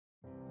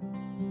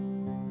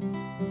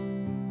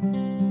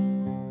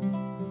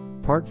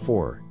Part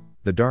 4,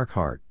 The Dark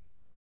Heart.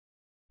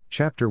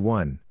 Chapter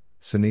 1,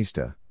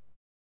 Sonista.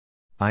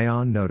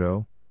 Ion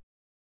Noto.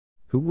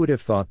 Who would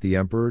have thought the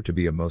Emperor to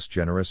be a most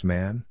generous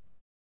man?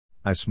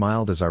 I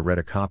smiled as I read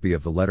a copy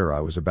of the letter I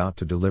was about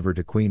to deliver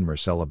to Queen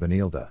Marcella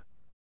Benilda.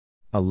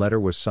 A letter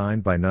was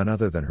signed by none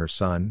other than her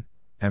son,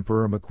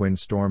 Emperor McQuinn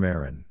Storm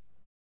Aaron.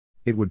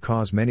 It would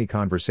cause many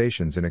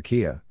conversations in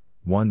Akean,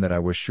 one that I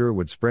was sure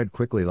would spread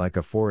quickly like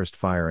a forest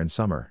fire in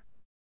summer.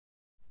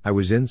 I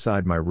was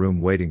inside my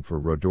room waiting for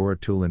Rhodora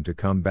Tulin to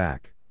come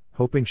back,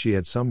 hoping she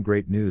had some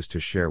great news to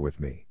share with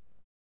me.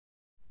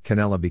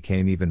 Canella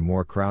became even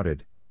more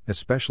crowded,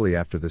 especially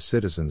after the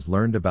citizens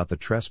learned about the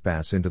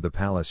trespass into the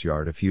palace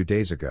yard a few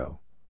days ago.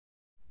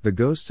 The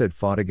ghosts had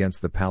fought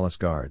against the palace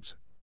guards.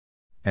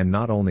 And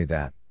not only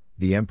that,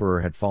 the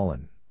Emperor had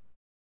fallen.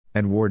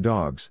 And war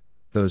dogs,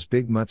 those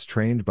big mutts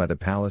trained by the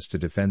palace to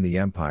defend the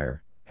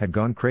Empire, had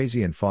gone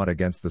crazy and fought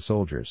against the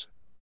soldiers.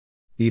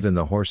 Even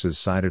the horses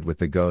sided with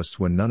the ghosts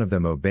when none of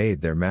them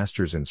obeyed their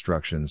master's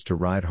instructions to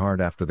ride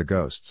hard after the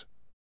ghosts.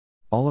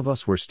 All of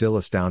us were still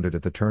astounded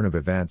at the turn of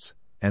events,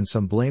 and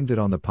some blamed it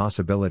on the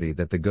possibility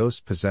that the ghosts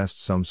possessed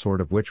some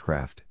sort of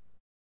witchcraft.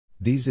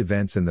 These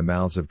events in the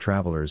mouths of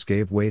travelers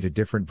gave way to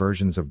different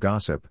versions of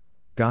gossip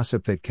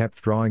that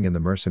kept drawing in the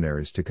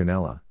mercenaries to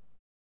Canella.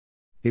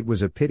 It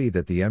was a pity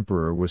that the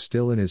Emperor was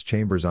still in his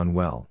chambers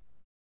unwell.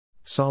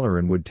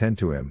 Solarin would tend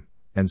to him,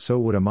 and so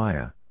would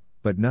Amaya,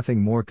 but nothing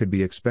more could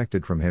be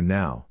expected from him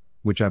now,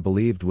 which I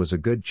believed was a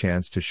good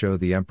chance to show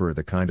the Emperor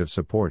the kind of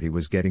support he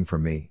was getting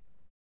from me.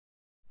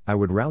 I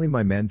would rally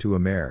my men to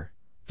Amer,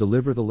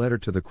 deliver the letter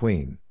to the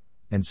Queen,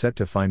 and set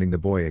to finding the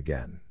boy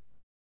again.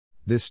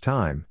 This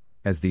time,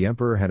 as the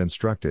Emperor had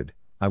instructed,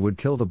 I would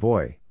kill the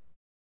boy.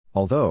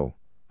 Although,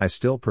 I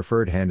still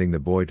preferred handing the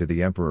boy to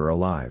the Emperor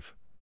alive.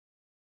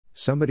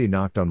 Somebody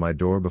knocked on my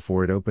door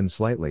before it opened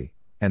slightly,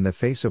 and the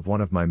face of one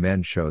of my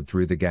men showed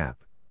through the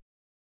gap.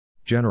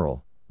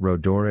 "General,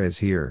 Rhodora is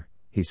here,"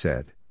 he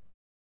said.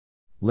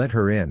 "Let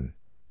her in,"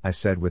 I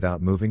said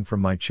without moving from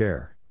my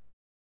chair.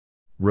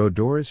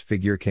 Rhodora's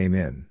figure came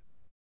in.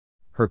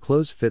 Her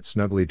clothes fit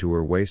snugly to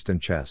her waist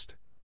and chest.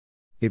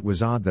 It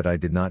was odd that I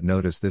did not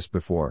notice this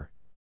before.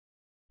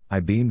 I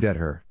beamed at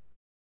her.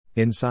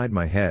 Inside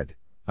my head,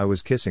 I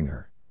was kissing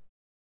her.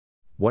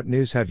 "What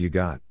news have you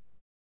got?"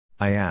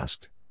 I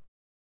asked.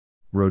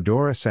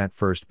 Rhodora sat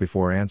first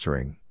before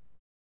answering.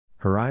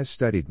 Her eyes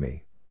studied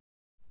me.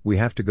 "We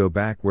have to go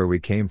back where we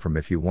came from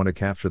if you want to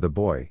capture the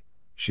boy,"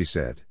 she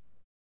said.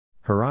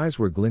 Her eyes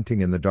were glinting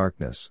in the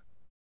darkness.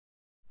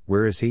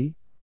 "Where is he?"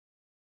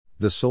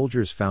 "The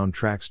soldiers found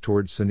tracks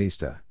towards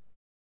Sonista."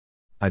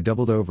 I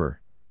doubled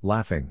over,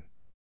 laughing.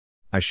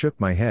 I shook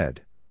my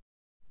head.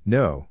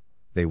 "No,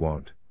 they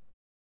won't."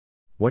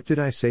 "What did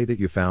I say that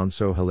you found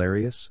so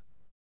hilarious?"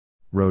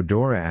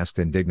 Rhodora asked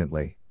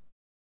indignantly.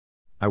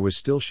 I was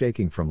still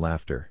shaking from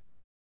laughter.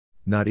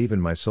 "Not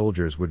even my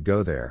soldiers would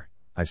go there,"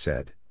 I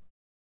said.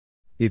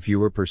 "If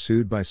you were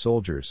pursued by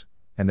soldiers,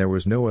 and there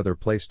was no other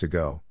place to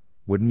go,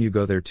 wouldn't you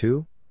go there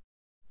too?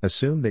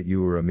 Assume that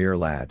you were a mere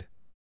lad.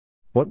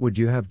 What would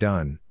you have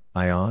done,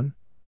 Ion?"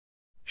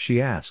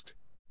 she asked.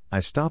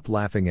 I stopped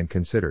laughing and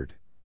considered.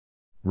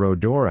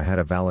 Rhodora had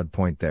a valid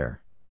point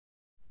there.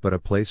 But a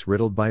place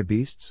riddled by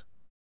beasts?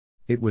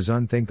 It was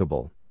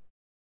unthinkable.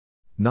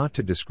 "Not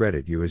to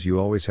discredit you, as you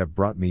always have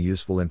brought me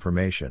useful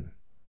information.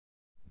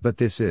 But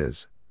this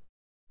is...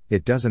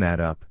 It doesn't add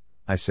up,"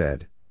 I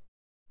said.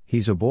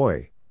 "He's a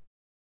boy.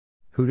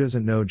 Who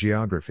doesn't know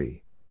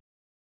geography?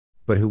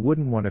 But who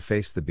wouldn't want to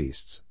face the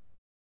beasts?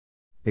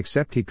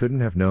 Except he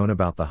couldn't have known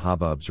about the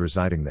hubbubs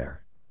residing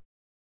there."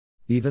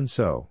 "Even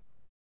so,"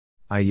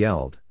 I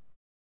yelled.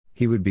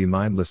 "He would be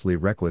mindlessly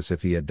reckless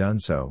if he had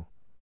done so.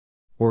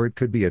 Or it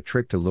could be a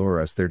trick to lure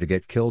us there to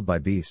get killed by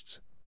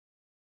beasts."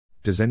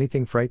 "Does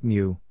anything frighten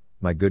you,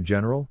 my good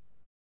general?"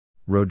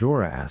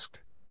 Rhodora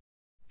asked.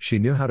 She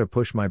knew how to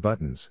push my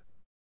buttons.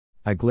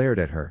 I glared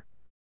at her.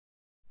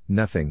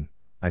 "Nothing,"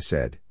 I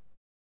said.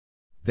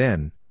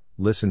 "Then,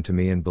 listen to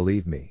me and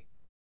believe me.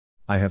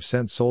 I have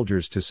sent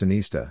soldiers to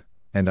Sonista,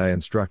 and I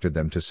instructed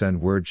them to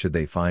send word should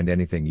they find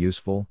anything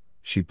useful."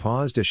 She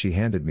paused as she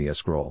handed me a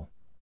scroll.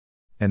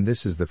 "And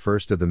this is the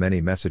first of the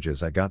many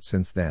messages I got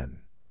since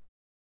then."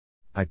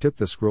 I took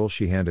the scroll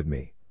she handed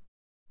me.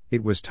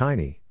 It was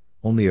tiny,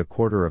 only a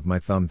quarter of my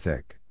thumb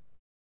thick.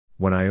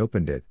 When I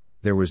opened it,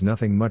 there was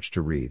nothing much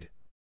to read.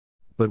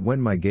 But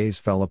when my gaze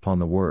fell upon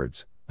the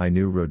words, I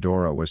knew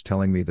Rhodora was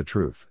telling me the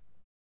truth.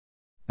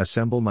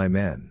 "Assemble my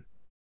men.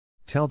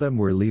 Tell them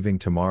we're leaving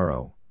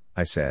tomorrow,"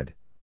 I said.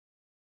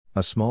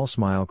 A small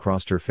smile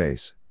crossed her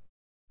face.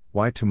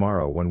 "Why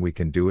tomorrow when we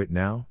can do it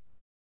now?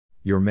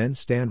 Your men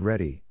stand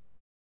ready."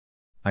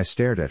 I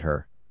stared at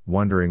her,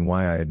 wondering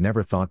why I had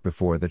never thought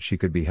before that she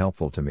could be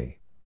helpful to me.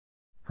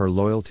 Her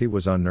loyalty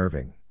was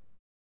unnerving.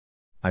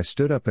 I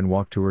stood up and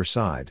walked to her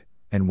side,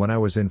 and when I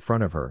was in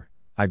front of her,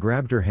 I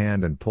grabbed her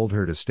hand and pulled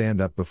her to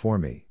stand up before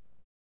me.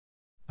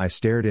 I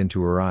stared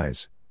into her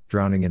eyes,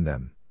 drowning in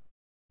them.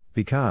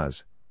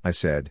 "Because," I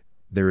said,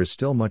 "there is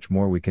still much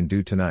more we can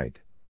do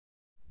tonight."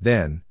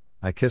 Then,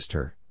 I kissed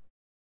her.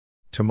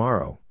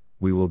 Tomorrow,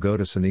 we will go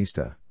to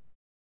Sonista.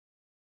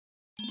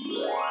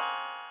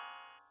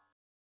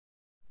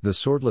 The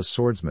Swordless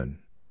Swordsman.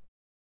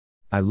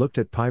 I looked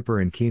at Pyper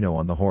and Kino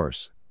on the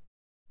horse.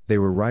 They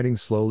were riding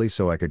slowly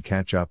so I could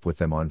catch up with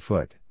them on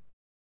foot.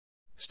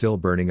 Still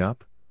burning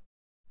up?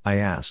 I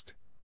asked.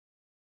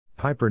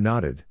 Pyper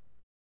nodded.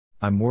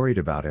 I'm worried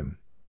about him.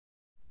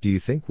 Do you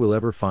think we'll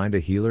ever find a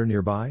healer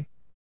nearby?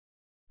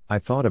 I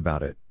thought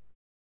about it.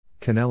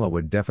 Canella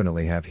would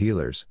definitely have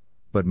healers,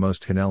 but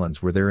most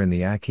Canellans were there in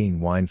the Akean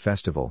Wine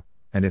Festival,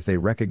 and if they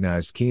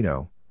recognized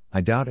Kino,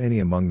 I doubt any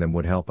among them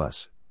would help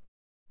us.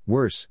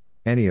 Worse,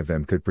 any of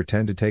them could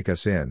pretend to take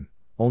us in,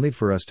 only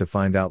for us to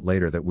find out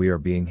later that we are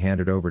being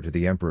handed over to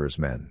the Emperor's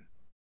men.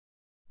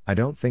 I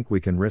don't think we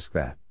can risk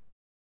that.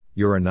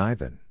 You're a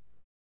Nivan.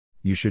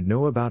 You should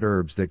know about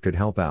herbs that could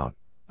help out,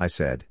 I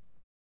said.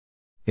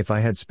 If I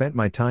had spent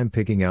my time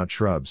picking out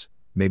shrubs,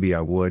 maybe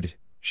I would,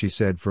 she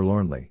said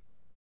forlornly.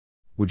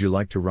 Would you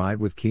like to ride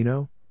with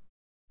Kino?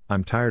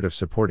 I'm tired of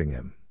supporting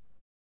him.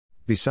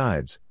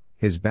 Besides,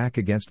 his back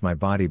against my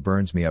body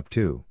burns me up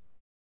too.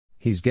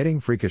 He's getting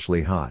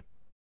freakishly hot.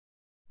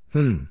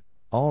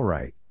 All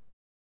right.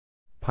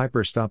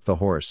 Pyper stopped the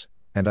horse,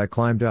 and I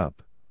climbed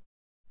up.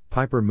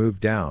 Pyper moved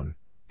down,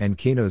 and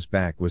Kino's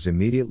back was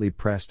immediately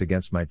pressed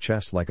against my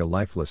chest like a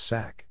lifeless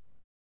sack.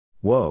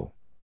 Whoa!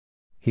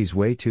 He's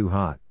way too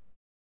hot,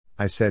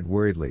 I said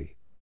worriedly.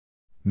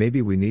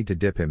 Maybe we need to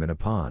dip him in a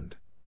pond.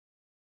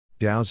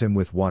 Douse him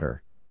with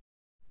water.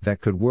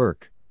 That could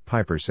work,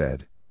 Pyper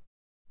said.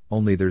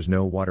 Only there's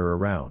no water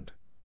around.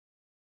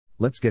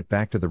 Let's get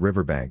back to the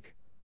riverbank.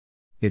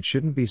 It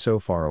shouldn't be so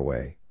far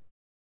away.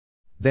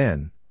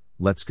 Then,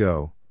 let's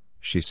go,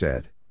 she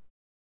said.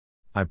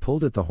 I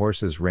pulled at the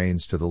horse's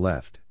reins to the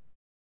left.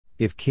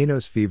 If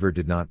Kino's fever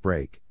did not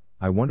break,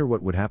 I wonder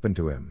what would happen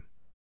to him.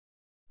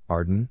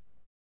 Arden?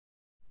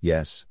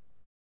 Yes.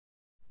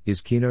 Is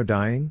Kino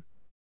dying?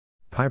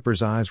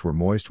 Pyper's eyes were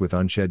moist with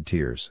unshed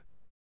tears.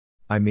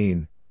 I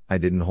mean, I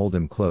didn't hold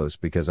him close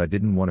because I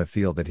didn't want to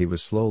feel that he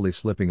was slowly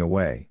slipping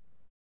away.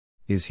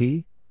 Is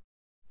he?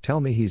 Tell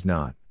me he's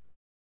not.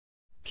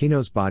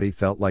 Kino's body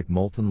felt like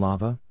molten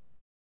lava?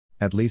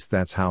 At least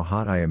that's how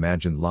hot I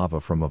imagined lava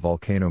from a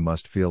volcano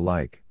must feel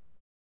like.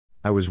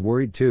 I was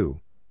worried too,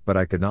 but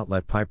I could not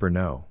let Pyper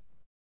know.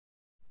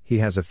 He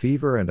has a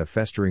fever and a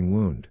festering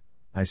wound,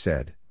 I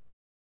said.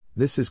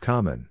 This is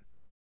common.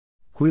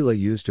 Quila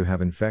used to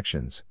have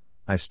infections.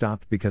 I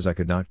stopped because I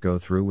could not go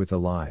through with the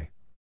lie.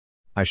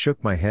 I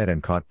shook my head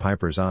and caught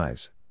Pyper's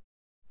eyes.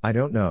 I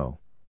don't know.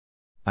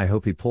 I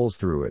hope he pulls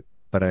through it,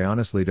 but I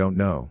honestly don't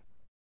know.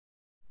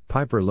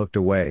 Pyper looked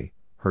away,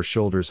 her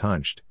shoulders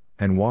hunched,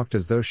 and walked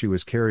as though she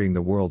was carrying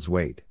the world's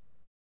weight.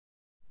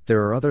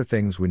 There are other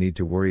things we need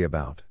to worry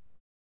about.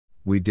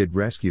 We did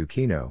rescue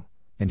Kino,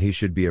 and he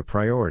should be a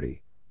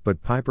priority,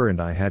 but Pyper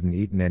and I hadn't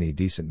eaten any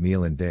decent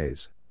meal in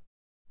days.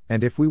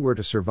 And if we were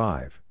to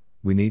survive,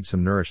 we need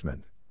some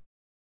nourishment.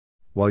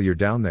 While you're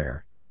down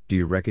there, do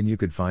you reckon you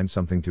could find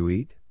something to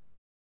eat?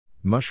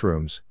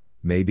 Mushrooms,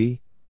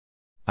 maybe?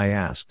 I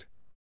asked.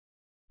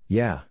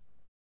 Yeah.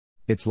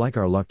 It's like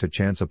our luck to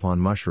chance upon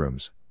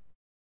mushrooms.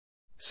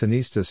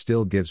 Sonista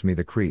still gives me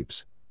the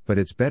creeps, but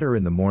it's better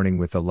in the morning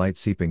with the light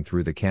seeping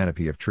through the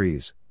canopy of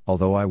trees,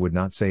 although I would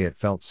not say it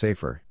felt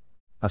safer.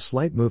 A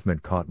slight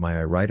movement caught my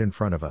eye right in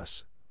front of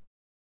us.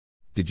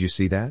 Did you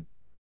see that?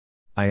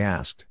 I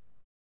asked.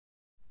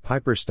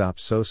 Pyper stopped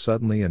so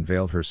suddenly and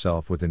veiled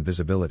herself with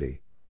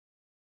invisibility.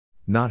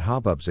 Not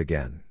hubbubs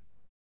again,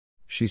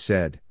 she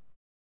said.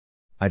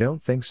 I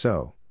don't think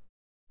so.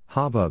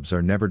 Hubbubs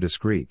are never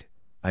discreet,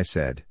 I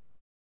said.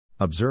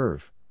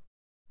 Observe.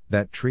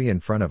 That tree in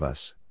front of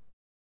us.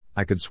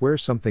 I could swear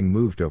something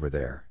moved over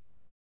there.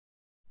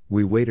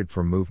 We waited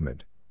for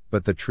movement,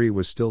 but the tree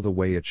was still the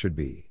way it should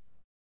be.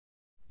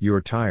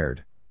 You're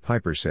tired,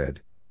 Pyper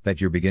said,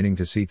 that you're beginning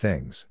to see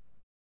things.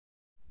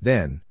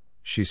 Then,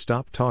 she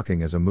stopped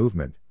talking as a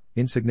movement,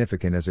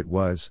 insignificant as it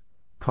was,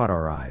 caught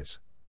our eyes.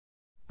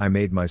 I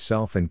made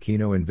myself and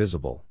Kino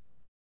invisible.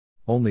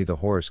 Only the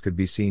horse could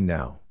be seen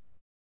now.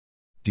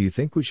 Do you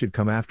think we should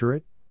come after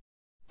it?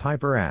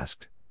 Pyper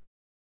asked.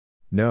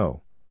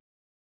 No.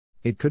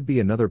 It could be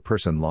another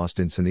person lost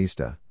in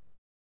Sonista.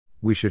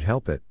 We should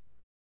help it.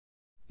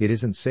 It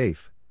isn't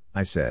safe,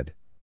 I said.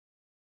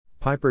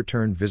 Pyper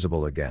turned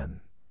visible again.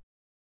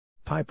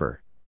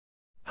 Pyper.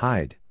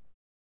 Hide.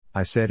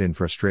 I said in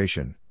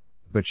frustration,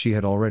 but she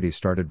had already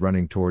started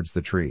running towards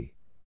the tree.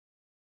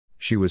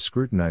 She was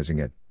scrutinizing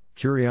it,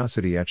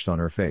 curiosity etched on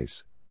her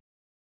face.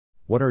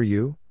 What are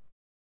you?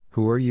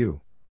 Who are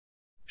you?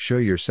 Show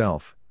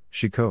yourself,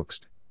 she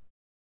coaxed.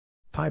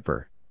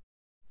 Pyper.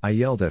 I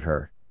yelled at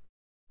her.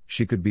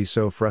 She could be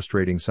so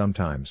frustrating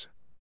sometimes.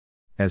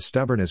 As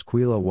stubborn as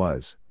Quila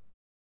was.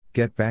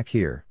 Get back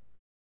here.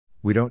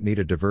 We don't need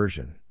a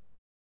diversion.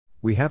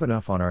 We have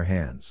enough on our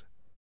hands.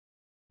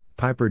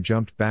 Pyper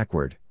jumped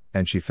backward,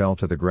 and she fell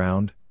to the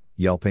ground,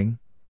 yelping.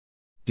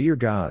 Dear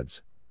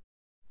gods!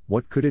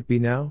 What could it be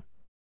now?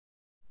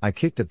 I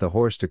kicked at the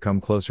horse to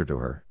come closer to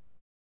her.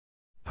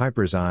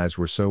 Pyper's eyes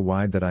were so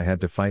wide that I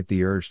had to fight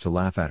the urge to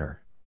laugh at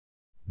her.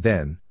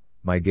 Then,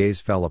 my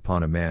gaze fell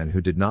upon a man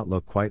who did not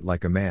look quite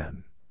like a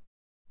man.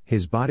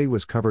 His body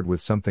was covered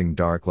with something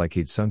dark like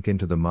he'd sunk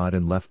into the mud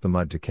and left the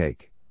mud to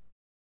cake.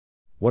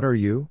 "What are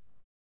you?"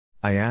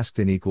 I asked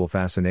in equal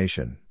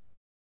fascination.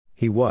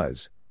 He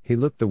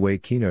looked the way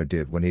Kino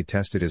did when he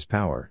tested his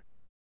power.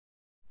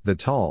 The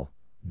tall,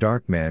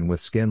 dark man with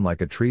skin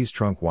like a tree's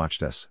trunk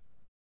watched us.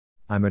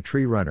 "I'm a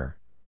tree runner."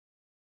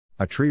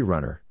 "A tree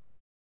runner?"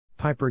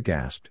 Pyper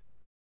gasped.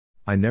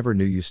 "I never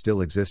knew you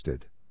still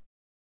existed."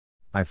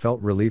 I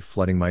felt relief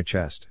flooding my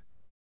chest.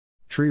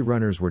 Tree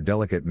runners were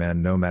delicate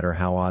men no matter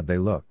how odd they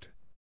looked.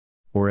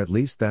 Or at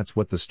least that's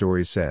what the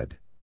stories said.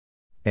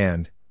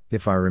 And,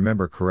 if I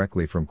remember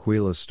correctly from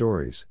Quila's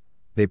stories,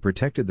 they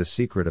protected the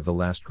secret of the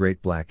last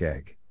great black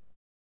egg.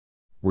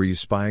 "Were you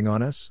spying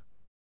on us?"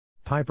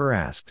 Pyper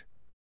asked.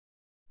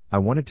 I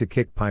wanted to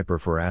kick Pyper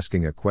for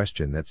asking a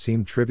question that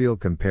seemed trivial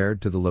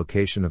compared to the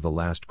location of the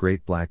last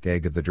great black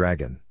egg of the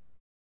dragon.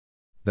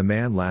 The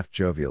man laughed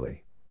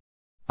jovially.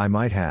 "I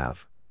might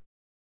have."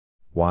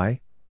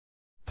 "Why?"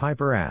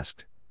 Pyper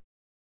asked.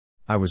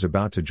 I was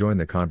about to join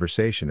the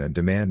conversation and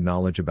demand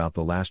knowledge about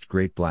the last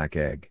great black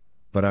egg,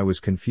 but I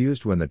was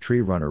confused when the tree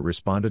runner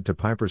responded to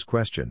Pyper's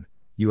question,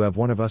 "You have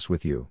one of us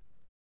with you."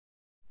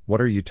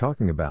 "What are you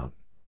talking about?"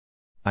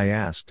 I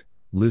asked,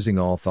 losing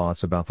all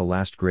thoughts about the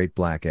last great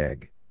black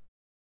egg.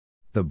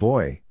 "The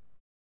boy.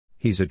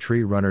 He's a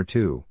tree runner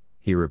too,"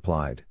 he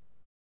replied.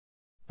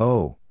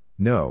 "Oh,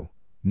 no.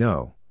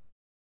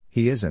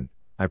 He isn't,"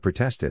 I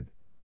protested.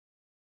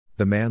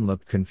 The man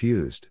looked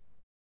confused.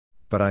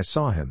 "But I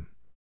saw him.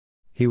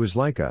 He was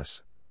like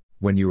us.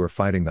 When you were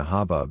fighting the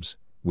hubbubs,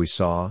 we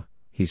saw,"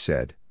 he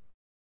said.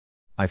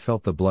 I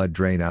felt the blood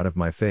drain out of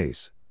my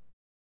face.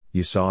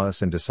 "You saw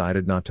us and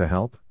decided not to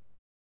help?"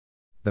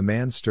 The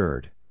man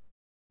stirred.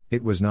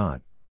 "It was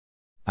not.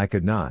 I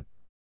could not.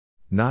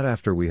 Not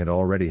after we had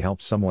already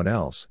helped someone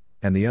else,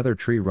 and the other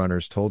tree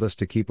runners told us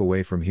to keep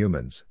away from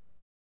humans.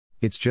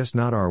 It's just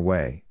not our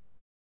way."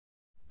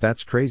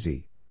 "That's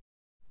crazy.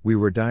 We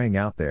were dying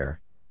out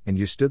there, and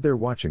you stood there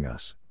watching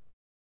us,"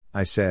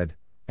 I said,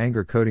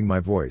 anger coating my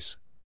voice.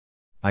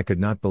 I could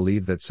not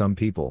believe that some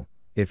people,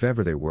 if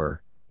ever they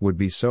were, would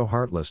be so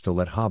heartless to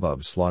let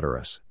hubbubs slaughter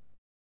us.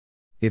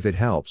 "If it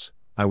helps,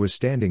 I was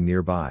standing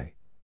nearby.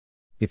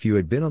 If you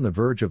had been on the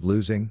verge of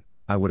losing,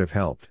 I would have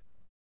helped."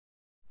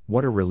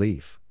 "What a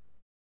relief,"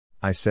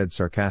 I said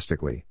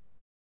sarcastically.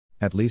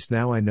 "At least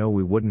now I know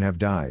we wouldn't have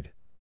died."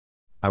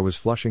 I was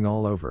flushing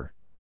all over.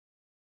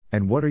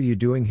 "And what are you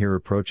doing here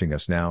approaching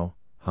us now,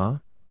 huh?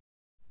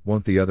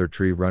 Won't the other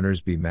tree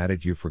runners be mad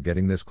at you for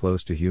getting this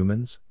close to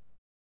humans?"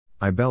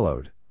 I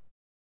bellowed.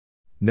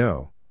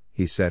 "No,"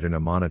 he said in a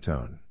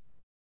monotone.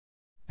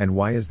 "And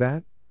why is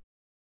that?"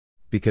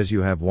 "Because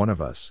you have one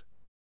of us.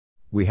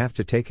 We have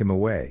to take him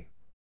away."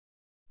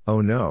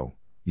 "Oh no,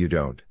 you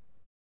don't,"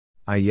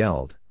 I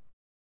yelled.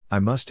 I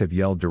must have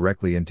yelled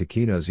directly into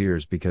Kino's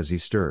ears because he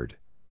stirred.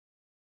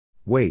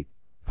 "Wait,"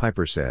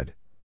 Pyper said.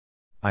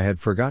 I had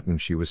forgotten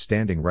she was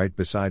standing right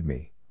beside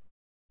me.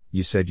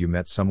 "You said you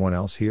met someone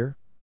else here?"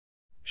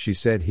 She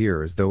said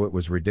here as though it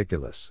was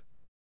ridiculous.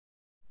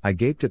 I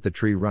gaped at the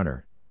tree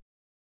runner.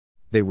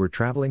 "They were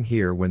traveling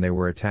here when they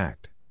were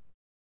attacked."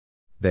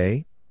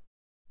 "They?"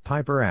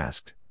 Pyper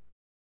asked.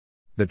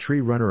 The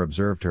tree runner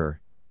observed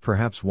her,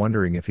 perhaps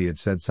wondering if he had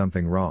said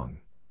something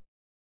wrong.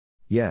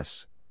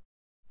 "Yes.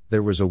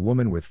 There was a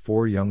woman with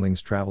 4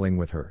 younglings traveling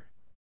with her.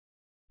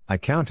 I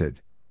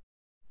counted.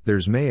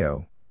 There's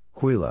Mayo,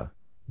 Quila,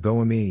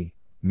 Goemi,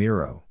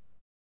 Miro.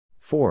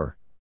 4.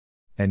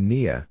 And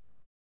Nia.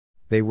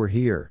 They were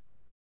here."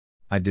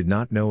 I did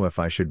not know if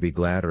I should be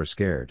glad or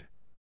scared.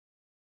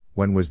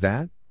 "When was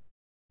that?"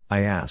 I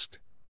asked.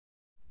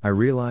 I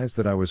realized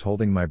that I was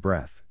holding my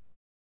breath.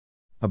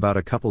 "About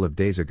a couple of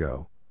days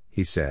ago,"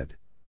 he said.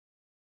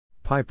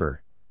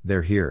 "Pyper,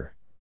 they're here,"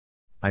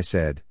 I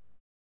said.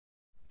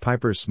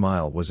 Pyper's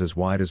smile was as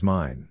wide as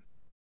mine.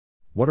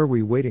 "What are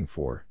we waiting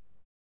for?"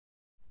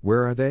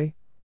 "Where are they?"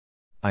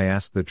 I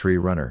asked the tree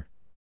runner.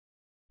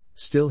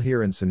 "Still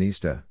here in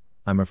Sonista,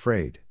 I'm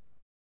afraid.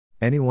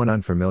 Anyone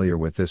unfamiliar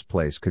with this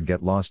place could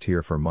get lost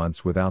here for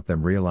months without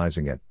them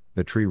realizing it,"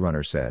 the tree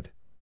runner said.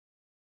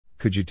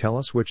 "Could you tell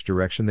us which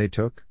direction they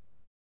took?"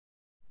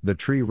 The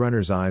tree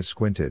runner's eyes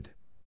squinted.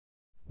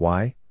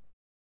 "Why?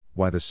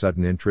 Why the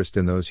sudden interest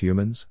in those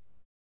humans?"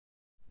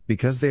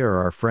 "Because they are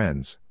our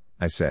friends,"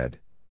 I said.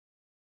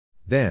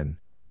 "Then,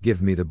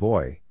 give me the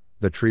boy,"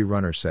 the tree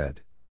runner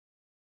said.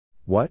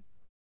 "What?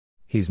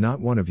 He's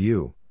not one of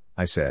you,"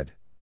 I said.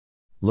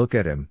 "Look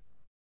at him.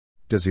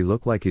 Does he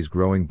look like he's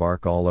growing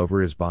bark all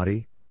over his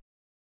body?"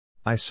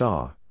 I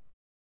saw.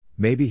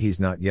 Maybe he's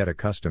not yet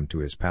accustomed to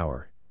his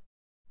power.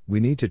 "We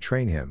need to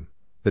train him,"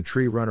 the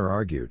tree runner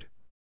argued.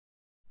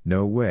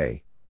 "No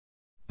way.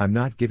 I'm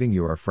not giving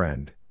you our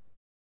friend.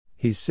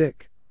 He's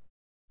sick.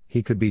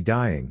 He could be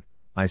dying,"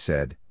 I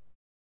said.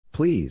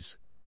 "Please.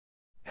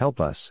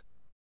 Help us.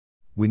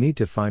 We need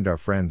to find our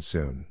friends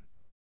soon."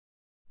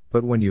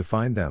 "But when you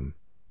find them,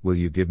 will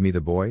you give me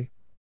the boy?"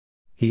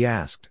 he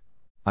asked.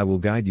 "I will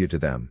guide you to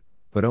them,"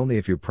 but only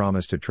if you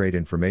promise to trade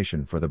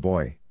information for the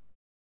boy.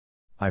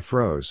 I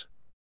froze.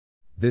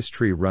 This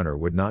tree runner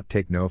would not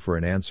take no for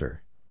an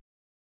answer.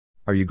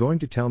 Are you going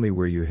to tell me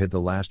where you hid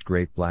the last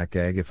great black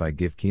egg if I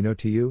give Kino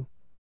to you?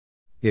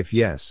 If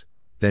yes,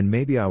 then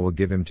maybe I will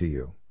give him to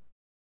you.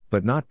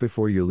 But not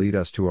before you lead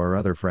us to our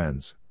other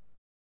friends.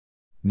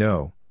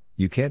 No,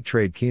 you can't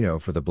trade Kino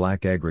for the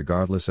black egg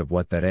regardless of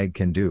what that egg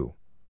can do.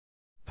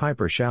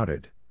 Pyper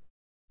shouted.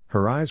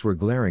 Her eyes were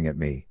glaring at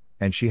me,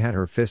 and she had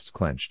her fists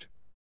clenched.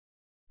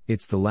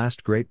 It's the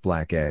last great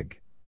black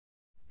egg.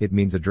 It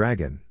means a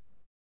dragon.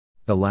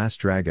 The last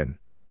dragon.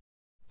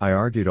 I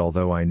argued,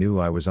 although I knew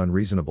I was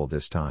unreasonable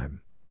this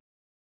time.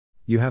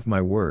 You have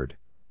my word,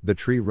 the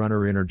tree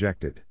runner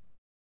interjected.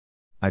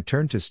 I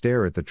turned to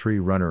stare at the tree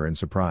runner in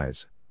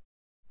surprise.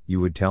 You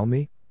would tell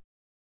me?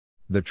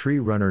 The tree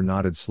runner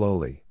nodded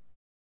slowly.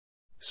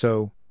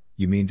 So,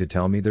 you mean to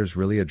tell me there's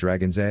really a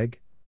dragon's egg?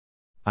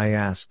 I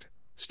asked,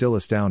 still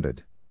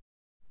astounded.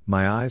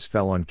 My eyes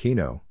fell on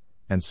Kino,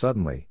 and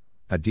suddenly,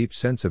 a deep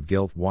sense of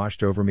guilt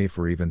washed over me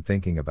for even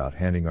thinking about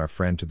handing our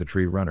friend to the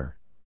tree runner.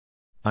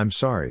 I'm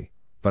sorry,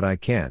 but I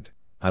can't,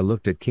 I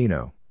looked at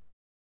Kino.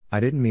 I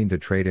didn't mean to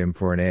trade him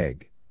for an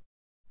egg.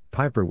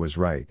 Pyper was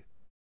right.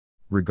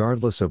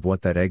 Regardless of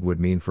what that egg would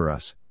mean for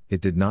us, it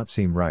did not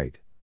seem right.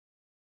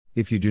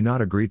 If you do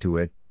not agree to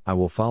it, I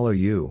will follow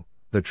you,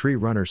 the tree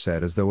runner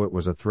said as though it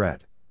was a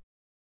threat.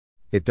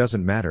 It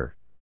doesn't matter.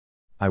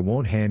 I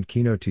won't hand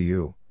Kino to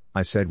you,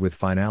 I said with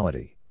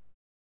finality.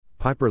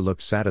 Pyper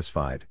looked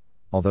satisfied,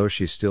 although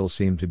she still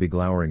seemed to be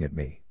glowering at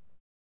me.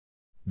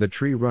 The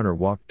tree runner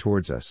walked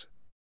towards us.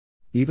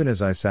 Even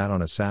as I sat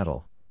on a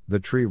saddle, the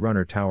tree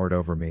runner towered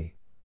over me.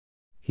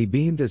 He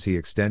beamed as he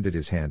extended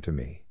his hand to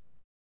me.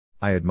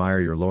 I admire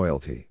your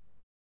loyalty.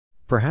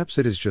 Perhaps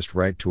it is just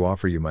right to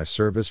offer you my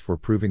service for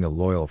proving a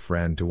loyal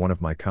friend to one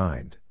of my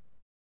kind.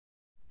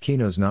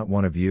 Kino's not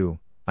one of you,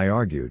 I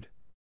argued.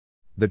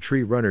 The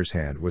tree runner's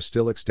hand was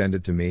still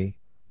extended to me,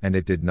 and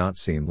it did not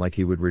seem like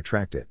he would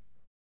retract it.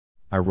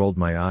 I rolled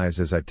my eyes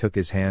as I took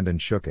his hand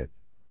and shook it.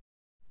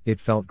 It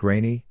felt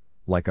grainy,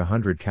 like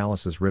 100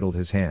 calluses riddled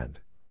his hand.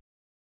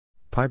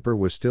 Pyper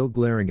was still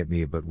glaring at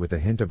me, but with a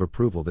hint of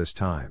approval this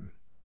time.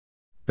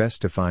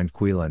 Best to find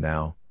Quila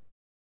now.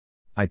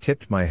 I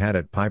tipped my hat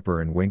at Pyper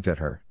and winked at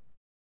her.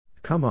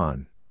 Come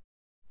on.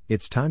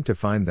 It's time to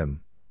find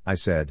them, I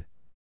said.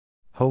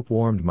 Hope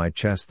warmed my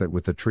chest that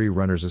with the tree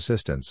runner's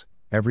assistance,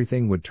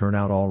 everything would turn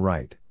out all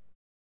right.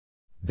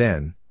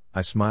 Then,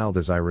 I smiled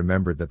as I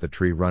remembered that the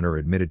tree runner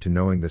admitted to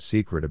knowing the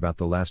secret about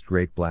the last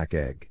great black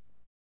egg.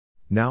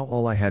 Now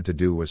all I had to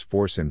do was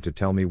force him to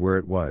tell me where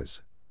it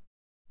was.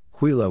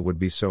 Quila would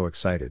be so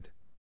excited.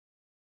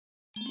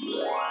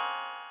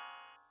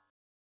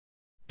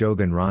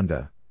 Dogan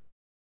Rhonda.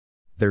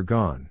 They're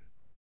gone.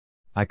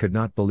 I could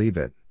not believe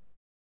it.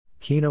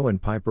 Kino and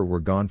Pyper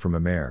were gone from a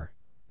mare,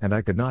 and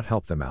I could not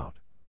help them out.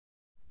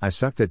 I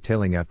sucked at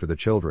tailing after the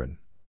children.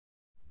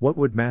 What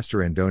would Master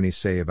Andoni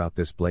say about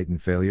this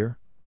blatant failure?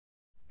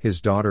 His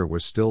daughter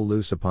was still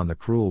loose upon the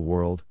cruel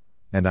world,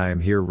 and I am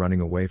here running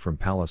away from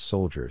palace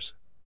soldiers.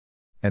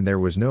 And there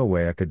was no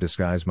way I could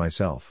disguise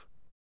myself.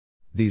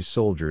 These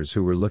soldiers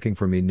who were looking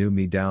for me knew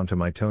me down to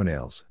my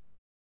toenails.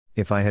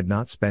 If I had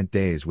not spent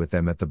days with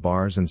them at the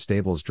bars and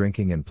stables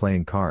drinking and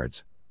playing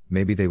cards,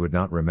 maybe they would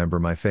not remember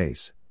my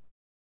face.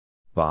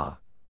 Bah!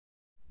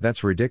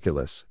 That's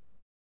ridiculous.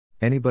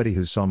 Anybody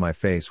who saw my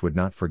face would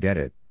not forget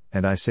it,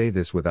 and I say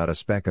this without a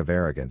speck of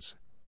arrogance.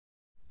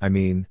 I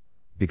mean,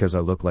 because I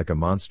look like a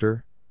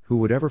monster, who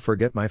would ever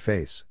forget my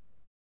face?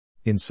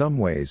 In some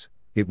ways,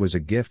 it was a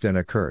gift and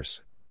a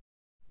curse.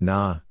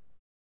 Nah.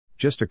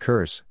 Just a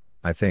curse,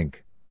 I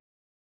think.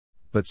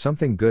 But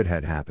something good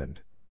had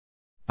happened.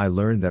 I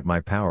learned that my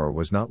power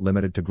was not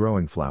limited to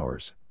growing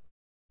flowers.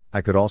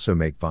 I could also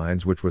make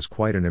vines, which was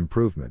quite an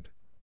improvement.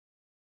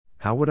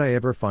 How would I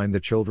ever find the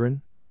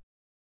children?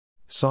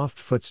 Soft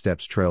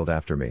footsteps trailed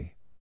after me.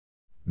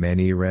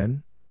 Mani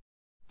Ren?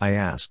 I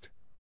asked.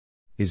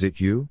 Is it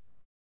you?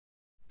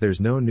 There's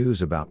no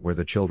news about where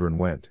the children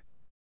went.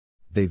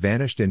 They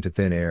vanished into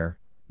thin air,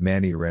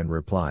 Mani Ren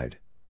replied.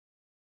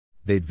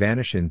 They'd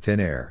vanish in thin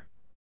air.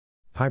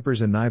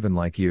 Pyper's a Niven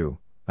like you,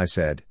 I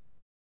said.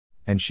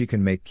 And she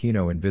can make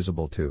Kino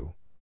invisible too.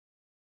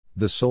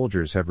 The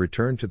soldiers have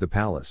returned to the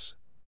palace.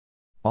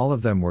 All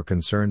of them were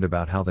concerned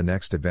about how the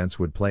next events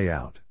would play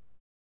out.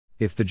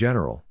 If the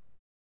general...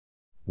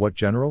 What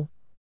general?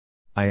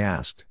 I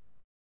asked.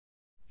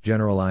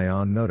 General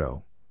Ion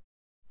Noto.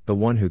 The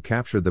one who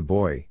captured the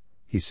boy,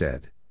 he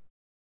said.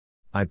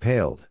 I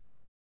paled.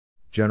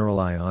 General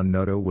Ion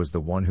Noto was the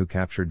one who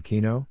captured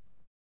Kino?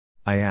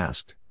 I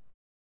asked.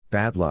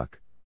 Bad luck.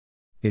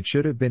 It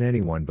should have been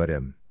anyone but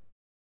him.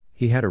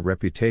 He had a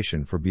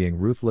reputation for being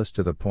ruthless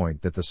to the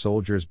point that the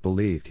soldiers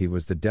believed he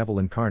was the devil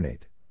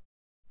incarnate.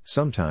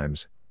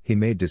 Sometimes, he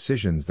made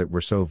decisions that were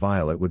so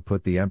vile it would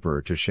put the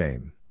emperor to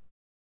shame.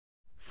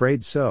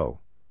 Afraid so,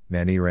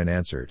 Mani Ren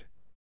answered.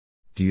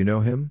 Do you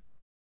know him?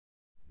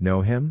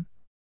 Know him?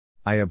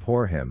 I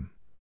abhor him.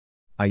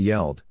 I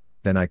yelled,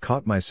 then I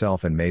caught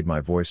myself and made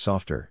my voice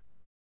softer.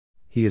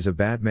 He is a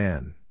bad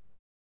man.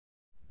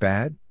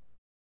 Bad?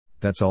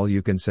 That's all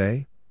you can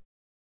say?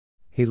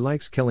 He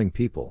likes killing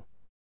people.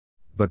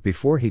 But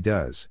before he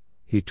does,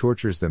 he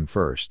tortures them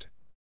first.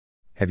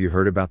 Have you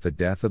heard about the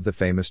death of the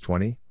famous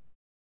 20?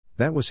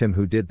 That was him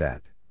who did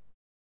that.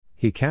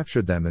 He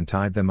captured them and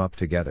tied them up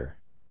together.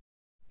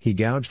 He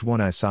gouged one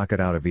eye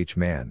socket out of each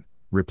man,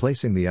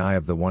 replacing the eye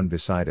of the one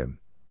beside him.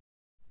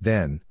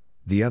 Then,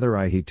 the other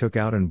eye he took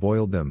out and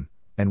boiled them,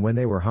 and when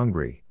they were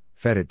hungry,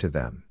 fed it to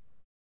them.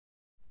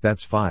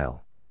 That's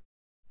vile.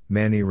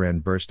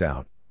 Maniren burst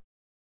out.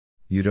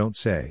 You don't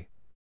say.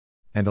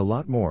 And a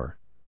lot more.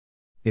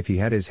 If he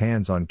had his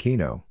hands on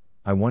Kino,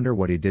 I wonder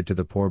what he did to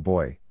the poor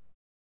boy.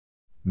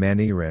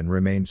 Maniren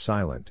remained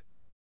silent.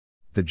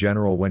 The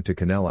general went to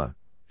Canella,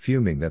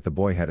 fuming that the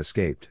boy had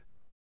escaped.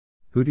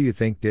 Who do you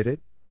think did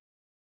it?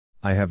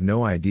 I have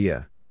no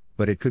idea,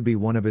 but it could be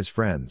one of his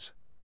friends.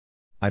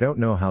 I don't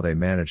know how they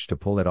managed to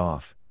pull it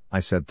off, I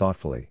said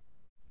thoughtfully.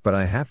 But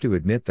I have to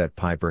admit that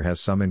Pyper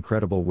has some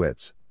incredible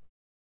wits.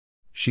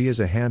 She is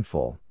a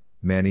handful,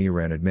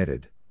 Maniren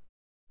admitted.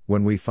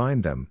 When we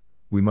find them,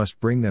 we must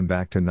bring them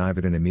back to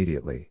Nivedon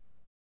immediately.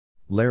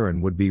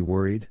 Laren would be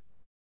worried.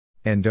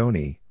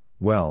 Andoni,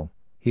 well,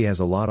 he has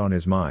a lot on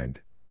his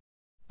mind.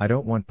 I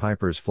don't want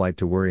Pyper's flight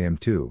to worry him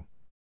too.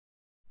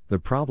 The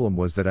problem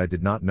was that I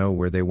did not know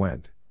where they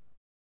went.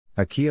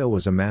 Akean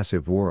was a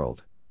massive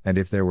world, and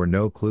if there were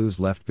no clues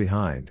left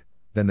behind,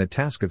 then the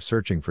task of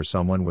searching for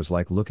someone was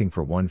like looking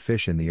for one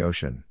fish in the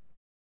ocean.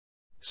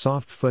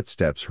 Soft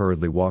footsteps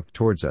hurriedly walked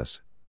towards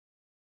us.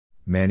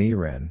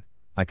 Maniren,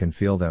 I can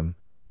feel them,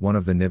 one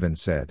of the Nivens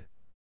said.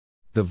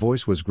 The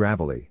voice was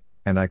gravelly,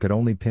 and I could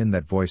only pin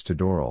that voice to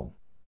Dorol.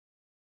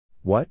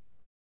 What?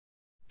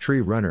 Tree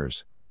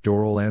runners,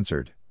 Dorol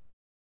answered.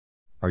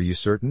 Are you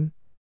certain?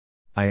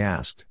 I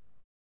asked.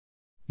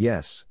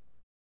 Yes.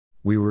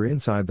 We were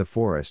inside the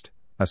forest,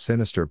 a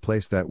sinister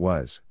place that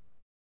was.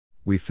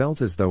 We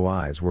felt as though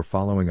eyes were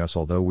following us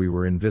although we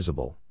were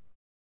invisible.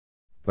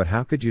 But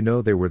how could you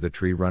know they were the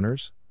tree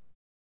runners?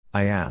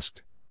 I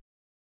asked.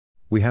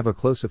 We have a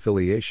close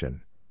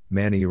affiliation,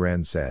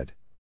 Maniren said.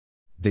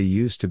 They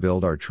used to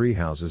build our tree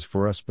houses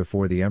for us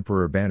before the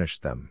Emperor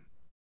banished them.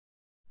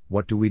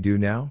 What do we do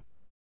now?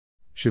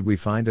 Should we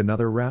find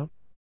another route?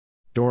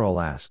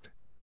 Dorol asked.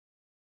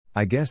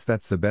 I guess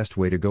that's the best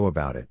way to go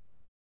about it.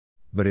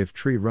 But if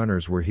tree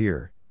runners were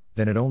here,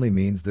 then it only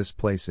means this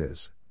place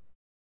is.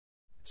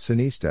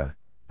 Sonista,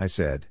 I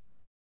said.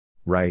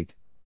 Right.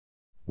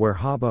 Where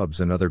hubbubs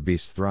and other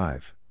beasts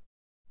thrive.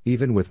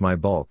 Even with my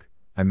bulk,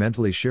 I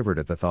mentally shivered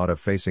at the thought of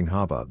facing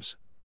hubbubs.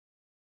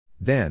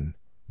 Then,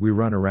 we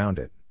run around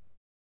it.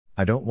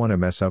 I don't want to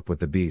mess up with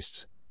the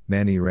beasts,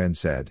 Maniren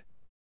said.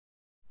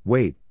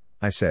 Wait,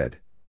 I said.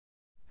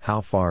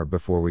 How far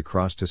before we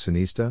cross to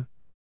Sonista?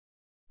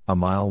 A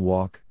mile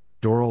walk,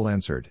 Dorol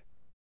answered.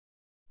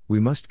 We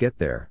must get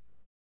there.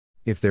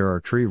 If there are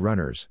tree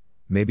runners,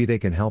 maybe they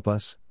can help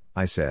us,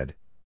 I said.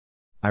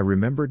 I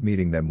remembered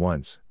meeting them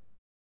once.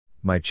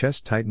 My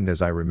chest tightened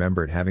as I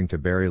remembered having to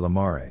bury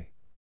Lamare.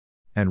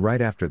 And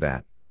right after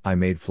that, I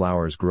made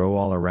flowers grow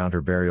all around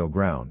her burial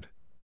ground.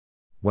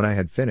 When I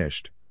had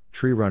finished,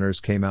 tree runners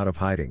came out of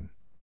hiding.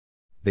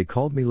 They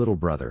called me little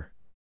brother.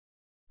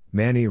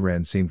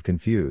 Maniren seemed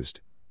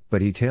confused,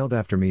 but he tailed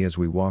after me as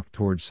we walked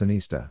towards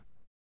Sonista.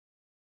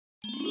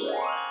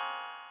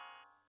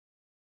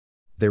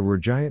 There were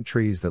giant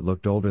trees that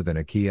looked older than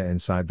Akean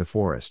inside the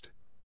forest.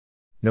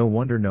 No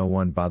wonder no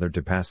one bothered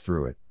to pass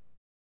through it.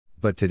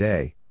 But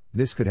today,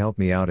 this could help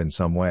me out in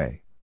some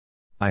way.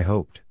 I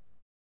hoped.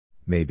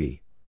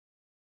 Maybe.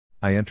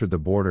 I entered the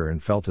border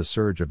and felt a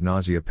surge of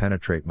nausea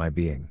penetrate my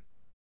being.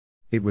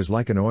 It was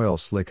like an oil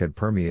slick had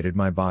permeated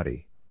my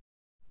body.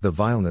 The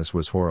vileness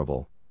was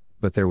horrible,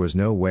 but there was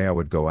no way I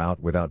would go out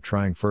without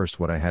trying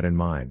first what I had in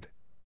mind.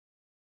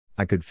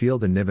 I could feel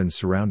the Nivens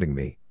surrounding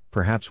me,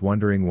 perhaps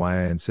wondering why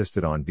I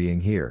insisted on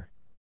being here.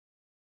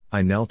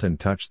 I knelt and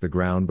touched the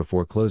ground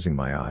before closing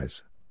my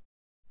eyes.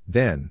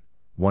 Then,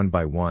 one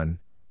by one,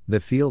 the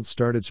field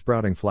started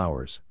sprouting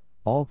flowers,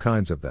 all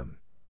kinds of them.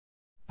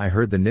 I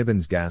heard the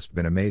Nivens gasp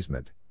in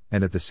amazement,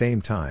 and at the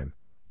same time,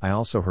 I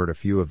also heard a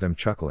few of them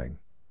chuckling.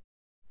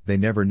 They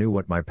never knew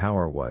what my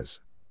power was.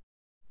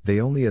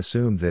 They only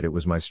assumed that it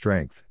was my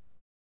strength.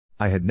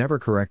 I had never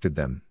corrected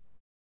them.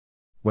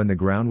 When the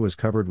ground was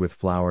covered with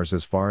flowers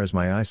as far as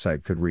my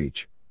eyesight could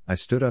reach, I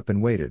stood up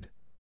and waited.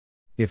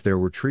 If there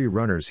were tree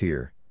runners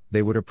here,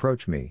 they would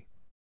approach me.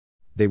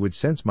 They would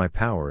sense my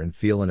power and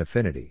feel an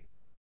affinity.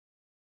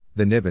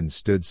 The Nivens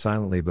stood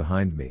silently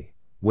behind me,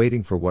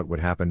 waiting for what would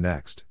happen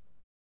next.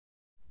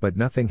 But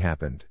nothing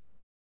happened.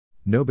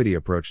 Nobody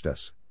approached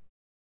us.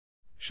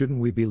 Shouldn't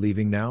we be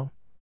leaving now?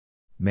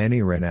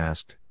 Maniren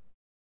asked.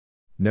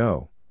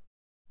 No.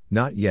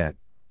 Not yet,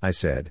 I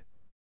said.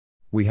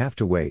 We have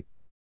to wait.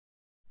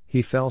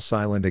 He fell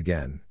silent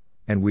again,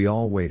 and we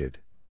all waited.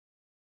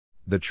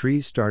 The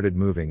trees started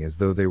moving as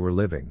though they were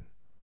living.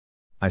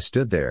 I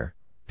stood there,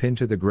 pinned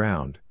to the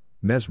ground,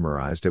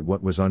 mesmerized at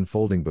what was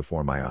unfolding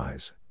before my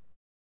eyes.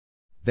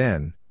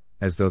 Then,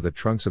 as though the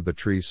trunks of the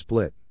trees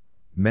split,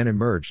 men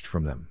emerged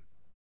from them.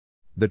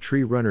 The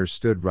tree runners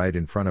stood right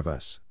in front of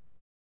us.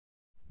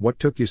 "What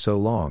took you so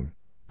long,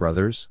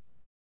 brothers?"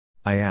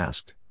 I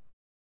asked.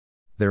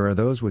 "There are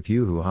those with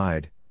you who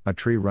hide," a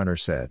tree runner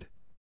said.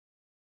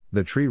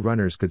 The tree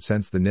runners could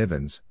sense the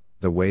Nivens,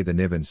 the way the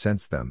Nivens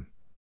sensed them.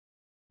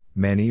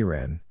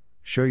 "Maniren,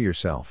 show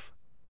yourself.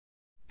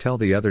 Tell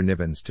the other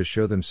Nivens to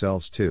show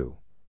themselves too."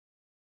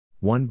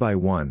 One by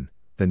one,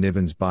 the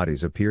Nivens'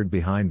 bodies appeared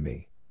behind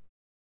me.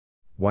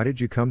 "Why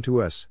did you come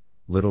to us,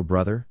 little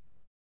brother?"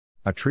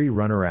 a tree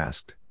runner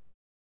asked.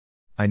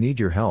 "I need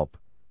your help,"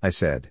 I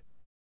said.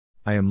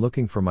 "I am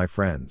looking for my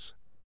friends.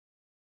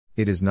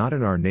 It is not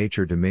in our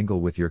nature to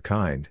mingle with your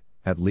kind,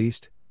 at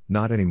least,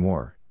 not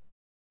anymore."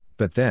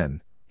 But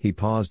then, he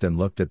paused and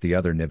looked at the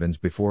other Nivens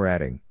before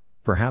adding,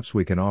 "Perhaps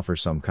we can offer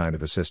some kind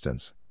of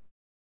assistance."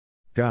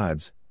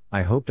 Gods,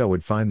 I hoped I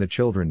would find the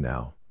children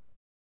now.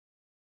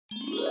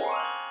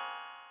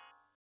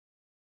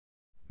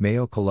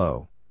 Mayo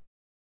Kalo.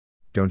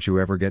 "Don't you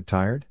ever get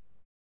tired?"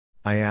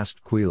 I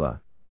asked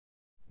Quila.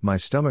 My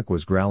stomach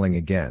was growling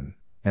again,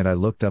 and I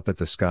looked up at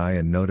the sky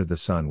and noted the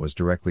sun was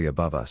directly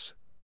above us.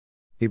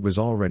 It was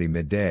already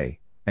midday,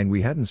 and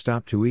we hadn't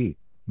stopped to eat,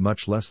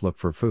 much less look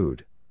for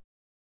food.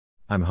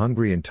 "I'm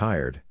hungry and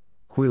tired,"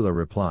 Quila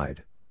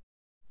replied.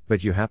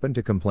 "But you happen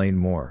to complain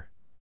more."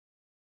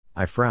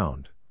 I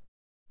frowned.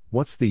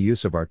 "What's the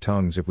use of our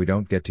tongues if we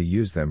don't get to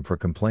use them for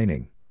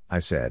complaining?" I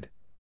said.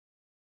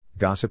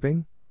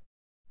 "Gossiping?"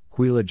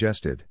 Quila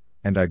jested,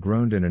 and I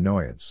groaned in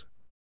annoyance.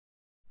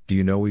 "Do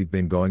you know we've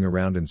been going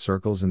around in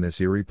circles in this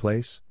eerie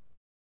place?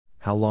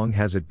 How long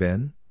has it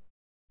been?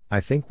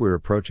 I think we're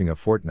approaching a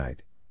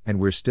fortnight, and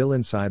we're still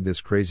inside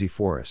this crazy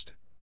forest.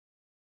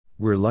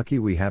 We're lucky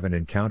we haven't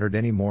encountered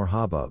any more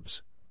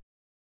hubbubs."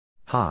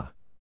 "Ha!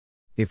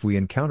 If we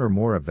encounter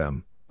more of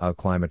them, I'll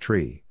climb a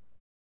tree."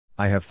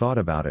 "I have thought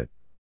about it.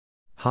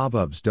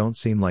 Hubbubs don't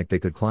seem like they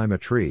could climb a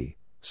tree,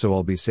 so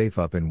I'll be safe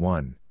up in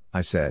one,"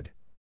 I said.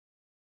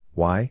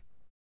 "Why?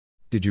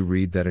 Did you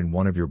read that in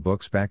one of your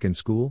books back in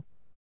school?"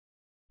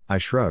 I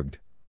shrugged.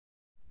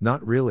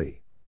 "Not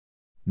really.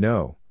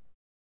 No."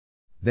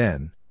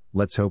 "Then,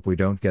 let's hope we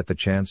don't get the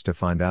chance to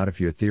find out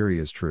if your theory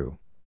is true."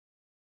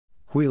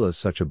 Quila's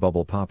such a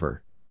bubble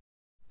popper.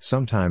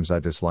 Sometimes I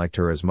disliked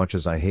her as much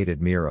as I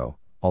hated Miro,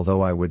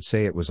 although I would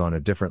say it was on a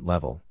different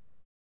level.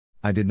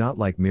 I did not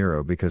like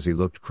Miro because he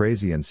looked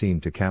crazy and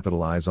seemed to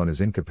capitalize on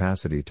his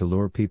incapacity to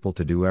lure people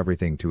to do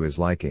everything to his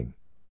liking.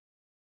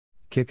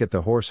 "Kick at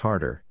the horse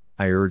harder,"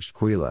 I urged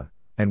Quila,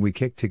 and we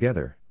kicked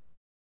together.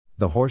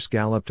 The horse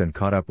galloped and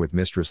caught up with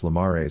Mistress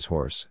Lamare's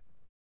horse.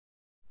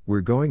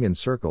 "We're going in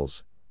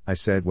circles," I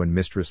said when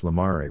Mistress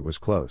Lamare was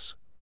close.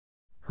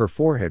 Her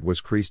forehead was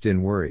creased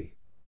in worry.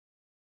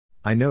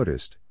 "I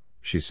noticed,"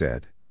 she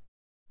said.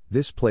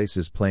 "This place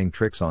is playing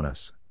tricks on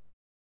us.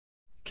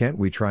 Can't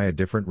we try a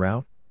different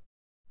route?"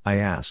 I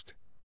asked.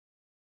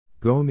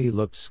 Gomi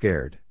looked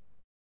scared.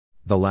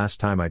 "The last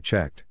time I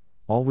checked,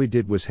 all we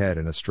did was head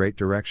in a straight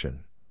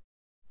direction.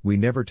 We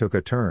never took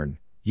a turn,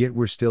 yet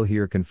we're still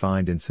here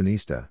confined in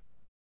Sonista."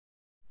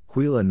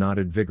 Quila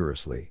nodded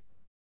vigorously.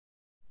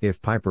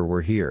 "If Pyper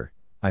were here,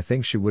 I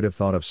think she would have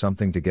thought of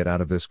something to get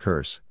out of this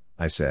curse,"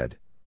 I said.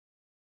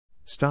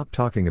 "Stop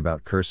talking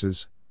about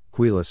curses,"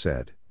 Quila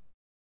said.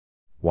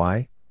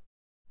 "Why?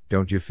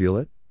 Don't you feel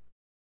it?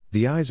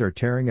 The eyes are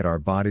tearing at our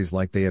bodies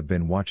like they have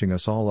been watching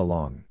us all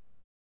along.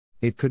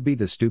 It could be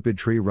the stupid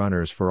tree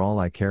runners for all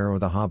I care, or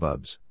the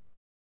hubbubs.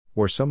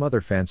 Or some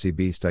other fancy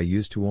beast I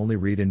used to only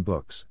read in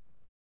books."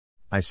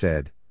 I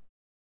said.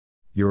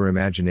 "Your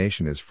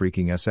imagination is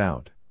freaking us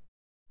out,"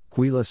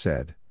 Quila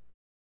said.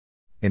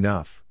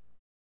 "Enough,"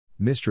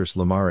 Mistress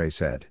Lamare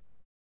said.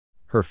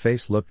 Her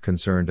face looked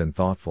concerned and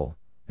thoughtful,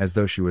 as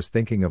though she was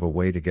thinking of a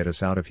way to get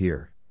us out of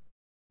here.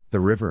 "The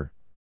river,"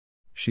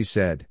 she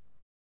said.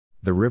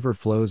 "The river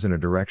flows in a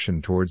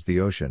direction towards the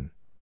ocean.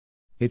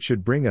 It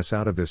should bring us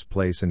out of this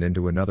place and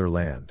into another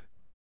land."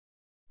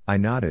 I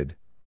nodded.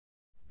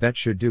 "That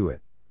should do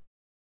it."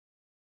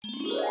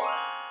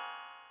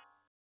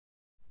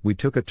 We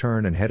took a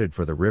turn and headed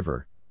for the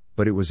river,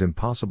 but it was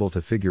impossible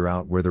to figure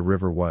out where the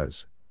river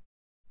was.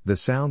 The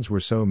sounds were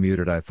so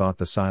muted I thought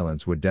the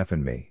silence would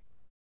deafen me.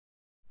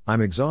 "I'm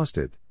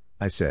exhausted,"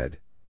 I said.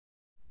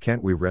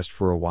 "Can't we rest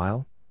for a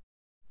while?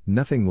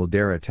 Nothing will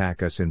dare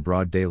attack us in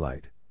broad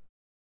daylight."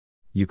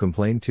 "You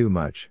complain too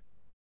much."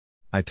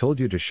 "I told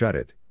you to shut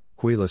it,"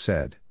 Quila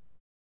said.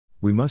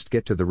 "We must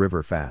get to the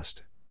river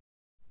fast.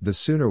 The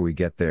sooner we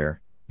get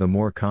there, the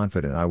more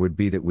confident I would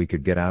be that we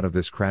could get out of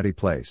this crowded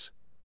place."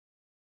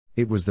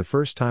 It was the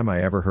first time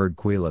I ever heard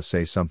Quila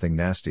say something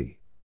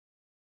nasty.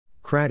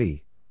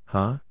 "Cratty,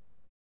 huh?"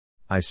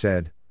 I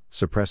said,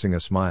 suppressing a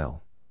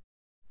smile.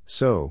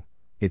 "So,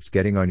 it's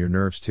getting on your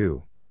nerves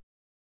too?"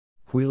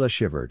 Quila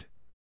shivered.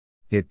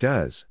 "It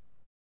does.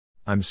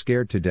 I'm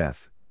scared to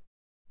death.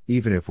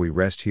 Even if we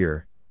rest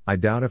here, I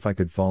doubt if I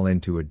could fall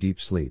into a deep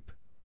sleep."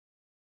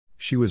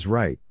 She was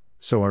right,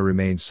 so I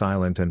remained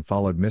silent and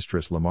followed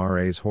Mistress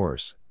Lamare's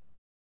horse.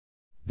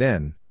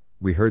 Then,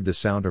 we heard the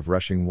sound of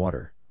rushing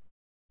water.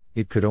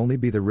 It could only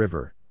be the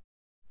river.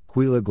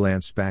 Quila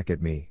glanced back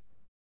at me.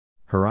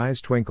 Her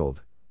eyes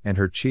twinkled, and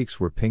her cheeks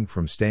were pink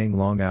from staying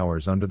long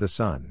hours under the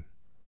sun.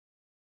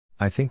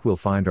 I think we'll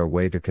find our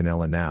way to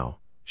Canela now,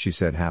 she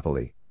said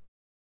happily.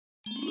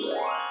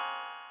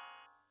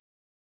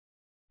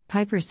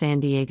 Pyper, San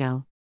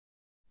Diego.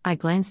 I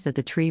glanced at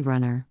the tree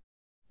runner.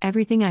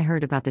 Everything I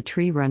heard about the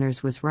tree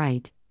runners was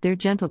right. They're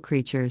gentle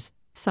creatures,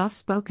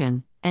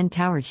 soft-spoken, and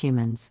towered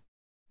humans.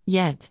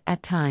 Yet,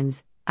 at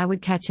times, I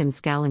would catch him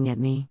scowling at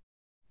me.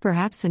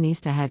 Perhaps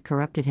Sonista had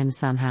corrupted him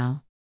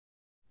somehow.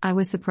 I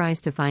was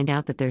surprised to find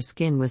out that their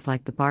skin was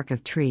like the bark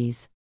of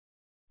trees.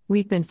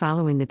 We'd been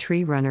following the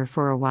tree runner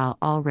for a while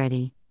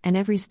already, and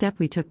every step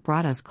we took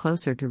brought us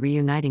closer to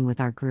reuniting with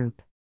our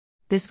group.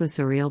 This was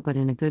surreal, but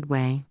in a good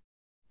way.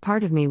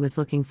 Part of me was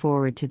looking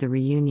forward to the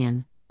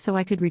reunion, so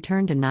I could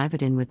return to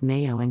Nivedon with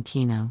Mayo and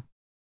Kino.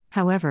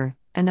 However,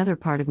 another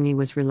part of me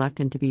was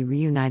reluctant to be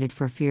reunited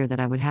for fear that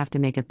I would have to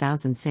make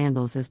 1,000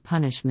 sandals as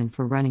punishment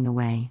for running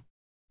away.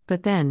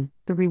 But then,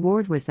 the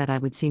reward was that I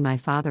would see my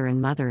father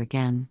and mother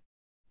again.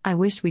 I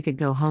wished we could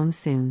go home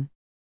soon.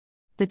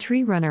 The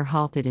tree runner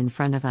halted in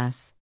front of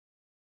us.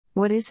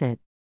 "What is it?"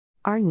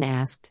 Arden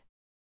asked.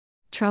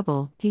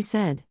 "Trouble," he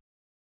said.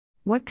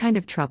 "What kind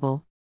of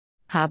trouble?"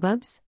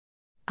 "Hubbubs?"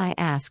 I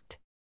asked.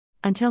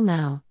 Until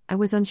now, I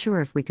was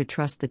unsure if we could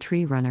trust the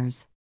tree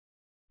runners.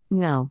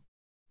 "No.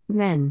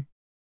 Men.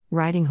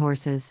 Riding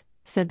horses,"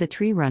 said the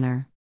tree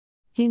runner.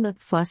 He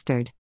looked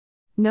flustered.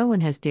 "No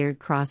one has dared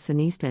cross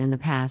Sonista in the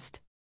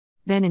past.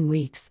 Then in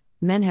weeks,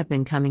 men have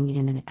been coming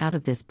in and out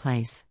of this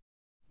place.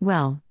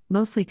 Well,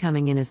 mostly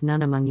coming in, as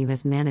none among you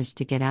has managed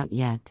to get out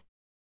yet."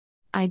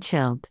 I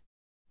chilled.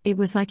 It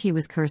was like he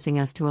was cursing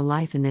us to a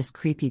life in this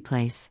creepy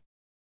place.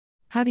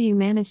 "How do you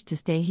manage to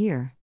stay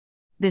here?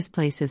 This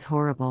place is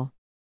horrible,"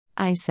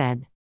 I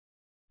said.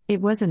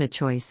 "It wasn't a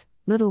choice,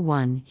 little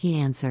one," he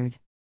answered.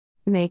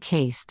 "Make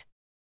haste."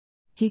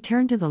 He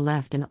turned to the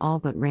left and all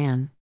but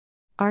ran.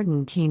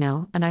 Arden,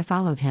 Kino, and I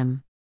followed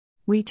him.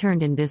 We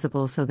turned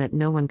invisible so that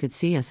no one could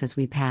see us as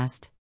we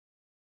passed.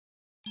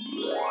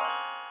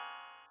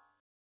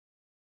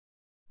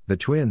 The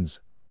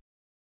twins.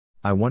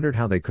 I wondered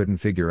how they couldn't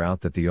figure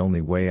out that the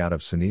only way out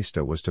of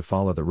Sonista was to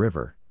follow the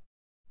river.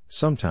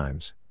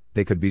 Sometimes,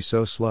 they could be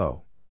so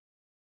slow.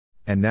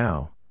 And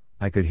now,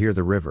 I could hear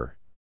the river.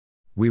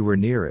 We were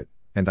near it,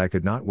 and I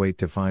could not wait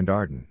to find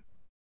Arden.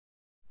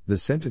 The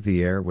scent of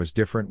the air was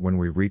different when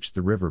we reached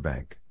the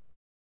riverbank.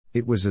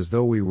 It was as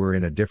though we were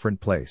in a different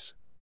place.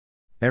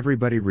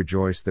 Everybody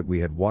rejoiced that we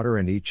had water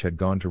and each had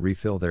gone to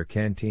refill their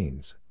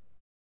canteens.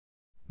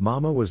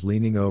 Mama was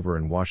leaning over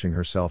and washing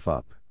herself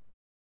up.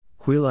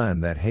 Quila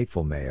and that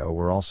hateful Mayo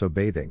were also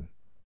bathing.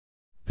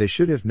 They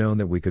should have known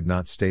that we could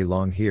not stay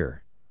long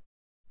here.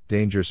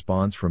 Danger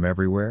spawns from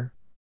everywhere.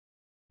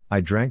 I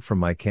drank from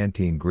my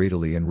canteen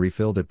greedily and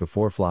refilled it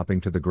before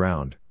flopping to the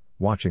ground,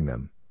 watching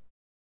them.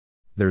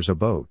 "There's a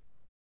boat!"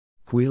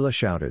 Quila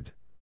shouted.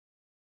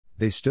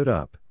 They stood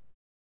up.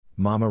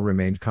 Mama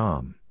remained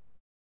calm.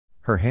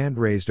 Her hand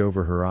raised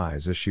over her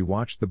eyes as she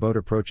watched the boat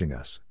approaching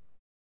us.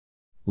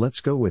 "Let's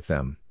go with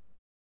them,"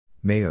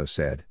 Mayo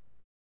said.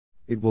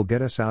 "It will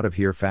get us out of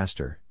here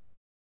faster.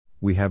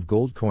 We have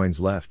gold coins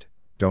left,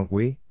 don't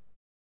we?"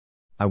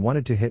 I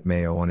wanted to hit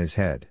Mayo on his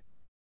head.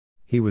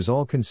 He was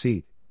all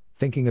conceit,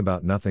 thinking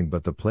about nothing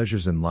but the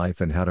pleasures in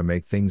life and how to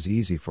make things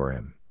easy for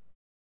him.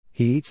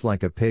 He eats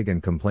like a pig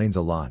and complains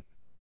a lot.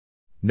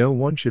 No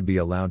one should be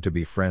allowed to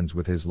be friends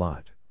with his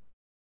lot.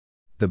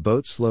 The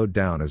boat slowed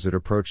down as it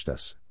approached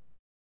us.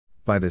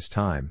 By this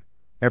time,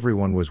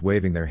 everyone was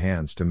waving their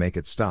hands to make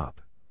it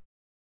stop.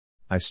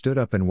 I stood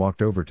up and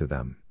walked over to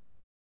them.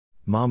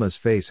 Mama's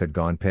face had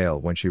gone pale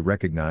when she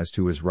recognized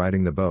who was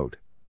riding the boat.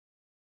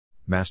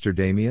 "Master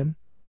Damien?"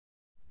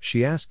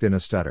 she asked in a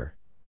stutter.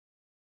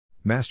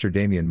 Master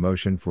Damien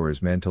motioned for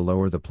his men to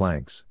lower the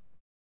planks.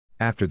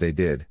 After they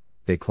did,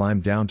 they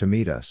climbed down to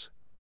meet us.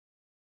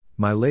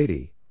 "My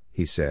lady,"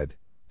 he said,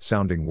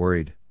 sounding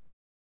worried.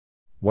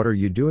 "What are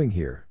you doing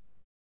here?"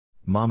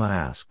 Mama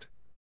asked.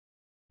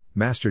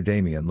 Master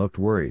Damien looked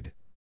worried.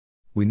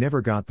 "We never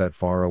got that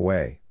far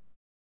away.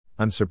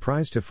 I'm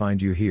surprised to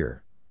find you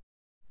here.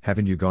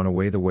 Haven't you gone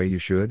away the way you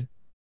should?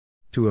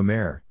 To a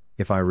mare,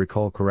 if I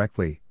recall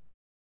correctly."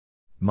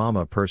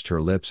 Mama pursed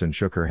her lips and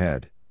shook her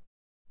head.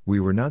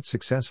 "We were not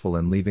successful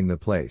in leaving the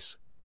place.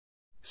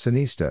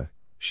 Sonista,"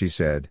 she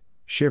said,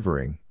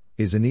 shivering,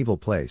 "is an evil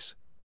place.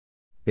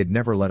 It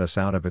never let us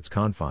out of its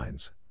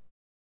confines."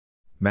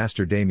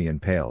 Master Damien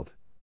paled.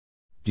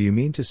 "Do you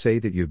mean to say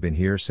that you've been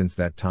here since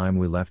that time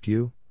we left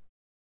you?"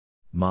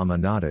 Mama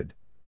nodded.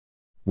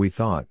 We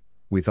thought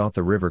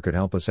the river could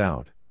help us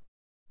out.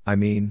 I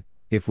mean,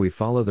 if we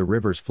follow the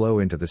river's flow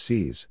into the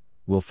seas,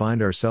 we'll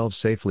find ourselves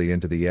safely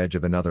into the edge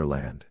of another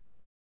land.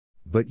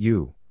 But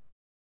you—"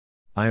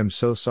 "I am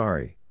so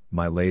sorry,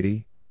 my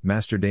lady,"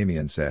 Master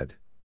Damien said.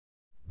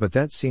 "But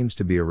that seems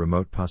to be a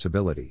remote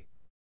possibility.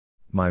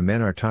 My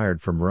men are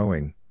tired from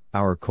rowing,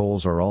 our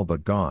coals are all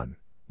but gone,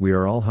 we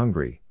are all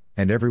hungry,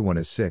 and everyone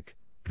is sick,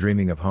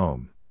 dreaming of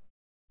home.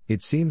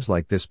 It seems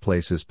like this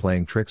place is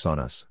playing tricks on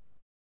us.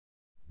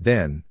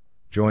 Then,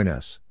 join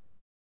us.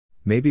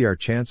 Maybe our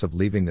chance of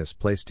leaving this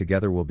place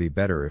together will be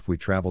better if we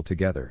travel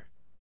together.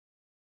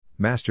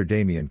 Master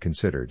Damien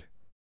considered.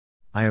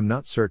 I am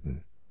not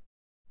certain.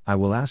 I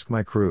will ask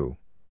my crew.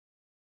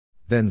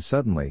 Then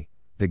suddenly,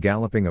 the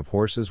galloping of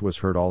horses was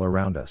heard all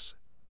around us.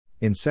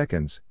 In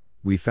seconds,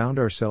 we found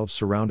ourselves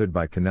surrounded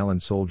by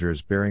Canellan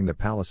soldiers bearing the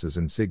palace's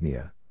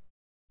insignia.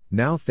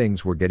 Now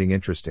things were getting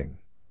interesting.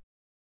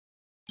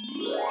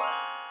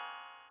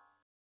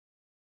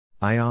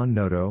 Ion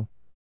Noto.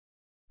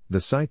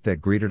 The sight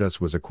that greeted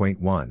us was a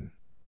quaint one.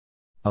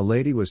 A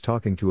lady was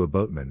talking to a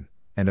boatman,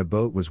 and a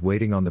boat was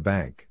waiting on the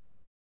bank.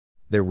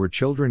 There were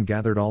children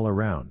gathered all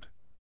around.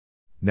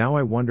 Now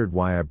I wondered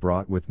why I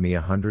brought with me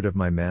 100 of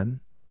my men.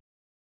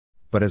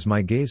 But as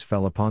my gaze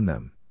fell upon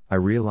them, I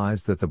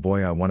realized that the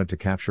boy I wanted to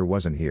capture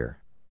wasn't here.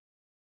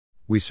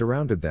 We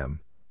surrounded them,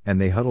 and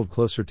they huddled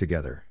closer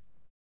together.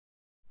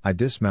 I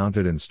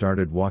dismounted and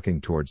started walking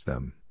towards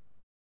them.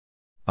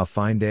 A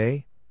fine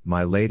day,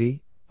 my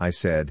lady, I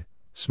said,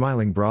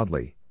 smiling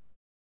broadly.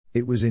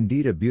 It was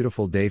indeed a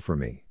beautiful day for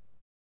me.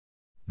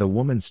 The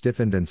woman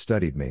stiffened and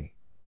studied me.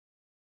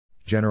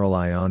 General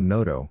Ion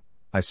Noto,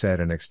 I said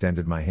and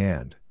extended my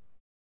hand.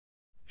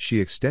 She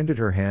extended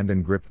her hand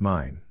and gripped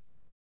mine.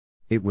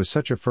 It was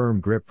such a firm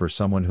grip for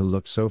someone who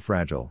looked so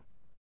fragile.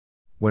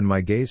 When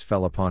my gaze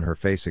fell upon her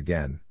face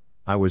again,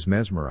 I was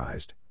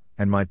mesmerized,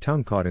 and my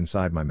tongue caught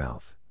inside my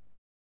mouth.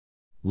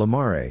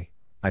 Lamare,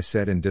 I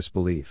said in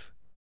disbelief.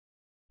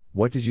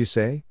 What did you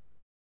say?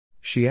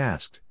 She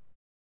asked.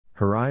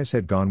 Her eyes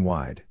had gone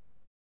wide.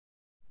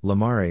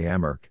 Lamare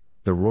Amerk,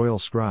 the royal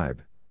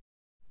scribe.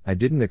 I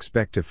didn't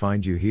expect to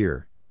find you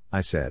here,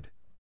 I said.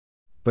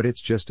 But it's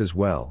just as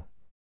well.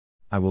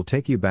 I will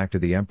take you back to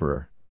the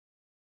Emperor.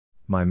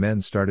 My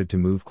men started to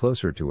move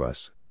closer to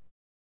us.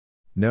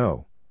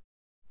 No.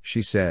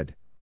 She said.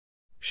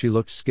 She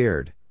looked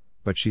scared,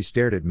 but she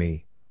stared at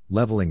me,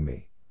 leveling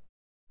me.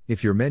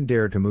 If your men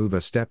dare to move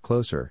a step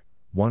closer,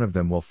 one of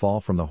them will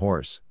fall from the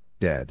horse,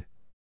 dead.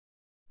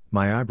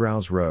 My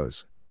eyebrows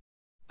rose.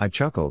 I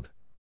chuckled.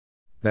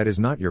 That is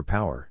not your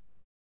power.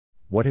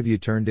 What have you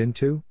turned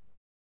into?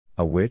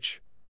 A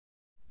witch?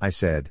 I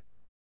said.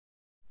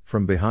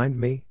 From behind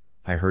me,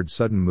 I heard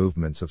sudden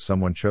movements of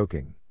someone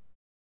choking.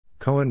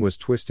 Cohen was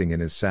twisting in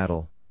his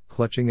saddle,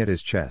 clutching at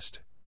his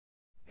chest.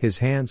 His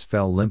hands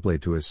fell limply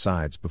to his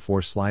sides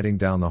before sliding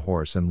down the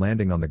horse and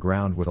landing on the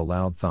ground with a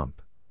loud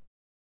thump.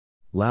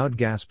 Loud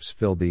gasps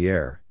filled the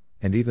air,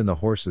 and even the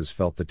horses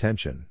felt the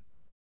tension.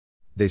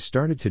 They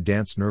started to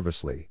dance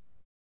nervously.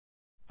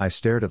 I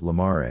stared at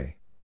Lamare.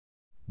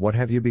 What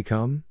have you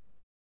become?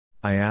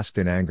 I asked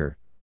in anger.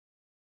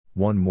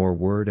 One more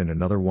word and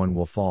another one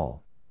will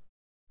fall.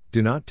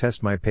 Do not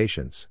test my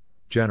patience,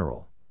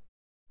 General.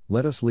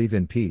 Let us leave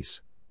in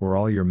peace, or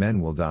all your men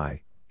will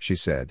die, she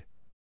said.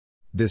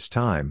 This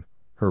time,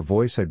 her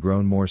voice had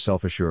grown more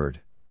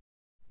self-assured.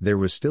 There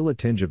was still a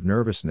tinge of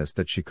nervousness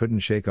that she couldn't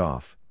shake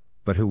off,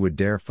 but who would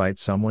dare fight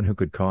someone who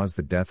could cause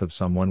the death of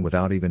someone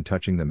without even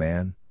touching the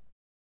man?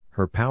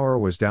 Her power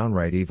was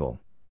downright evil.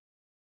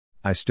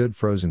 I stood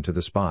frozen to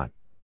the spot.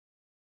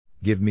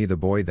 Give me the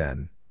boy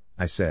then,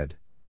 I said.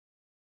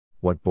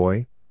 What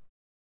boy?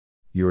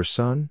 Your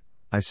son,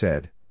 I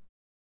said.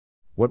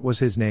 What was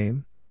his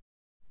name?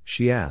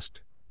 She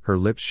asked, her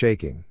lips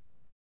shaking.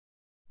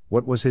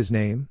 What was his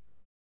name?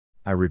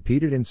 I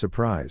repeated in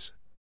surprise.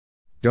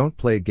 Don't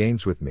play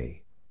games with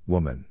me,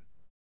 woman.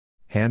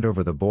 Hand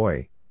over the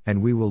boy,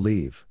 and we will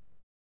leave.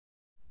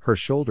 Her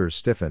shoulders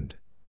stiffened.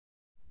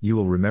 You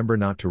will remember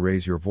not to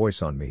raise your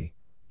voice on me,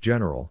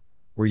 General,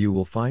 or you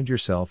will find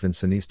yourself in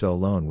Sonista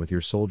alone with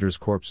your soldiers'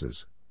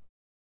 corpses.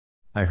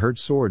 I heard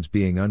swords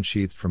being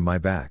unsheathed from my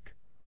back.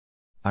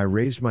 I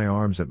raised my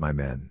arms at my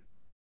men.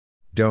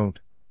 Don't,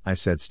 I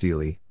said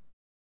steelly.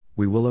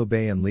 We will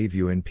obey and leave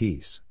you in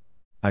peace.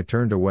 I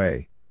turned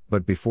away,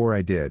 but before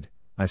I did,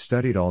 I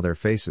studied all their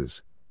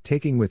faces,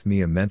 taking with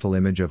me a mental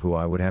image of who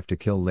I would have to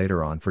kill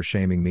later on for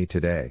shaming me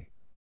today.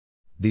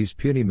 These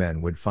puny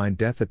men would find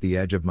death at the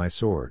edge of my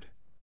sword.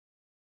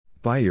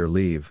 By your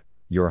leave,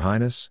 Your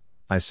Highness,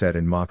 I said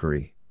in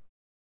mockery.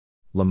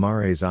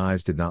 Lamare's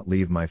eyes did not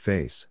leave my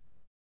face.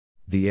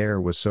 The air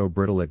was so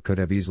brittle it could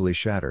have easily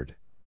shattered.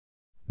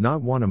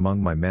 Not one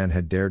among my men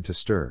had dared to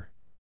stir.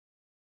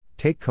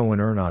 Take Cohen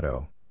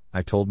Ernado,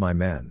 I told my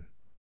men.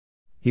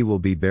 He will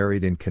be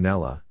buried in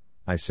Canella,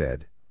 I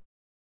said.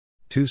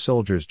 2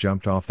 soldiers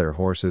jumped off their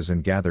horses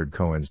and gathered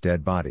Cohen's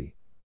dead body.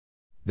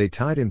 They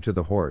tied him to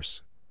the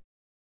horse.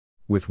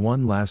 With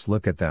one last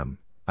look at them,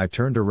 I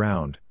turned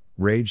around,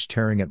 rage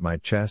tearing at my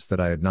chest that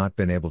I had not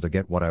been able to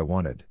get what I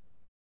wanted.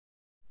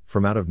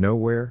 From out of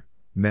nowhere,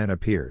 men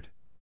appeared.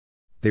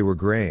 They were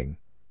graying,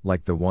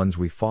 like the ones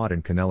we fought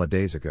in Canella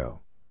days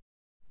ago.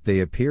 They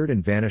appeared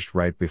and vanished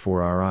right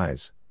before our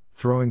eyes,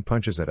 throwing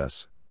punches at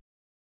us.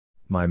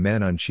 My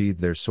men unsheathed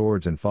their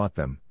swords and fought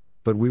them,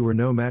 but we were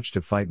no match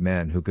to fight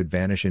men who could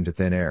vanish into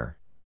thin air.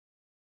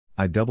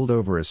 I doubled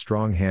over as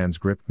strong hands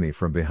gripped me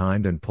from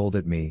behind and pulled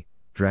at me,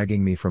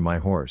 dragging me from my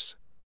horse.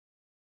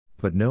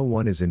 But no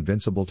one is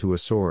invincible to a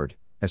sword,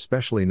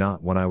 especially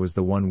not when I was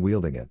the one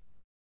wielding it.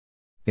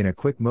 In a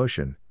quick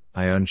motion,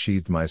 I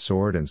unsheathed my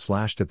sword and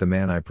slashed at the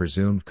man I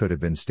presumed could have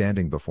been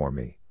standing before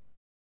me.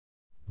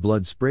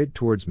 Blood sprayed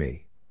towards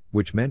me,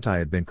 which meant I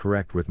had been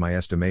correct with my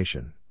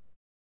estimation.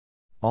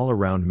 All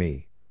around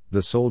me,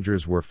 the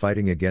soldiers were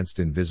fighting against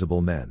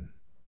invisible men.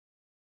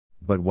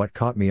 But what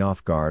caught me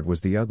off guard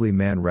was the ugly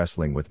man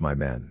wrestling with my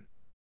men.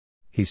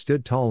 He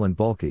stood tall and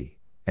bulky,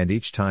 and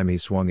each time he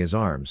swung his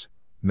arms,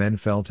 men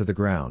fell to the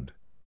ground.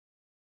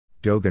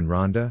 Dogan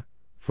Ronda,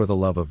 for the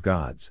love of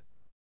gods.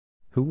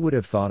 Who would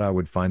have thought I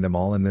would find them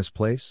all in this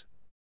place?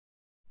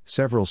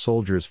 Several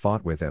soldiers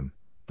fought with him,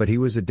 but he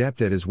was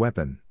adept at his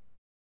weapon.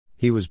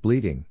 He was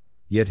bleeding,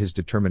 yet his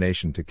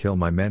determination to kill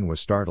my men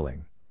was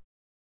startling.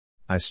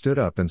 I stood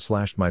up and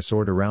slashed my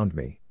sword around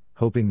me,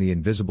 hoping the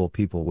invisible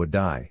people would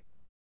die.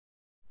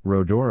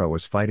 Rhodora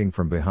was fighting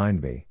from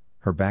behind me,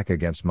 her back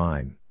against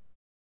mine.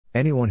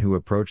 Anyone who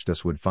approached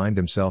us would find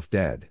himself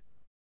dead.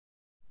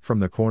 From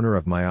the corner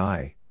of my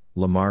eye,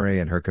 Lamare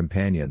and her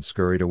companions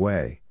scurried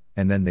away,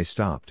 and then they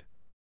stopped.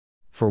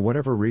 For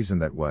whatever reason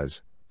that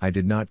was, I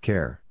did not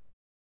care.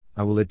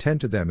 I will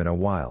attend to them in a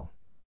while.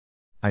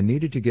 I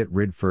needed to get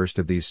rid first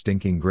of these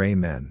stinking gray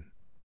men.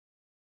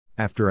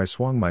 After I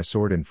swung my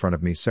sword in front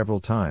of me several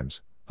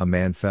times, a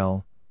man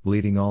fell,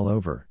 bleeding all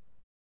over.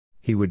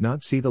 He would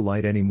not see the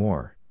light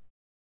anymore.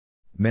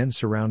 Men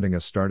surrounding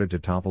us started to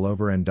topple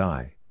over and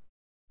die.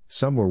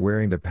 Some were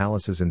wearing the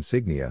palace's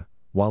insignia,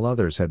 while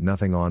others had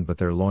nothing on but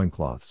their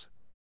loincloths.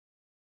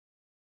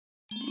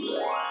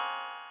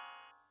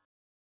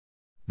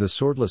 The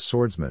Swordless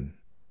Swordsman.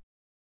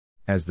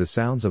 As the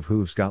sounds of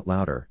hooves got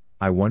louder,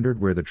 I wondered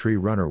where the tree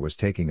runner was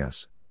taking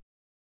us.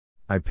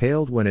 I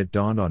paled when it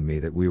dawned on me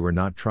that we were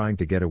not trying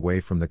to get away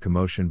from the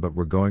commotion but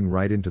were going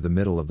right into the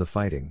middle of the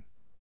fighting.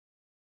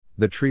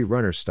 The tree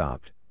runner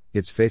stopped,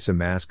 its face a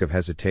mask of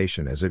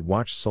hesitation as it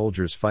watched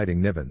soldiers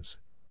fighting Nivens.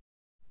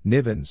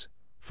 Nivens,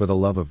 for the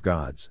love of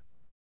gods.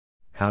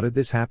 How did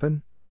this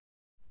happen?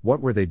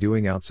 What were they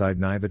doing outside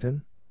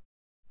Niveton?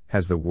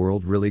 Has the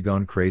world really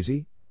gone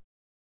crazy?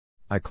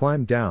 I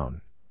climbed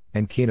down,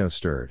 and Kino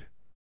stirred.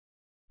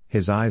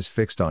 His eyes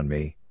fixed on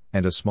me,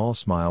 and a small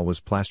smile was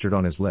plastered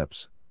on his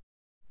lips.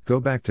 Go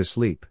back to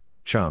sleep,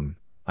 chum,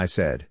 I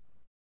said.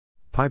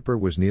 Pyper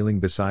was kneeling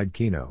beside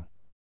Kino.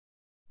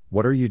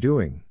 What are you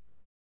doing?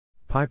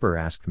 Pyper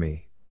asked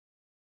me.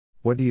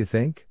 What do you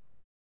think?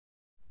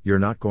 You're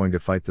not going to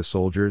fight the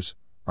soldiers,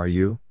 are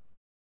you?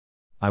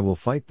 I will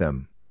fight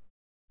them.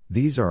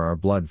 These are our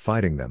blood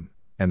fighting them,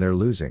 and they're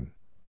losing.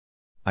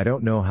 I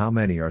don't know how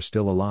many are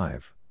still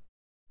alive.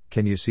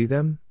 Can you see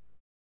them?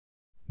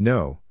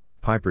 No,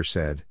 Pyper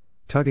said,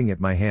 tugging at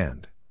my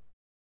hand.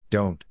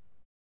 Don't.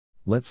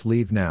 Let's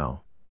leave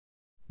now.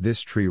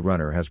 This tree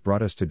runner has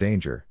brought us to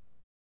danger.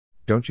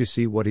 Don't you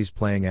see what he's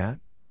playing at?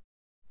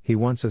 He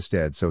wants us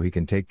dead so he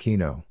can take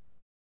Kino.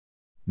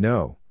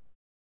 No.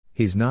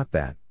 He's not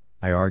that,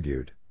 I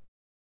argued.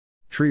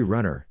 Tree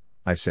runner,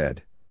 I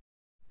said.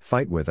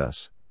 Fight with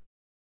us.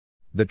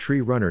 The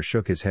tree runner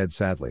shook his head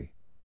sadly.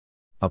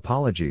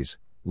 Apologies,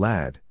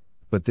 lad,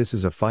 but this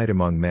is a fight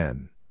among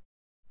men.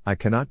 I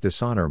cannot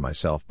dishonor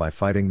myself by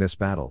fighting this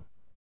battle.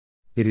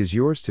 It is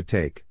yours to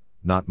take,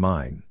 not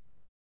mine.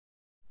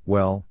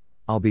 Well,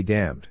 I'll be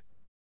damned.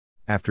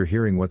 After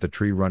hearing what the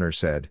tree runner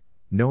said,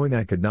 knowing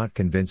I could not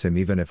convince him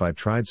even if I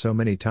tried so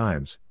many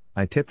times,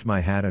 I tipped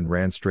my hat and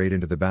ran straight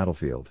into the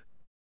battlefield.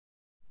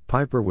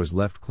 Pyper was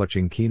left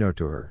clutching Kino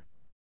to her.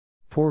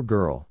 Poor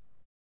girl.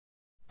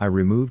 I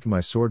removed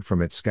my sword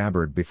from its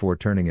scabbard before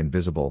turning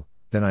invisible,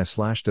 then I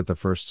slashed at the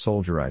first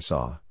soldier I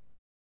saw.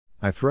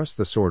 I thrust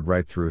the sword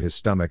right through his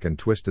stomach and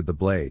twisted the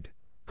blade,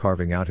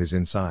 carving out his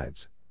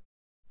insides.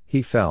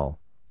 He fell,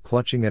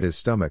 clutching at his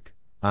stomach,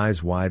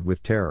 eyes wide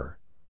with terror.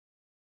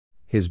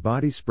 His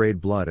body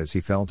sprayed blood as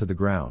he fell to the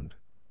ground.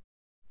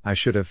 I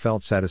should have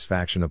felt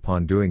satisfaction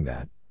upon doing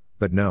that,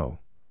 but no.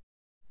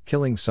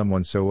 Killing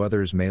someone so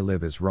others may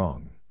live is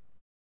wrong.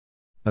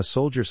 A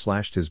soldier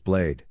slashed his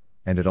blade,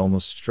 and it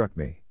almost struck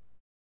me.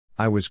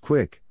 I was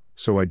quick,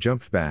 so I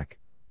jumped back,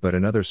 but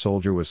another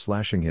soldier was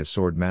slashing his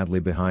sword madly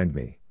behind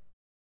me.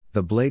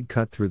 The blade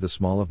cut through the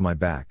small of my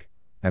back,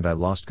 and I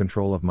lost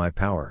control of my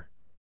power.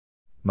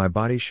 My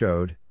body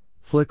showed,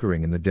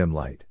 flickering in the dim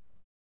light.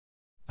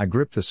 I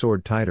gripped the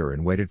sword tighter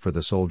and waited for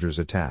the soldier's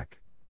attack.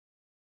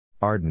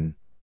 Arden!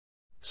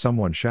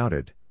 Someone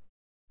shouted.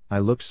 I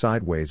looked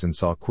sideways and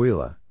saw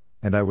Quila,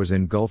 and I was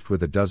engulfed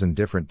with a dozen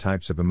different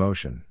types of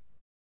emotion.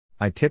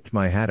 I tipped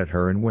my hat at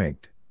her and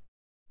winked.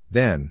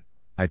 Then,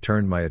 I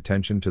turned my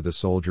attention to the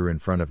soldier in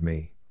front of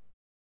me.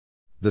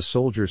 The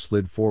soldier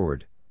slid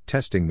forward,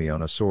 testing me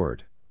on a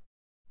sword.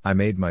 I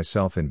made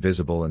myself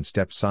invisible and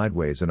stepped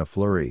sideways in a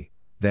flurry,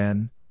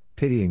 then,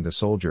 pitying the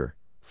soldier,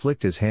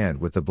 flicked his hand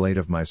with the blade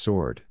of my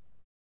sword.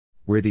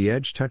 Where the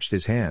edge touched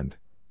his hand,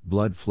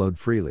 blood flowed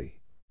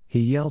freely. He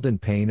yelled in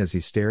pain as he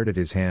stared at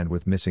his hand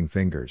with missing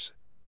fingers.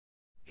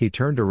 He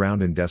turned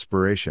around in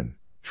desperation,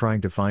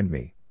 trying to find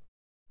me.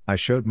 I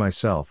showed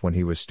myself when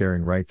he was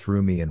staring right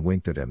through me and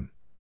winked at him.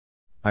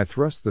 I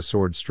thrust the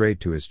sword straight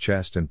to his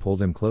chest and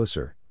pulled him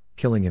closer,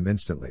 killing him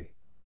instantly.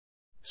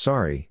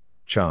 Sorry,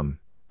 chum,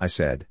 I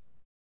said.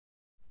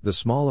 The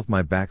small of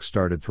my back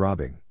started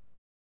throbbing.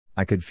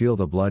 I could feel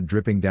the blood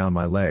dripping down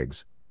my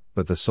legs,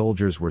 but the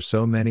soldiers were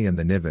so many and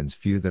the Nivens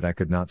few that I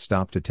could not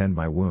stop to tend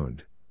my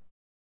wound.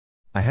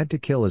 I had to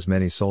kill as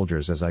many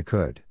soldiers as I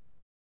could.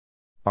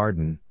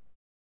 Arden!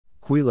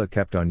 Quila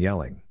kept on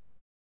yelling.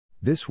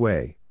 This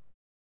way!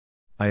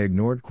 I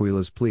ignored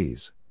Quila's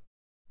pleas.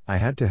 I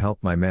had to help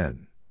my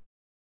men.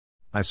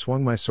 I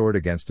swung my sword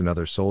against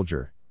another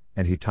soldier,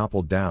 and he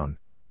toppled down,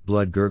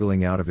 blood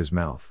gurgling out of his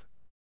mouth.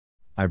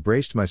 I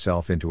braced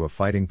myself into a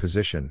fighting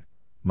position,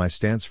 my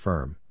stance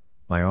firm,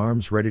 my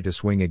arms ready to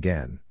swing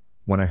again,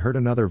 when I heard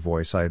another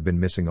voice I had been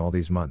missing all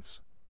these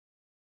months.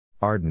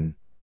 Arden!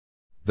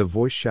 The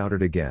voice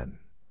shouted again.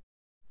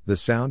 The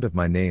sound of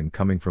my name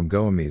coming from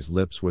Goemi's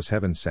lips was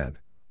heaven sent,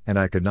 and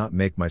I could not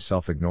make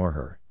myself ignore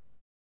her.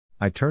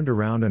 I turned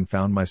around and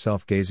found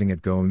myself gazing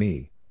at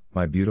Goemi,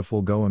 my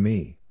beautiful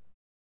Goemi.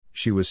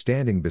 She was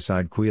standing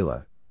beside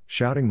Quila,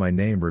 shouting my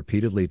name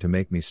repeatedly to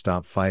make me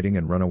stop fighting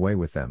and run away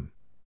with them.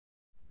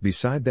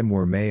 Beside them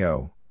were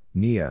Mayo,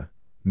 Nia,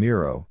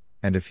 Miro,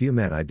 and a few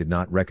men I did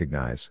not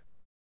recognize.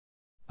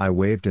 I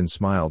waved and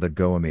smiled at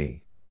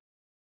Goemi.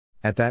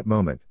 At that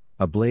moment,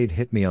 a blade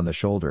hit me on the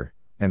shoulder,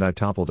 and I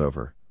toppled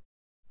over.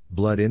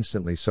 Blood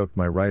instantly soaked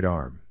my right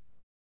arm.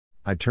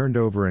 I turned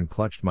over and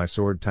clutched my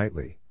sword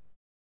tightly.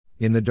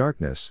 In the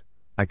darkness,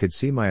 I could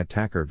see my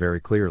attacker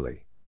very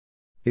clearly.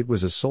 It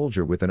was a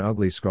soldier with an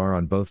ugly scar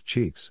on both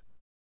cheeks.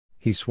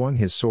 He swung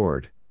his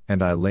sword,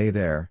 and I lay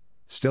there,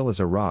 still as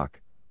a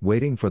rock,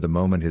 waiting for the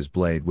moment his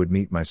blade would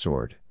meet my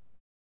sword.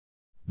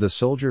 The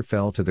soldier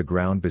fell to the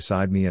ground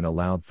beside me in a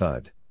loud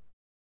thud.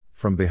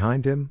 From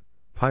behind him,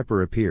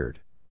 Pyper appeared.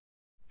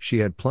 She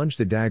had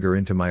plunged a dagger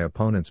into my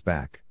opponent's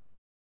back.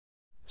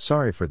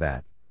 Sorry for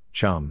that,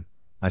 chum,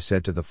 I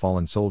said to the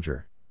fallen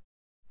soldier.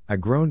 I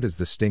groaned as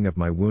the sting of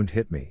my wound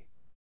hit me.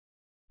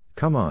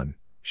 Come on,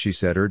 she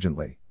said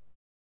urgently.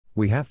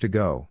 We have to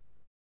go.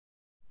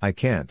 I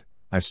can't,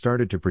 I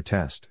started to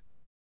protest.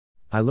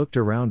 I looked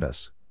around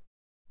us.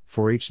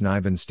 For each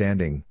Niven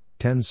standing,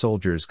 10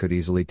 soldiers could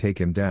easily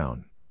take him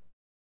down.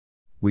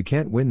 We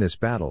can't win this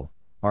battle,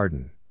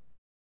 Arden.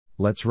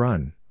 Let's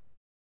run.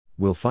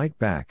 We'll fight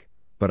back,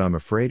 but I'm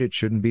afraid it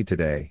shouldn't be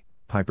today,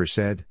 Pyper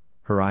said,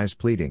 her eyes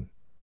pleading.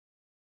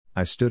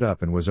 I stood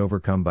up and was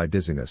overcome by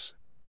dizziness.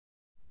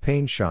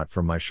 Pain shot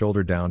from my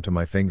shoulder down to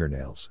my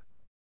fingernails.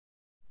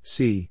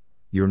 See,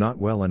 you're not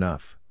well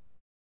enough.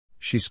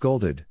 She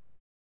scolded.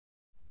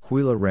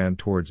 Quila ran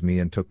towards me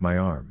and took my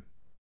arm.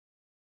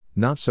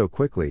 Not so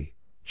quickly,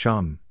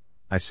 chum,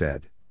 I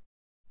said.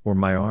 Or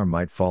my arm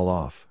might fall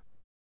off.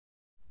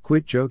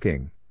 Quit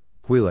joking,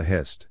 Quila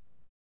hissed.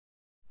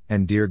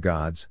 And dear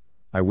gods,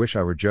 I wish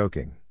I were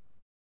joking.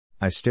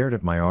 I stared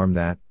at my arm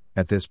that,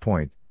 at this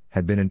point,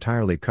 had been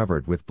entirely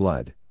covered with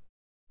blood.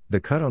 The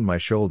cut on my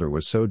shoulder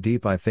was so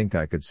deep I think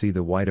I could see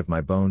the white of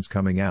my bones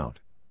coming out.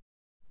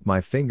 My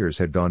fingers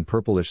had gone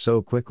purplish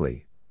so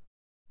quickly.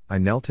 I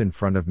knelt in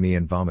front of me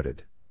and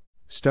vomited.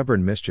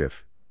 Stubborn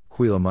mischief,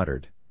 Quila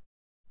muttered.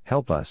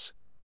 Help us.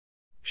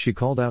 She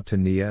called out to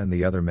Nia and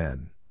the other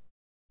men.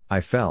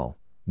 I fell,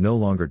 no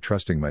longer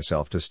trusting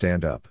myself to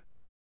stand up.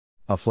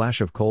 A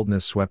flash of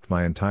coldness swept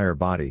my entire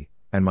body,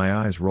 and my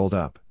eyes rolled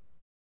up.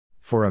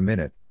 For a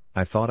minute,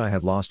 I thought I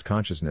had lost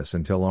consciousness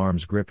until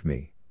arms gripped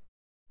me.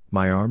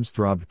 My arms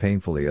throbbed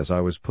painfully as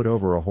I was put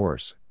over a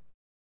horse.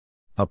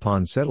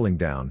 Upon settling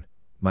down,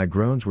 my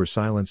groans were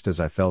silenced as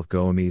I felt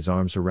Goemi's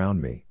arms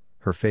around me,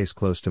 her face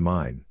close to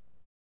mine.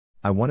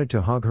 I wanted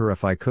to hug her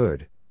if I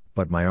could,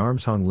 but my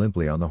arms hung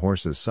limply on the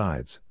horse's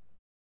sides.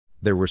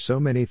 There were so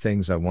many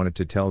things I wanted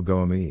to tell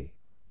Goemi,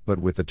 but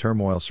with the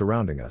turmoil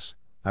surrounding us,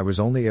 I was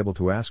only able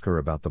to ask her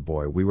about the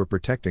boy we were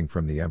protecting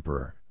from the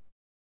Emperor.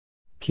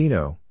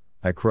 Kino,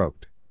 I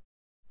croaked.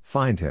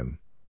 Find him.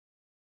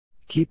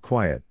 Keep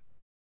quiet.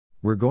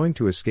 We're going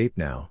to escape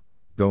now,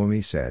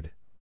 Goemi said.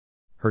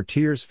 Her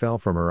tears fell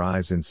from her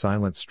eyes in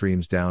silent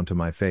streams down to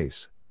my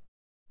face.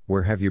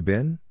 Where have you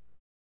been?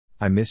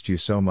 I missed you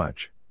so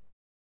much.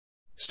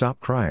 Stop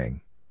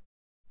crying.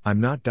 I'm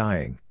not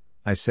dying,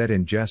 I said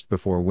in jest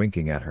before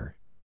winking at her.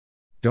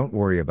 Don't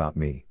worry about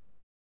me.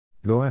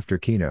 Go after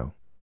Kino.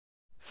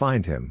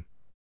 Find him.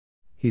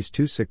 He's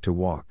too sick to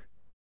walk.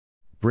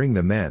 Bring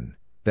the men,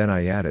 then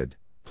I added,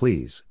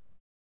 please.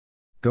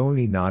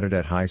 Goemi nodded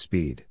at high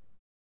speed.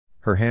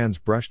 Her hands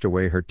brushed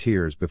away her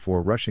tears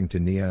before rushing to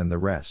Nia and the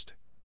rest.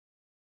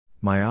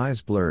 My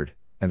eyes blurred,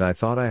 and I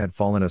thought I had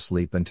fallen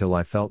asleep until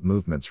I felt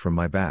movements from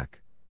my back.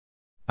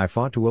 I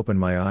fought to open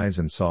my eyes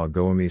and saw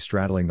Goemi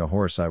straddling the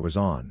horse I was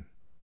on.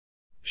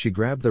 She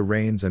grabbed the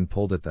reins and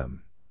pulled at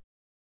them.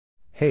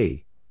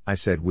 Hey, I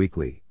said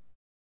weakly.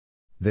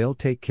 They'll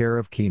take care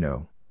of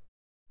Kino.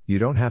 You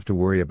don't have to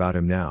worry about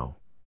him now.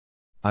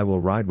 I will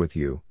ride with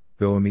you,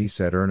 Goemi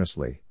said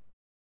earnestly.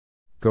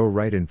 Go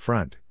right in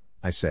front,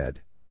 I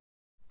said.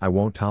 I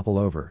won't topple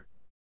over.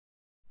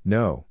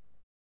 No.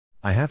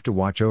 I have to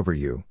watch over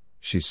you,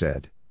 she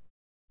said.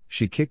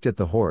 She kicked at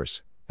the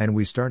horse, and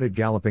we started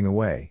galloping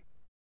away.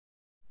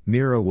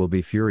 Miro will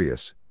be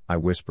furious, I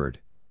whispered.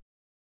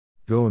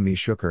 Goemi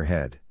shook her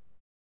head.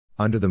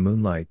 Under the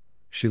moonlight,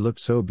 She looked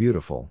so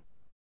beautiful.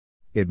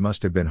 It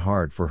must have been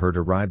hard for her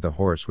to ride the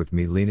horse with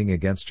me leaning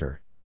against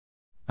her.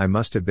 I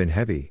must have been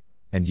heavy,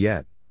 and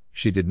yet,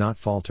 she did not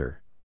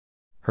falter.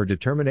 Her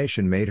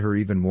determination made her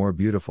even more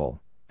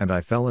beautiful, and I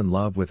fell in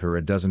love with her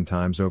a dozen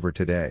times over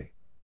today.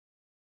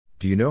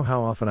 Do you know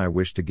how often I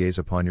wish to gaze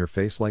upon your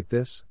face like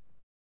this?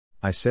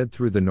 I said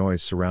through the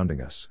noise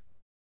surrounding us.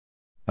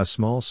 A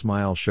small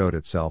smile showed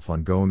itself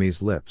on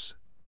Goemi's lips.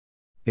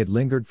 It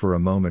lingered for a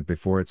moment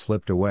before it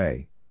slipped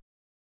away.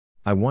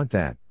 I want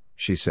that,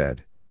 she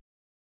said.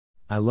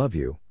 I love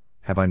you,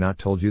 have I not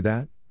told you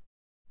that?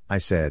 I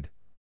said.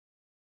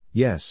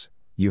 Yes,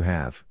 you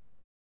have.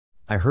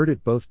 I heard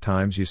it both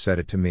times you said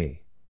it to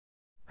me.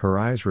 Her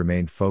eyes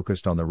remained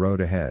focused on the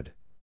road ahead.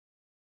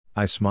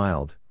 I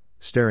smiled,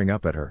 staring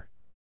up at her.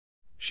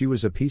 She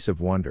was a piece of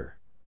wonder.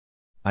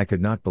 I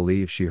could not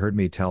believe she heard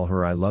me tell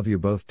her I love you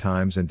both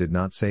times and did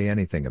not say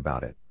anything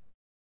about it.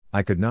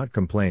 I could not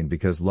complain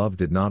because love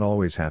did not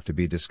always have to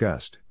be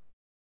discussed.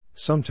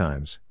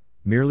 Sometimes,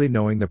 merely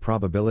knowing the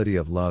probability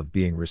of love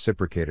being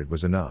reciprocated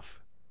was enough.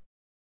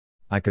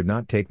 I could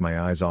not take my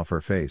eyes off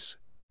her face.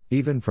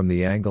 Even from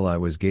the angle I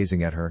was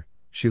gazing at her,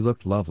 she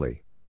looked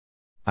lovely.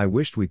 I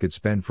wished we could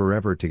spend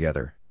forever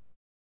together.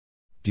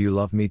 Do you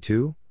love me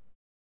too?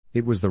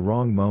 It was the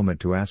wrong moment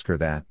to ask her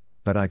that,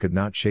 but I could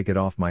not shake it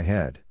off my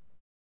head.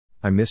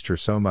 I missed her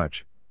so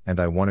much, and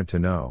I wanted to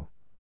know.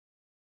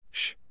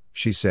 Shh,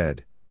 she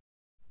said.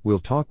 We'll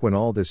talk when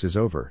all this is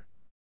over.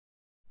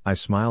 I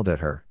smiled at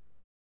her.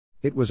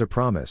 It was a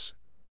promise.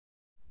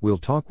 We'll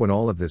talk when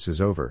all of this is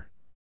over.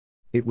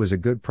 It was a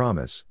good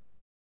promise.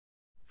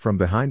 From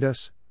behind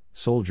us,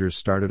 soldiers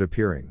started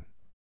appearing.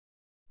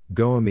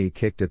 Goemi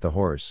kicked at the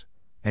horse,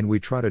 and we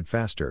trotted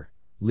faster,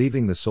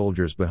 leaving the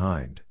soldiers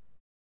behind.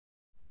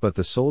 But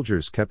the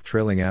soldiers kept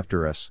trailing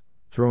after us,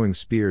 throwing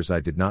spears I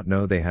did not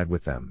know they had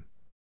with them.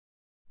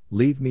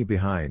 Leave me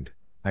behind,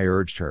 I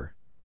urged her.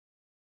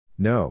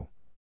 No.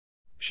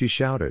 She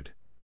shouted.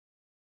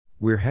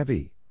 We're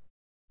heavy.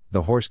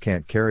 The horse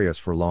can't carry us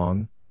for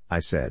long, I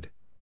said.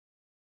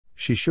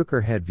 She shook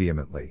her head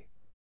vehemently.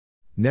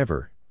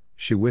 Never,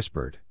 she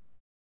whispered.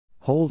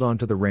 Hold on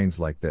to the reins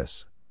like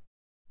this.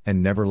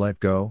 And never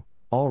let go,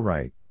 all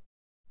right.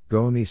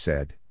 Goemi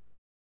said.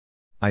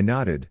 I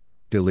nodded,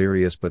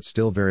 delirious but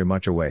still very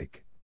much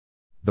awake.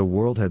 The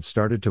world had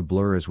started to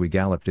blur as we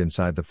galloped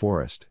inside the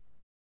forest.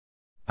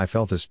 I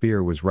felt a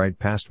spear was right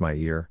past my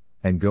ear,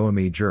 and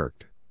Goemi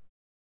jerked.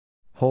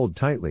 Hold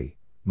tightly,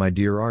 my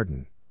dear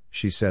Arden,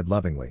 she said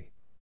lovingly.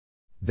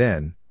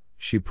 Then,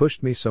 she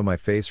pushed me so my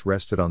face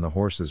rested on the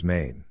horse's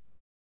mane.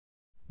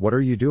 What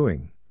are you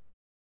doing?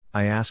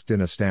 I asked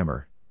in a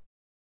stammer.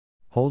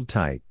 Hold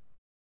tight.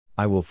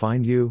 I will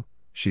find you,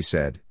 she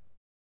said.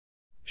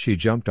 She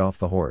jumped off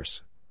the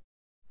horse.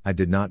 I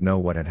did not know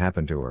what had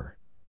happened to her.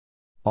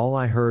 All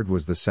I heard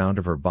was the sound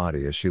of her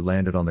body as she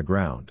landed on the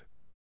ground.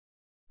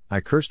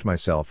 I cursed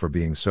myself for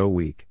being so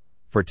weak,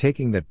 for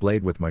taking that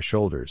blade with my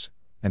shoulders,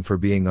 and for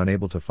being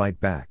unable to fight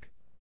back.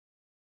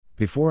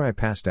 Before I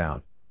passed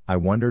out, I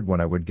wondered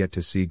when I would get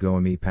to see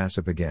Goemi pass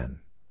up again.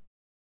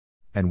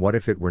 And what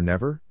if it were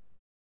never?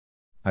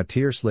 A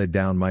tear slid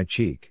down my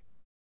cheek.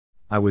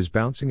 I was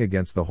bouncing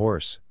against the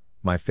horse,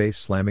 my face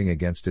slamming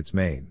against its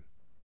mane.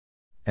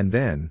 And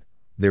then,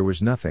 there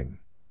was nothing.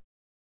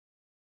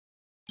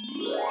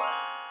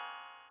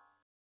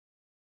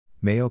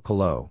 Mayo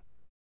Kalo.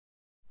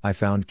 I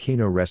found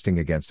Kino resting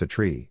against a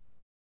tree.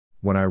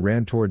 When I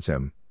ran towards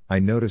him, I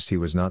noticed he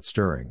was not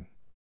stirring.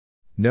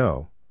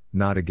 No,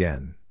 not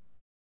again.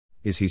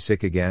 Is he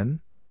sick again?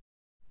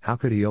 How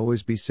could he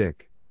always be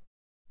sick?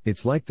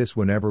 It's like this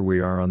whenever we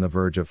are on the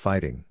verge of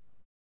fighting.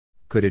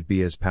 Could it be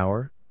his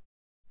power?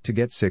 To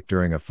get sick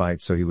during a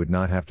fight so he would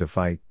not have to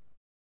fight?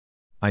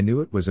 I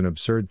knew it was an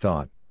absurd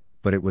thought,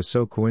 but it was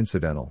so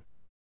coincidental.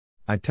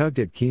 I tugged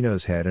at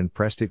Kino's head and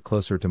pressed it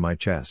closer to my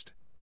chest.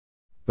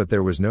 But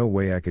there was no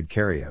way I could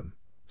carry him,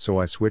 so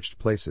I switched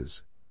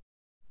places.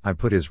 I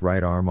put his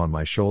right arm on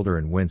my shoulder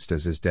and winced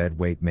as his dead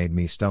weight made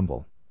me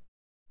stumble.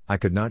 I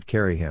could not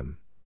carry him.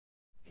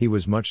 He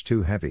was much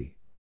too heavy.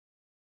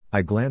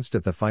 I glanced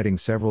at the fighting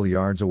several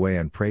yards away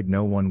and prayed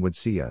no one would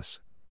see us.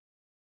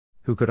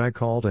 Who could I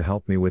call to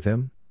help me with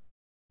him?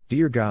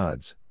 Dear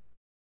gods!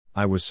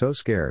 I was so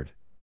scared.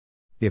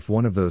 If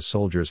one of those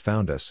soldiers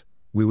found us,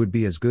 we would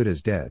be as good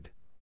as dead.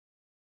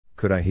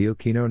 Could I heal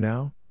Kino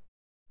now?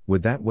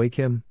 Would that wake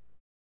him?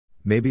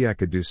 Maybe I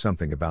could do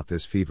something about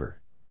this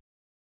fever.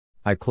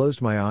 I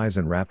closed my eyes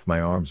and wrapped my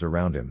arms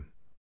around him.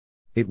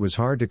 It was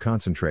hard to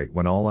concentrate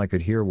when all I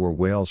could hear were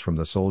wails from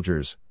the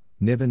soldiers,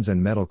 nivens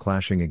and metal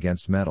clashing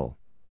against metal.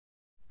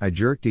 I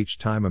jerked each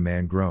time a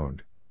man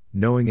groaned,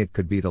 knowing it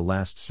could be the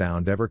last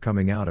sound ever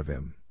coming out of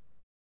him.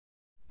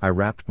 I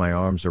wrapped my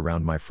arms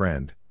around my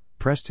friend,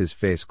 pressed his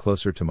face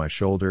closer to my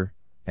shoulder,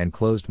 and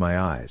closed my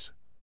eyes.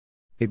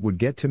 It would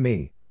get to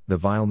me, the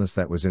vileness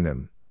that was in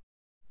him.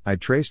 I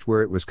traced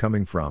where it was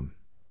coming from.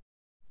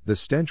 The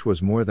stench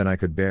was more than I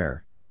could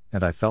bear,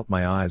 and I felt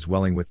my eyes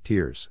welling with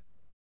tears.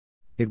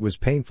 It was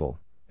painful,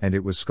 and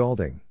it was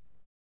scalding.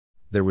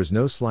 There was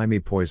no slimy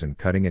poison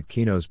cutting at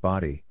Kino's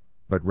body,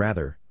 but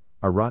rather,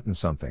 a rotten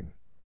something.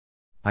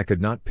 I could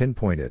not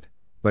pinpoint it,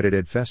 but it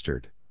had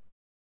festered.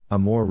 A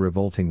more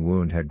revolting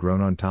wound had grown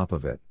on top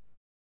of it.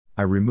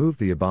 I removed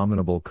the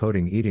abominable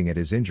coating eating at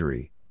his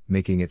injury,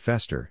 making it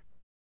fester.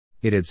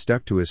 It had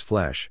stuck to his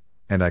flesh,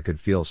 and I could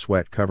feel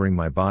sweat covering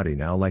my body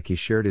now like he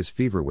shared his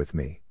fever with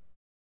me.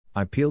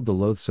 I peeled the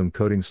loathsome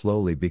coating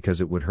slowly because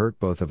it would hurt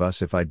both of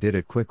us if I did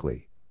it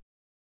quickly.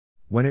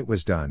 When it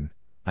was done,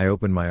 I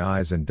opened my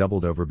eyes and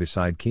doubled over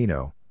beside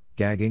Kino,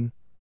 gagging.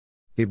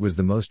 It was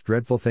the most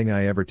dreadful thing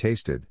I ever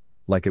tasted,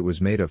 like it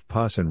was made of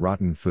pus and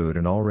rotten food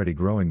and already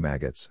growing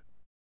maggots.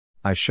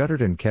 I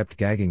shuddered and kept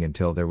gagging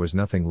until there was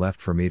nothing left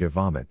for me to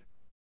vomit.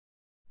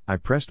 I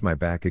pressed my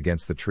back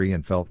against the tree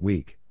and felt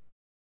weak.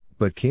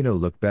 But Kino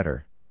looked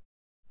better.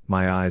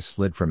 My eyes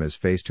slid from his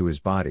face to his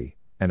body,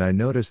 and I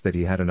noticed that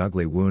he had an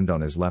ugly wound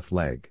on his left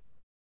leg.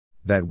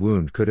 That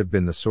wound could have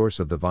been the source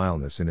of the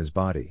vileness in his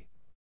body.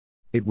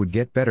 It would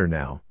get better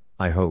now,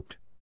 I hoped.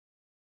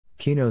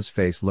 Kino's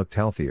face looked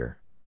healthier.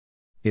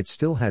 It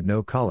still had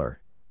no color,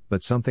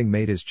 but something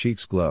made his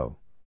cheeks glow.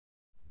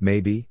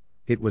 Maybe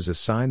it was a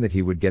sign that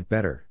he would get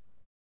better.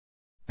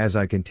 As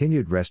I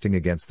continued resting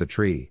against the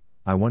tree,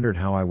 I wondered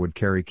how I would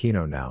carry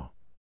Kino now.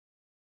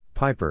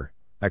 "Pyper,"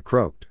 I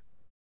croaked.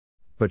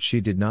 But she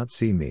did not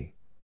see me.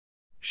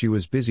 She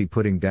was busy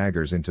putting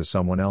daggers into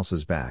someone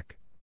else's back.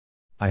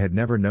 I had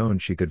never known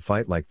she could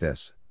fight like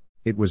this.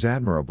 It was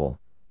admirable,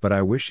 but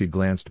I wish she'd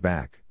glanced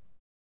back.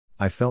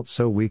 I felt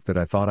so weak that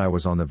I thought I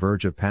was on the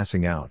verge of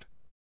passing out.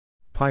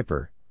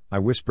 "Pyper," I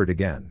whispered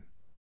again.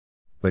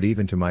 But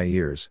even to my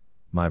ears,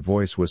 my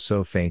voice was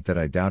so faint that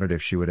I doubted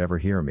if she would ever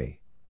hear me.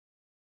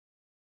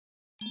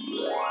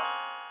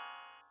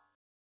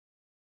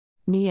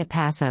 Mia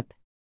Passup.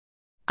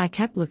 I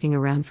kept looking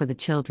around for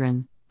the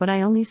children, but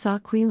I only saw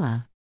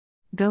Quila.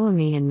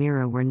 Goemi and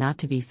Mira were not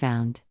to be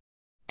found.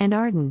 And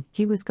Arden,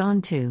 he was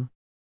gone too.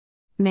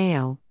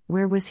 Mayo,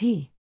 where was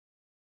he?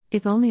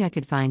 If only I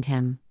could find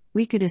him,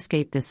 we could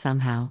escape this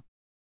somehow.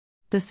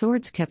 The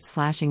swords kept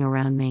slashing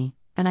around me,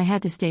 and I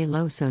had to stay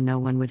low so no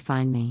one would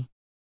find me.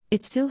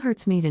 It still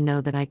hurts me to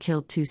know that I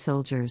killed 2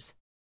 soldiers.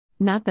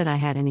 Not that I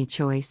had any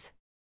choice.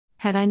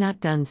 Had I not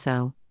done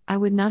so, I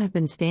would not have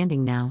been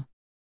standing now.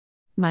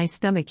 My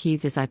stomach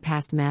heaved as I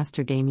passed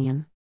Master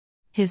Damien.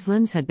 His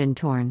limbs had been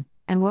torn,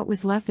 and what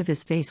was left of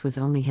his face was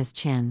only his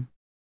chin.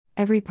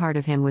 Every part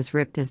of him was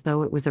ripped as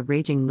though it was a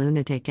raging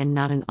lunatic and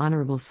not an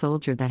honorable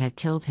soldier that had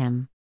killed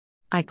him.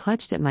 I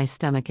clutched at my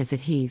stomach as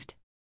it heaved.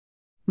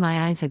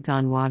 My eyes had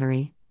gone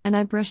watery, and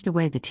I brushed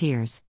away the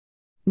tears.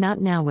 Not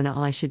now when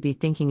all I should be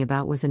thinking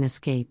about was an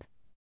escape.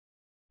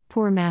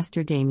 Poor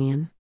Master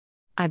Damien.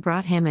 I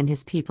brought him and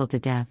his people to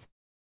death.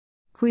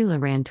 Quila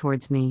ran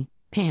towards me,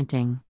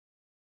 panting.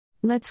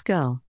 "Let's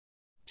go,"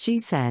 she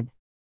said.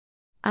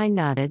 I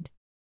nodded.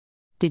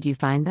 "Did you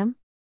find them?"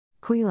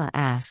 Quila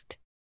asked.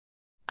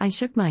 I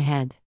shook my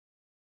head.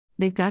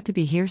 "They've got to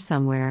be here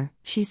somewhere,"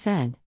 she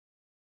said.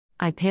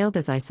 I paled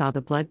as I saw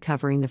the blood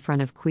covering the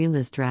front of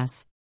Quila's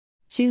dress.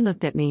 She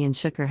looked at me and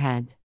shook her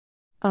head.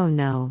 Oh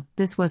no,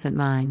 this wasn't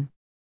mine.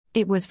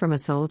 It was from a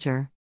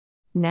soldier.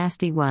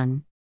 Nasty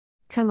one.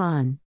 "Come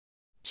on,"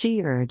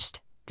 she urged.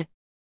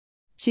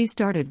 She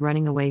started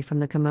running away from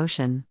the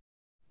commotion.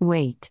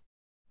 "Wait,"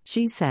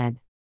 she said.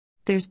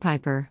 "There's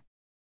Pyper."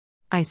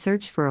 I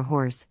searched for a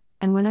horse,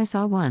 and when I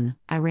saw one,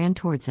 I ran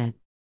towards it.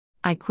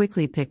 I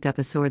quickly picked up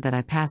a sword that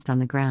I passed on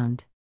the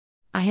ground.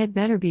 I had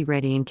better be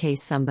ready in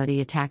case somebody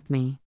attacked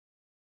me.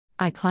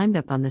 I climbed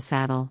up on the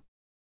saddle.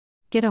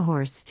 "Get a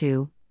horse,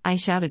 too," I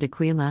shouted to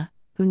Quila,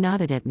 who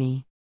nodded at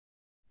me.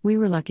 We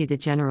were lucky the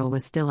general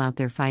was still out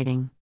there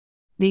fighting.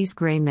 These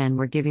gray men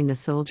were giving the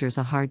soldiers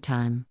a hard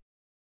time.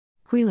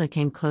 Quila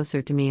came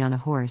closer to me on a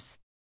horse.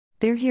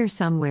 "They're here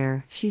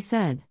somewhere," she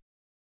said.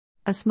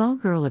 A small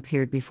girl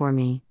appeared before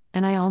me,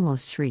 and I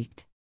almost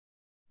shrieked.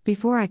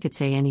 Before I could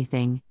say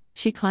anything,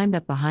 she climbed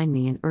up behind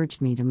me and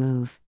urged me to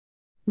move.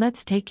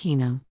 "Let's take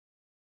Kino."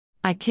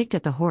 I kicked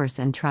at the horse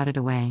and trotted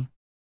away.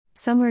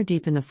 Somewhere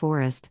deep in the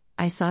forest,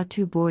 I saw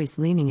 2 boys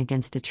leaning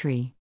against a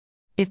tree.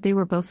 If they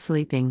were both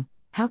sleeping,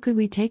 how could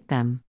we take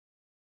them?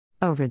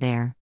 "Over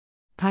there."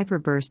 Pyper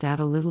burst out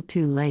a little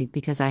too late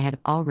because I had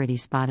already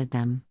spotted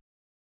them.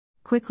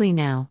 "Quickly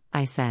now,"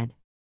 I said.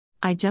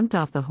 I jumped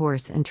off the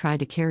horse and tried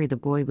to carry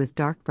the boy with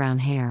dark brown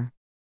hair.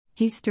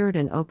 He stirred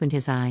and opened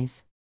his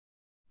eyes.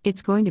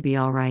 "It's going to be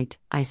all right,"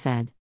 I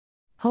said.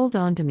 "Hold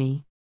on to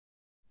me."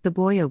 The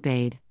boy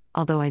obeyed,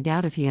 although I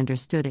doubt if he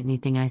understood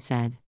anything I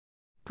said.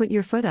 "Put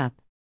your foot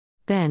up."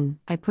 Then,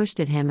 I pushed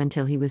at him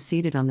until he was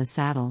seated on the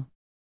saddle.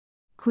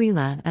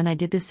 Quila and I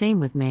did the same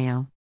with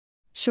Mayo.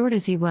 Short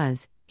as he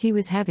was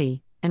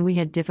heavy, and we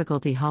had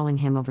difficulty hauling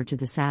him over to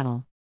the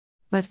saddle.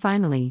 But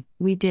finally,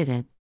 we did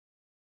it.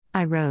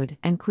 I rode,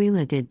 and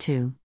Quila did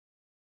too.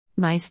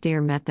 My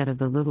stare met that of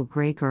the little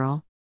gray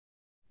girl.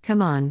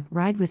 "Come on,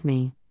 ride with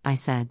me," I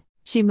said.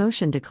 She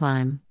motioned to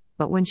climb,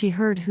 but when she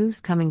heard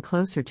who's coming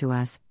closer to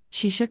us,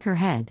 she shook her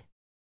head.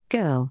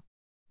 "Go,"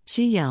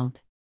 she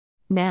yelled.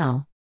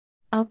 "Now.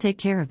 I'll take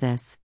care of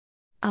this.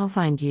 I'll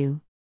find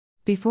you."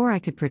 Before I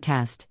could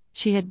protest,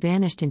 She had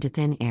vanished into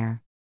thin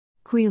air.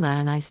 Quila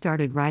and I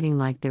started riding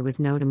like there was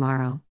no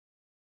tomorrow.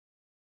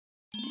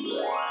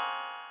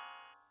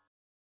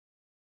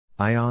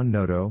 Ion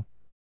Noto.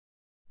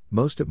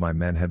 Most of my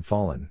men had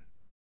fallen.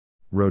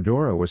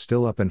 Rhodora was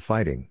still up and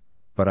fighting,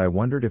 but I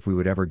wondered if we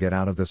would ever get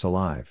out of this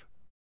alive.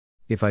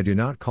 If I do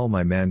not call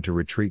my men to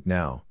retreat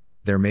now,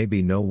 there may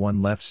be no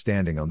one left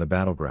standing on the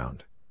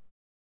battleground.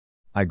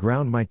 I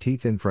ground my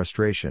teeth in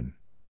frustration.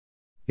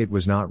 It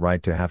was not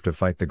right to have to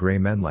fight the gray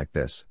men like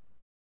this.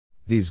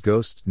 These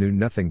ghosts knew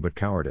nothing but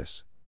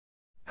cowardice.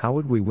 How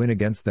would we win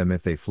against them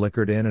if they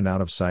flickered in and out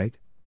of sight?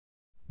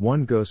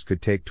 One ghost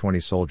could take 20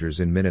 soldiers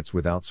in minutes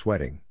without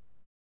sweating.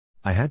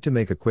 I had to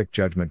make a quick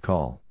judgment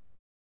call.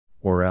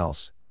 Or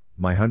else,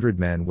 my 100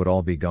 men would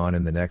all be gone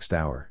in the next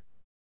hour.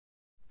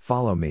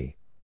 Follow me.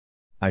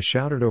 I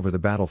shouted over the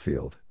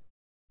battlefield.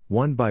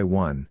 One by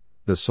one,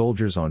 the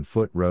soldiers on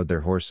foot rode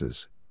their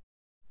horses.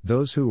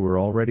 Those who were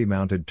already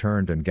mounted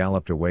turned and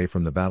galloped away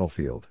from the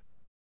battlefield.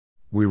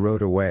 We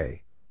rode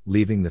away,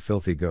 leaving the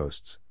filthy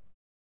ghosts.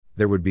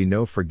 There would be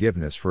no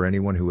forgiveness for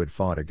anyone who had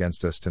fought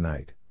against us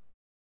tonight.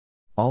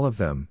 All of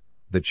them,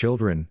 the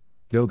children,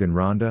 Dogan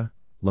Rhonda,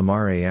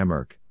 Lamare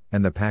Amurk,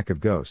 and the pack of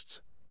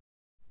ghosts.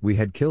 We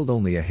had killed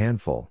only a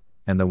handful,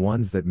 and the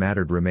ones that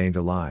mattered remained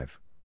alive.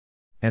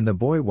 And the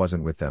boy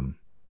wasn't with them.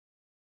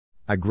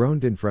 I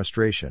groaned in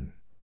frustration.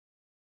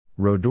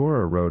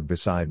 Rhodora rode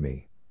beside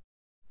me.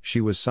 She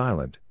was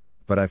silent,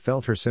 but I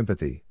felt her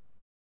sympathy.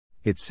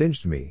 It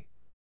singed me.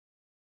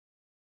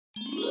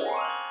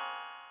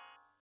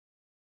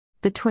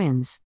 The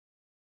twins.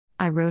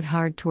 I rode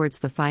hard towards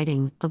the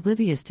fighting,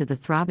 oblivious to the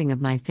throbbing of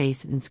my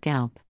face and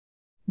scalp.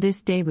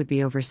 This day would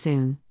be over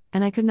soon,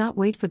 and I could not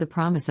wait for the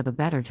promise of a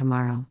better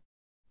tomorrow.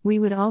 We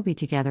would all be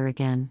together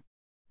again.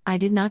 I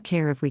did not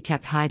care if we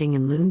kept hiding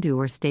in Loondu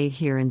or stayed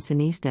here in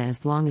Sonista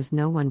as long as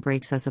no one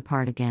breaks us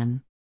apart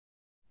again.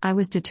 I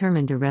was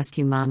determined to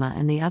rescue Mama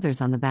and the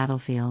others on the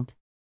battlefield.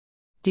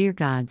 Dear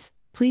gods,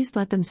 please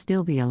let them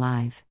still be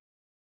alive.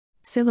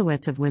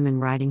 Silhouettes of women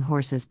riding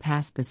horses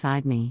passed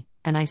beside me,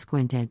 and I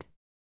squinted.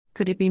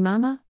 Could it be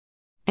Mama?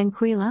 And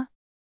Quila?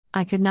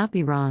 I could not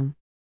be wrong.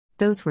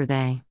 Those were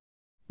they.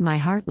 My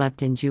heart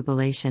leapt in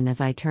jubilation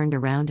as I turned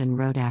around and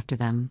rode after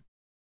them.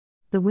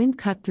 The wind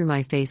cut through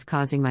my face,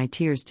 causing my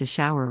tears to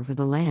shower over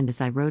the land as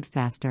I rode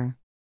faster.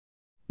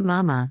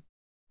 Mama!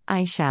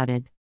 I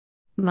shouted.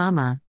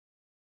 Mama!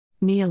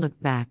 Mia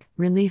looked back,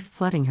 relief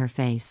flooding her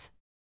face.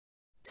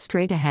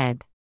 Straight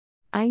ahead.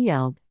 I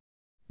yelled.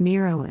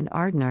 Miro and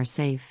Arden are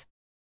safe.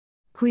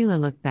 Quila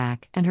looked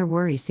back, and her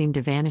worry seemed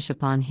to vanish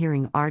upon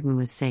hearing Arden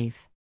was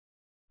safe.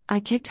 I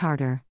kicked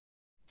harder.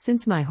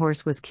 Since my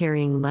horse was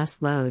carrying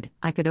less load,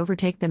 I could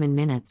overtake them in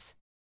minutes.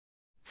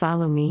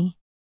 Follow me?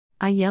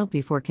 I yelled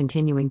before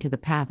continuing to the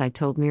path I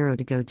told Miro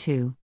to go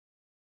to.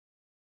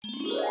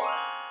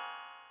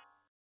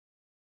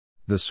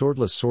 The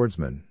Swordless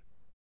Swordsman.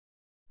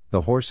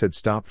 The horse had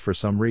stopped for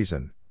some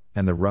reason,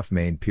 and the rough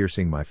mane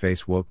piercing my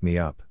face woke me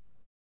up.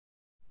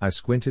 I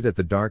squinted at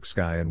the dark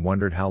sky and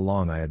wondered how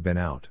long I had been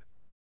out.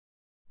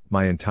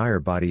 My entire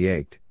body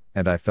ached,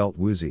 and I felt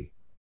woozy.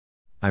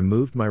 I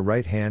moved my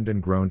right hand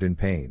and groaned in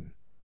pain.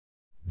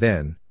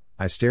 Then,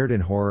 I stared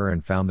in horror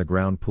and found the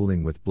ground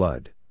pooling with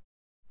blood.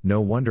 No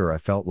wonder I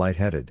felt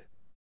lightheaded.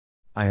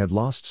 I had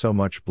lost so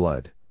much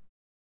blood.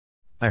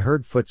 I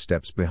heard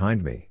footsteps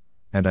behind me,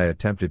 and I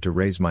attempted to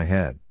raise my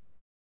head.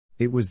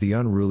 It was the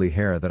unruly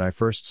hare that I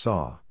first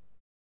saw.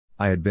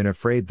 I had been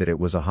afraid that it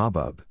was a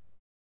hubbub.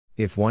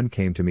 If one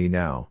came to me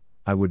now,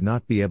 I would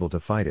not be able to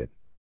fight it.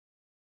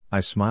 I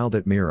smiled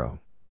at Miro.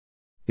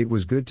 It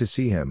was good to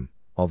see him,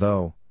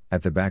 although,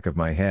 at the back of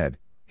my head,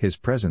 his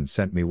presence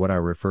sent me what I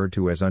referred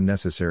to as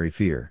unnecessary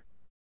fear.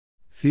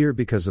 Fear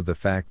because of the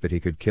fact that he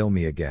could kill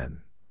me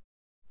again.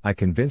 I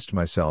convinced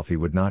myself he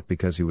would not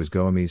because he was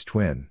Goemi's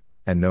twin,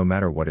 and no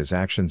matter what his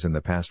actions in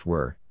the past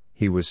were,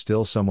 he was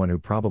still someone who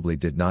probably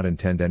did not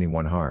intend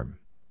anyone harm.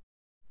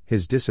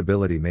 His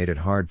disability made it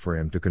hard for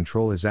him to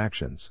control his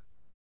actions.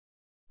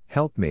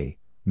 Help me,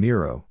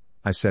 Miro,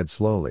 I said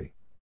slowly.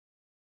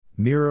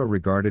 Miro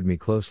regarded me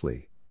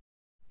closely.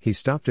 He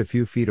stopped a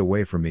few feet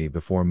away from me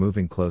before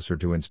moving closer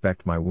to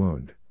inspect my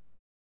wound.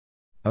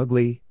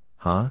 Ugly,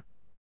 huh?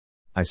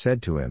 I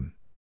said to him.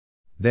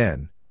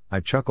 Then, I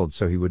chuckled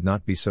so he would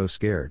not be so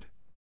scared.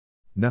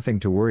 Nothing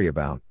to worry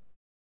about.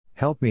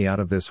 Help me out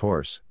of this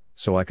horse,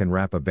 so I can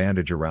wrap a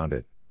bandage around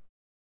it.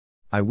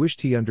 I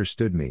wished he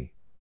understood me.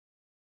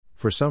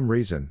 For some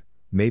reason,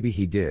 maybe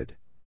he did.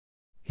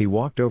 He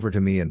walked over to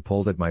me and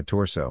pulled at my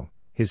torso,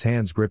 his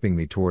hands gripping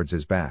me towards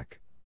his back.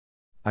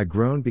 I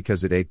groaned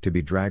because it ached to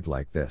be dragged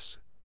like this.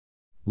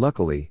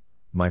 Luckily,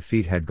 my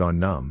feet had gone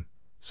numb,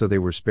 so they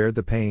were spared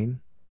the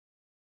pain.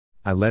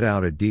 I let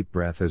out a deep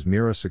breath as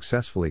Miro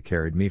successfully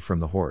carried me from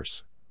the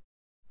horse.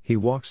 He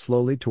walked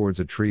slowly towards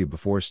a tree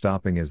before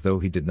stopping as though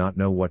he did not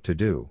know what to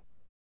do.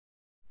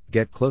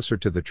 Get closer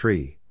to the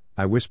tree,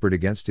 I whispered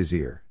against his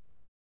ear.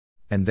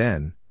 And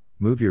then,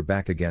 move your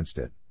back against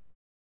it.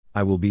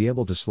 I will be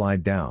able to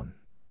slide down.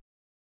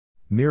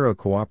 Miro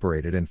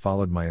cooperated and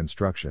followed my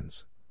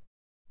instructions.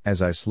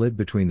 As I slid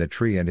between the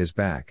tree and his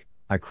back,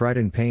 I cried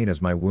in pain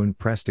as my wound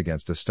pressed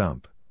against a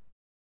stump.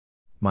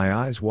 My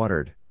eyes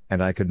watered,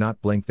 and I could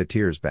not blink the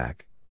tears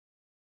back.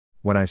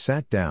 When I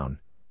sat down,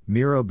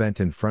 Miro bent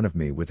in front of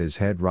me with his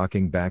head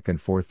rocking back and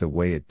forth the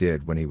way it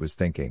did when he was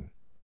thinking.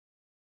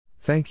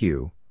 "Thank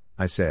you,"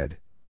 I said.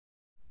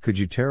 "Could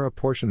you tear a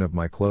portion of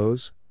my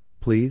clothes,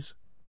 please?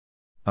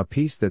 A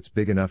piece that's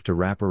big enough to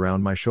wrap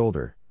around my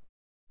shoulder.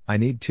 I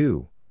need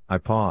to," I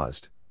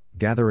paused,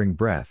 gathering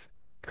breath,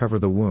 "cover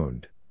the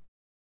wound."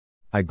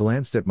 I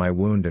glanced at my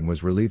wound and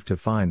was relieved to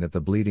find that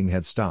the bleeding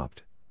had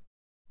stopped.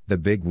 The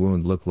big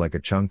wound looked like a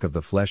chunk of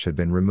the flesh had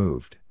been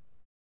removed.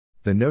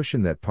 The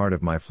notion that part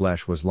of my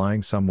flesh was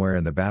lying somewhere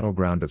in the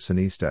battleground of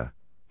Sonista,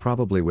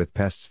 probably with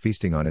pests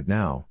feasting on it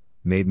now,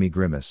 made me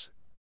grimace.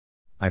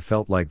 I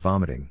felt like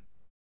vomiting.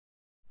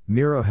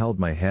 Miro held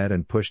my head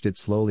and pushed it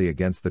slowly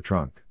against the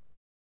trunk.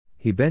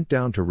 He bent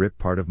down to rip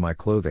part of my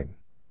clothing.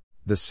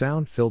 The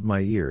sound filled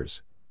my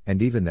ears,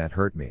 and even that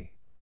hurt me.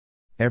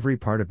 Every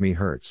part of me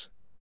hurts.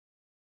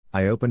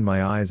 I opened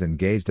my eyes and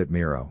gazed at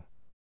Miro.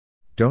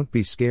 "Don't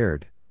be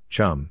scared,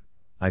 chum,"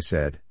 I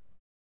said.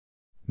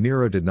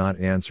 Miro did not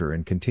answer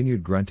and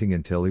continued grunting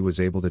until he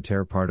was able to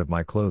tear part of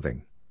my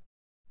clothing.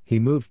 He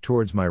moved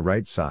towards my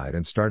right side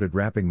and started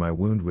wrapping my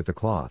wound with the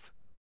cloth.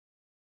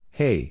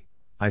 "Hey,"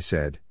 I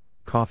said,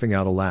 coughing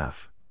out a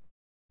laugh.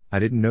 "I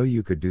didn't know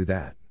you could do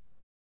that."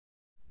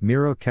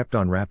 Miro kept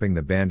on wrapping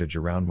the bandage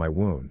around my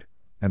wound,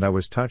 and I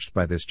was touched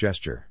by this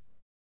gesture.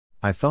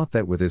 I thought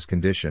that with his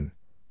condition,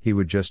 he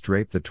would just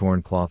drape the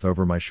torn cloth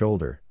over my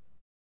shoulder.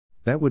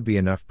 That would be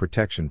enough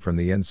protection from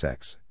the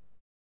insects.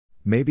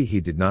 Maybe he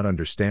did not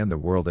understand the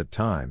world at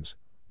times,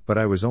 but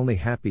I was only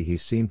happy he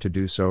seemed to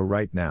do so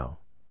right now.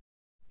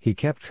 He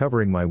kept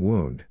covering my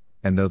wound,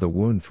 and though the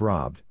wound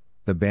throbbed,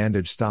 the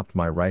bandage stopped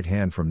my right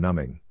hand from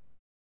numbing.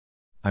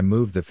 I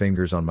moved the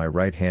fingers on my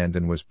right hand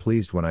and was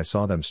pleased when I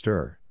saw them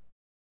stir.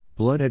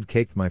 Blood had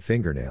caked my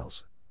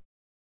fingernails.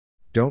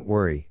 "Don't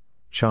worry,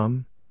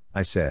 chum,"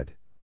 I said.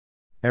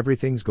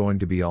 "Everything's going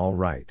to be all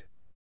right.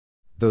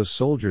 Those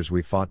soldiers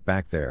we fought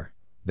back there,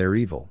 they're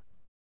evil.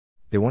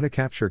 They want to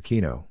capture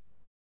Kino.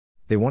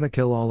 They want to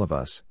kill all of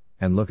us,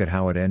 and look at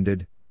how it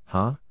ended,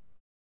 huh?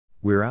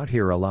 We're out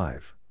here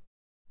alive.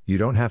 You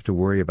don't have to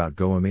worry about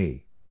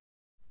Goemi.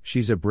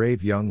 She's a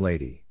brave young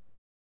lady.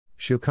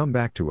 She'll come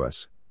back to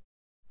us."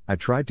 I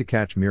tried to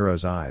catch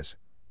Miro's eyes,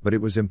 but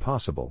it was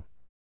impossible.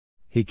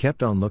 He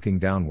kept on looking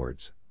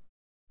downwards.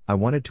 I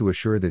wanted to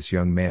assure this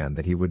young man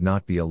that he would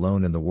not be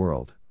alone in the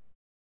world.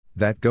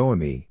 That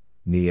Goemi,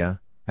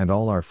 Nia, and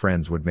all our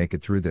friends would make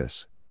it through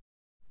this.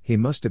 He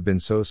must have been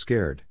so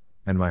scared,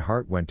 and my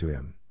heart went to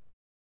him.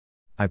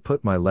 I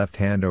put my left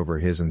hand over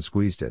his and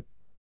squeezed it.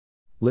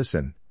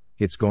 "Listen,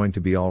 it's going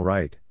to be all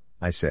right,"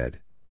 I said.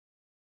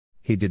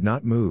 He did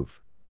not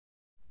move.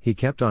 He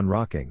kept on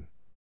rocking.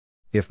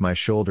 If my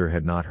shoulder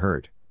had not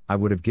hurt, I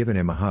would have given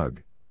him a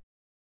hug.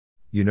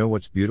 "You know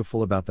what's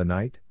beautiful about the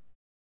night?"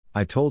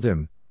 I told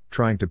him,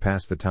 trying to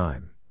pass the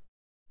time.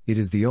 "It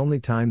is the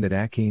only time that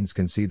Akeans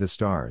can see the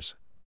stars.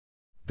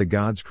 The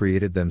gods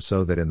created them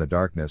so that in the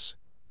darkness,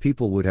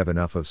 people would have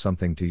enough of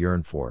something to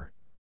yearn for.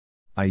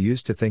 I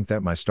used to think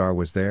that my star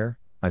was there,"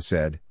 I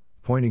said,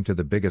 pointing to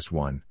the biggest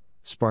one,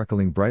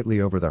 sparkling brightly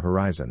over the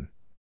horizon.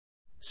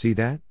 "See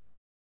that?"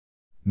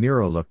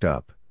 Miro looked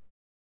up.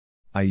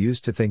 "I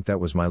used to think that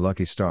was my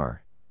lucky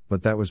star,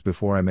 but that was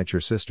before I met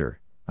your sister,"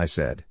 I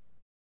said.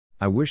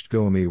 "I wished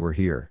Goemi were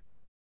here."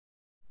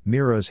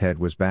 Miro's head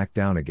was back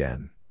down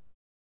again.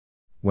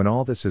 "When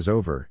all this is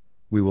over,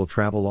 we will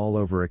travel all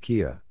over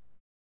Akean.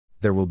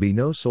 There will be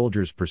no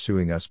soldiers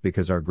pursuing us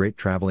because our great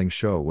traveling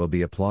show will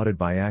be applauded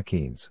by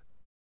Akeans.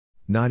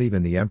 Not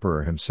even the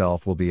Emperor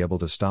himself will be able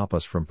to stop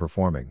us from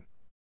performing.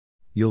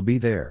 You'll be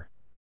there.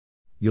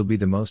 You'll be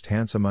the most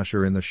handsome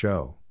usher in the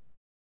show.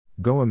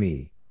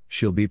 Goemi,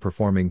 she'll be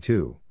performing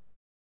too.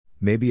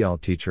 Maybe I'll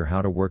teach her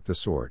how to work the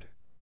sword.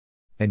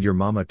 And your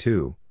mama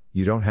too,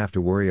 you don't have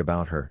to worry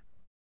about her.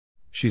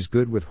 She's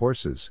good with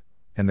horses,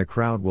 and the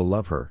crowd will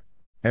love her.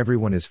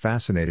 Everyone is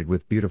fascinated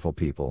with beautiful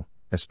people,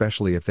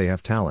 especially if they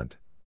have talent.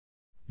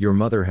 Your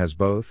mother has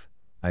both,"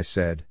 I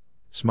said,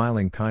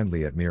 smiling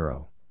kindly at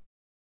Miro.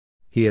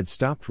 He had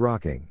stopped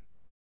rocking.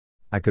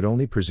 I could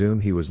only presume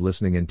he was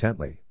listening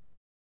intently.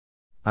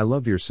 "I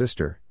love your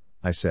sister,"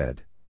 I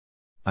said.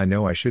 "I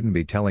know I shouldn't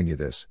be telling you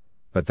this,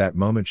 but that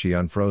moment she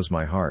unfroze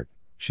my heart,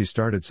 she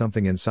started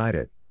something inside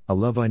it, a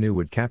love I knew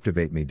would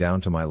captivate me down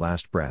to my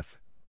last breath.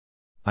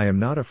 I am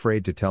not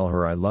afraid to tell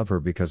her I love her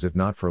because if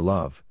not for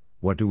love,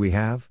 what do we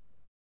have?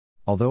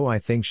 Although I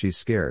think she's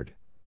scared.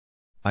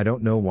 I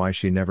don't know why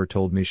she never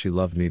told me she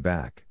loved me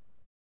back.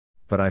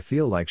 But I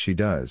feel like she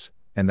does,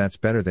 and that's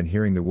better than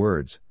hearing the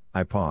words."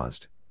 I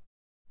paused.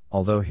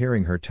 "Although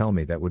hearing her tell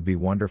me that would be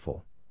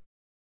wonderful."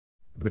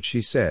 "But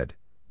she said,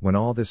 when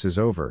all this is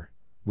over,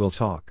 we'll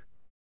talk.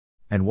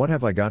 And what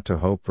have I got to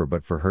hope for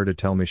but for her to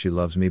tell me she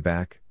loves me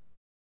back?"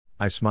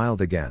 I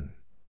smiled again.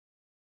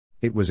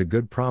 "It was a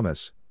good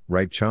promise,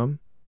 right chum?"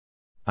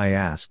 I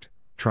asked,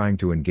 trying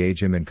to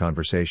engage him in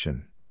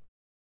conversation.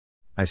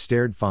 I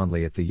stared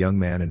fondly at the young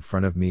man in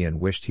front of me and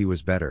wished he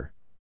was better.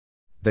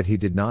 That he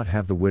did not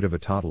have the wit of a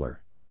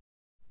toddler.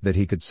 That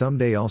he could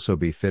someday also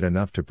be fit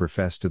enough to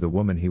profess to the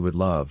woman he would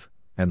love,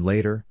 and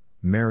later,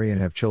 marry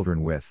and have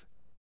children with.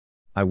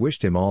 I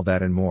wished him all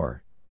that and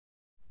more.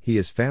 He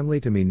is family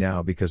to me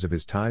now because of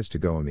his ties to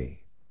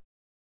Goemi.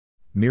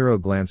 Miro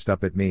glanced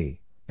up at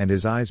me, and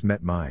his eyes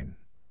met mine.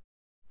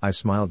 I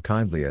smiled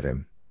kindly at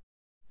him.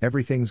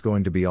 Everything's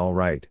going to be all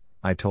right,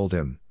 I told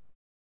him.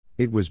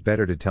 It was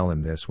better to tell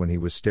him this when he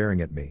was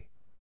staring at me.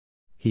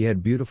 He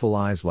had beautiful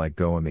eyes like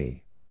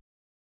Goemi.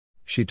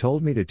 She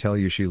told me to tell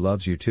you she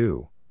loves you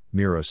too,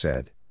 Miro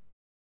said.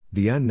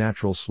 The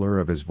unnatural slur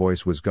of his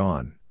voice was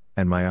gone,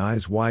 and my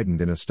eyes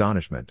widened in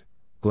astonishment,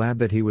 glad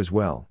that he was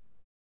well.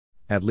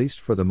 At least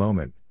for the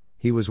moment,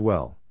 he was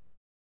well.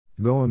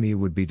 Goemi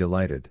would be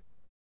delighted.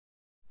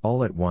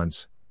 All at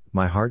once,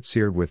 my heart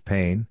seared with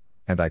pain,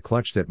 and I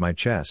clutched at my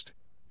chest,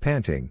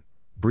 panting,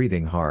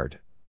 breathing hard.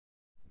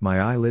 My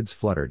eyelids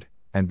fluttered,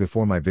 and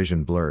before my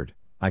vision blurred,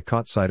 I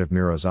caught sight of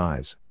Miro's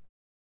eyes.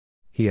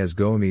 He has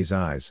Goemi's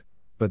eyes,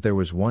 but there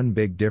was one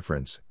big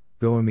difference: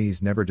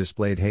 Goemi's never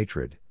displayed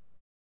hatred.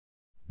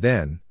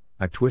 Then,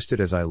 I twisted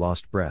as I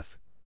lost breath.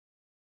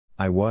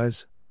 I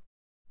was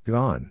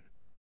gone.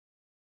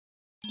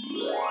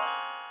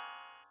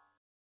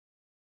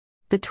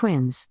 The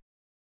twins.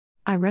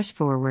 I rushed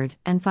forward,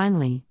 and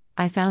finally,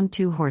 I found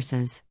 2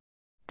 horses.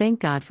 Thank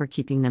God for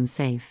keeping them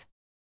safe.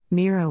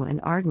 Miro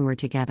and Arden were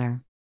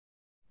together.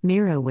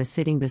 Miro was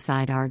sitting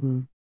beside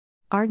Arden.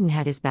 Arden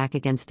had his back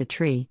against a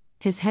tree,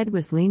 his head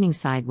was leaning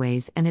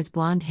sideways and his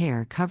blonde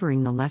hair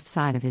covering the left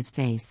side of his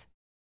face.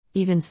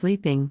 Even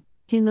sleeping,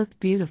 he looked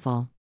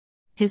beautiful.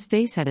 His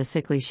face had a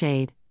sickly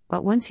shade,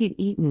 but once he'd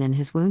eaten and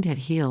his wound had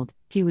healed,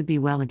 he would be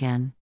well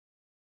again.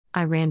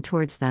 I ran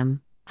towards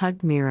them,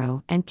 hugged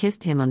Miro, and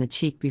kissed him on the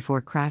cheek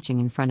before crouching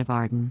in front of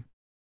Arden.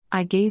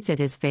 I gazed at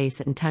his face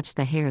and touched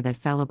the hair that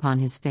fell upon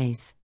his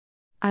face.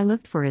 I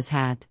looked for his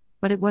hat,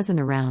 but it wasn't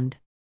around.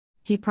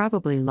 He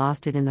probably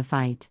lost it in the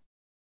fight.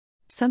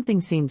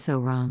 Something seemed so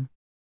wrong.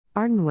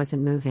 Arden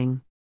wasn't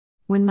moving.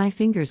 When my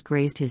fingers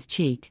grazed his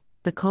cheek,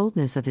 the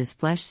coldness of his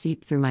flesh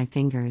seeped through my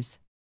fingers.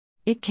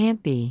 It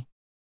can't be.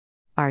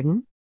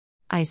 Arden?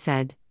 I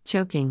said,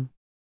 choking.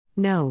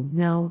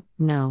 No.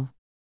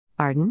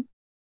 Arden?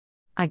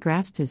 I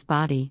grasped his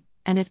body,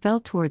 and it fell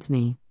towards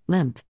me,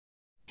 limp.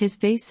 His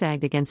face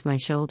sagged against my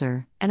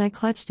shoulder, and I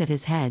clutched at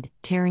his head,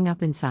 tearing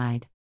up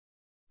inside.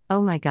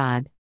 Oh my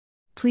God.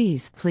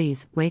 Please,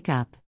 wake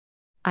up.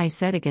 I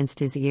said against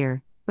his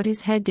ear, but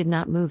his head did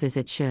not move as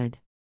it should.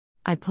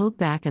 I pulled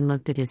back and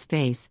looked at his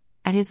face,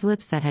 at his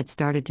lips that had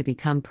started to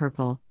become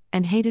purple,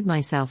 and hated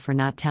myself for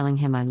not telling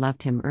him I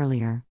loved him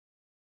earlier.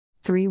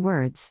 3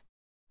 words.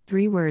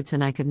 3 words,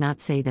 and I could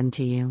not say them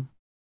to you.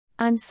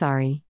 I'm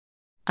sorry.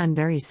 I'm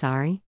very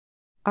sorry.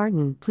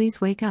 Arden, please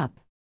wake up.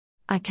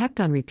 I kept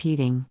on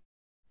repeating.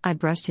 I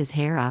brushed his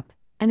hair up,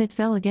 and it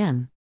fell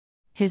again.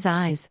 His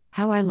eyes,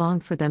 how I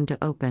longed for them to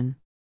open.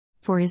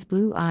 For his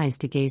blue eyes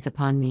to gaze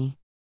upon me.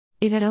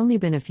 It had only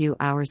been a few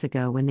hours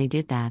ago when they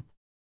did that.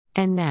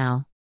 And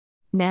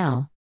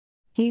now,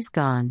 he's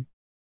gone.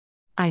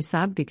 I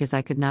sobbed because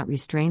I could not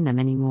restrain them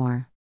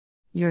anymore.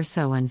 You're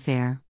so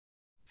unfair.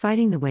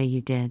 Fighting the way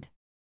you did.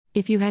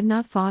 If you had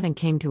not fought and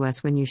came to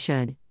us when you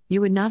should,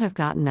 you would not have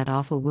gotten that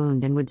awful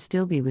wound and would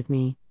still be with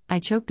me. I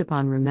choked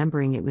upon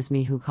remembering it was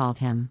me who called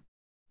him.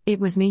 It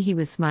was me he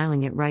was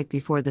smiling at right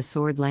before the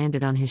sword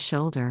landed on his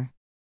shoulder.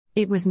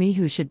 It was me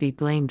who should be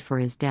blamed for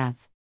his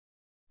death.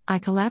 I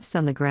collapsed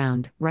on the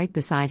ground, right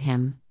beside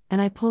him,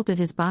 and I pulled at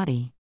his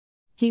body.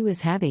 He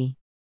was heavy.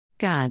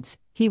 Gods,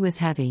 he was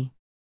heavy.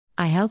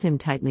 I held him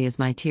tightly as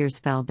my tears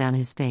fell down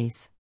his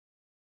face.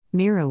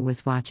 Miro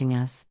was watching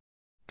us.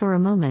 For a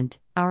moment,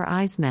 our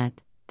eyes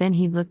met, then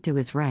he looked to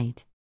his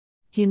right.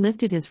 He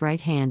lifted his right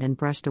hand and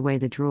brushed away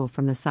the drool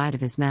from the side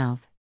of his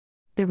mouth.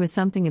 There was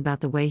something about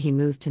the way he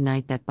moved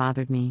tonight that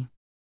bothered me.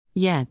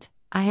 Yet,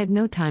 I had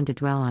no time to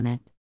dwell on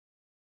it.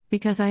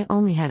 Because I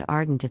only had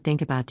Arden to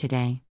think about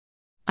today.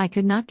 I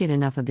could not get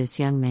enough of this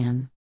young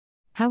man.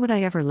 How would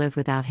I ever live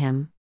without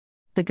him?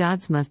 The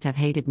gods must have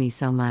hated me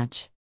so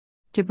much.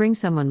 To bring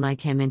someone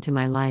like him into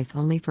my life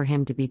only for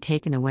him to be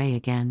taken away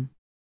again.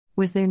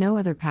 Was there no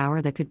other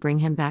power that could bring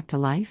him back to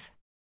life?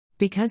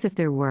 Because if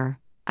there were,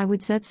 I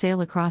would set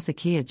sail across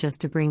Akean just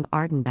to bring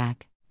Arden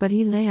back, but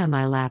he lay on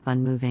my lap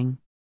unmoving.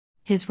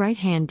 His right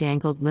hand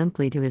dangled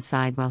limply to his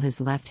side while his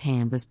left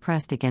hand was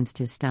pressed against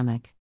his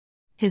stomach.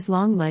 His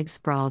long legs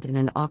sprawled in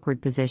an awkward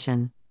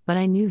position, but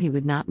I knew he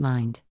would not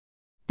mind.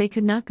 They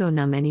could not go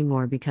numb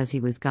anymore because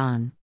he was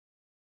gone.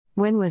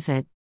 When was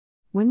it?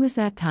 When was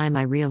that time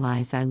I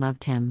realized I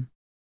loved him?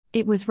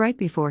 It was right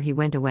before he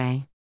went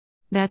away.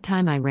 That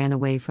time I ran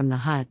away from the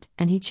hut,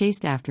 and he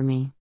chased after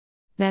me.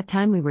 That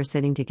time we were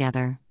sitting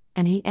together,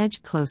 and he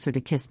edged closer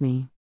to kiss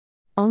me.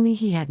 Only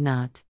he had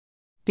not.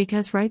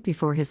 Because right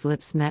before his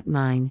lips met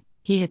mine,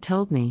 he had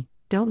told me,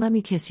 "Don't let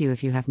me kiss you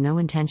if you have no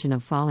intention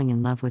of falling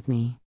in love with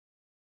me."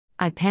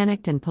 I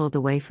panicked and pulled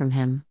away from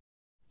him.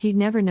 He'd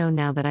never know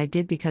now that I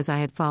did because I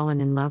had fallen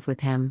in love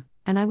with him,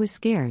 and I was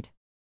scared.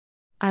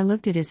 I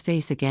looked at his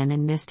face again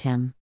and missed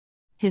him.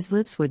 His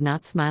lips would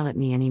not smile at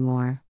me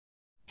anymore.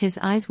 His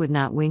eyes would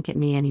not wink at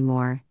me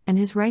anymore, and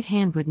his right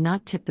hand would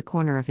not tip the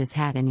corner of his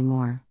hat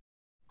anymore.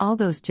 All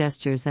those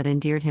gestures that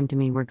endeared him to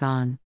me were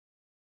gone.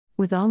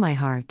 With all my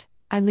heart,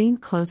 I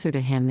leaned closer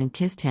to him and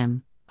kissed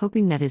him,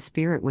 hoping that his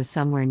spirit was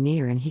somewhere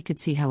near and he could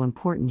see how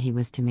important he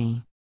was to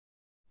me.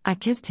 I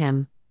kissed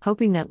him,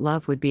 hoping that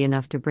love would be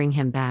enough to bring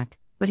him back,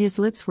 but his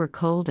lips were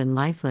cold and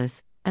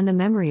lifeless, and the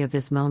memory of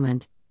this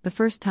moment, the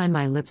first time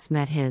my lips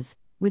met his,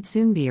 would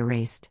soon be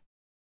erased.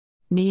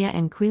 Mia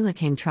and Quila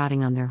came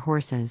trotting on their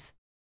horses.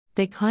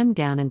 They climbed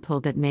down and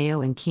pulled at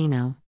Mayo and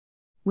Kino.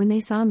 When they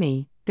saw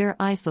me, their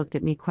eyes looked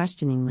at me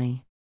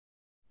questioningly.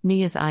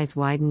 Mia's eyes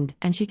widened,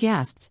 and she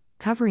gasped,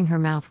 covering her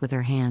mouth with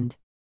her hand.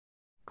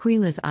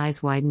 Quila's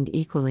eyes widened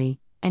equally,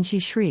 and she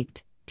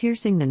shrieked,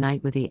 piercing the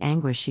night with the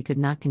anguish she could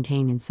not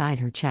contain inside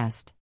her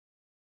chest.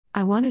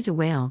 I wanted to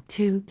wail,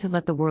 too, to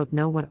let the world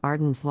know what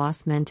Arden's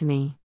loss meant to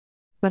me.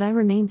 But I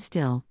remained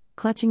still,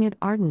 clutching at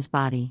Arden's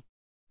body.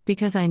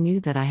 Because I knew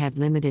that I had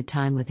limited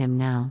time with him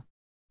now.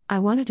 I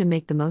wanted to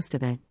make the most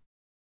of it.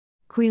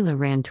 Quila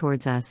ran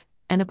towards us,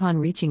 and upon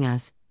reaching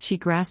us, she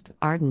grasped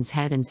Arden's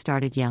head and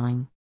started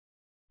yelling.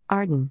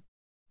 "Arden!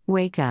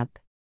 Wake up!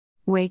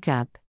 Wake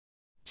up!"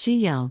 she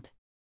yelled.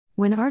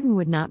 When Arden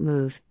would not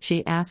move,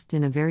 she asked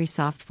in a very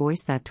soft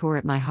voice that tore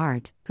at my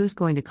heart, "Who's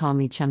going to call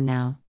me chum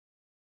now?"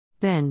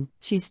 Then,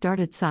 she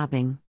started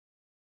sobbing.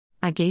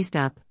 I gazed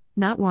up,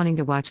 not wanting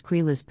to watch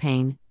Quila's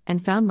pain,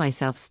 and found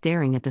myself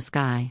staring at the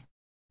sky.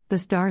 The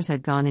stars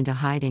had gone into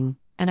hiding,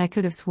 and I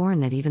could have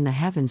sworn that even the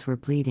heavens were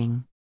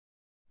bleeding.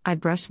 I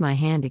brushed my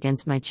hand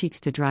against my cheeks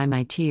to dry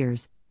my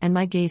tears, and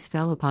my gaze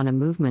fell upon a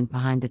movement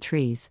behind the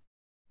trees.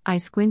 I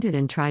squinted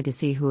and tried to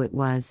see who it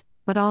was,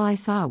 but all I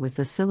saw was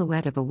the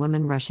silhouette of a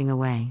woman rushing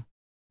away.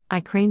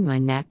 I craned my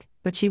neck,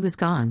 but she was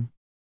gone.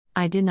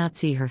 I did not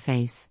see her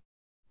face.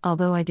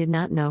 Although I did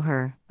not know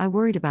her, I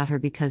worried about her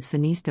because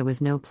Sonista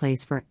was no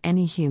place for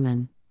any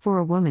human, for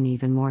a woman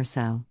even more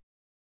so.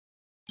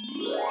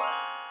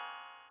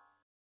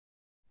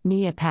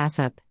 Mia pass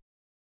up.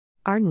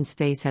 Arden's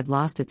face had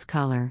lost its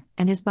color,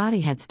 and his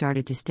body had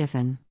started to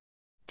stiffen.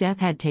 Death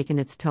had taken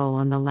its toll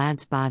on the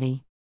lad's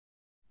body.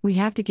 "We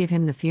have to give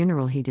him the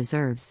funeral he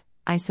deserves,"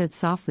 I said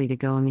softly to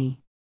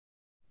Goemi.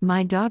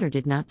 My daughter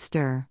did not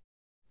stir.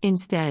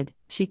 Instead,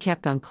 she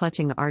kept on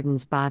clutching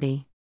Arden's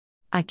body.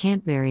 "I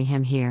can't bury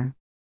him here."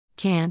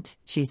 "Can't,"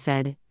 she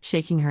said,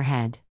 shaking her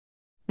head.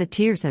 The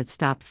tears had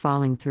stopped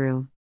falling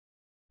through.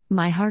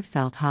 My heart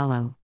felt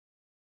hollow.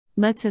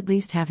 "Let's at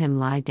least have him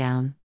lie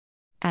down."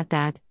 At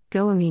that,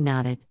 Goemi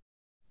nodded.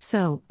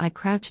 So, I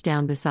crouched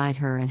down beside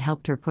her and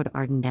helped her put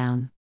Arden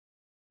down.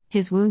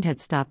 "His wound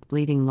had stopped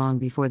bleeding long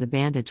before the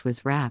bandage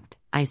was wrapped,"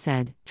 I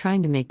said,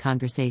 trying to make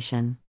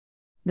conversation.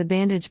 "The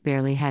bandage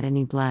barely had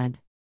any blood."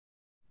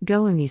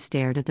 Goemi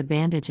stared at the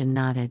bandage and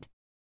nodded.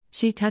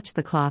 She touched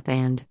the cloth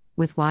and,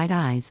 with wide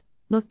eyes,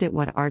 looked at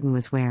what Arden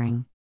was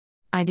wearing.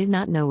 I did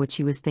not know what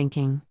she was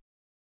thinking.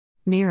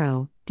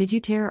 "Miro, did you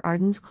tear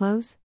Arden's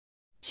clothes?"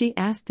 she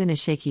asked in a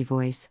shaky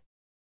voice.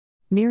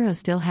 Miro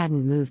still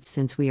hadn't moved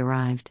since we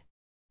arrived.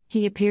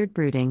 He appeared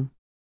brooding.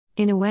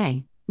 In a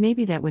way,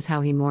 maybe that was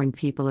how he mourned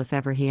people if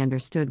ever he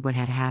understood what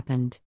had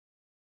happened.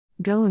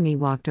 Goemi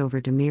walked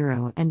over to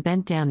Miro and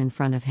bent down in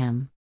front of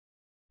him.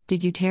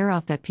 "Did you tear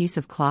off that piece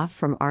of cloth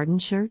from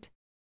Arden's shirt?"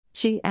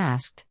 she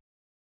asked.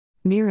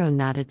 Miro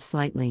nodded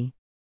slightly.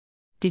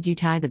 "Did you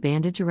tie the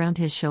bandage around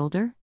his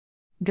shoulder?"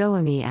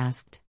 Goemi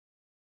asked.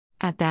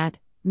 At that,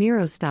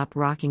 Miro stopped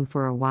rocking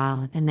for a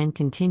while and then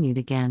continued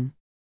again.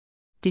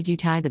 "Did you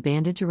tie the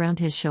bandage around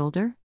his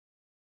shoulder?"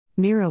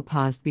 Miro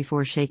paused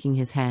before shaking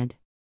his head.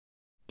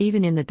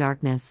 Even in the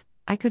darkness,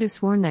 I could have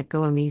sworn that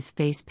Goemi's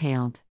face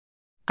paled.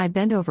 I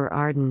bent over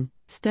Arden,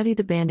 studied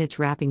the bandage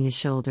wrapping his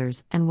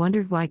shoulders, and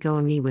wondered why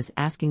Goemi was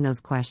asking those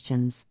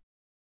questions.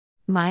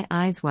 My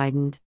eyes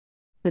widened.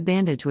 The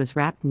bandage was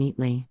wrapped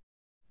neatly.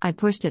 I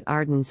pushed at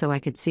Arden so I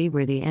could see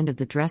where the end of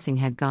the dressing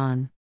had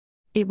gone.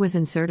 It was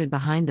inserted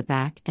behind the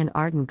back, and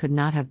Arden could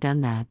not have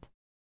done that.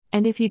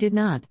 And if he did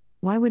not,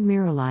 why would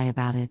Miro lie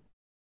about it?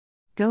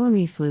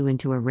 Goemi flew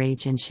into a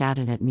rage and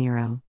shouted at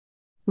Miro.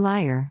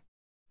 "Liar!"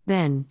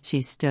 Then,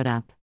 she stood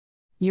up.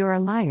 "You're a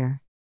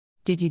liar.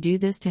 Did you do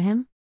this to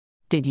him?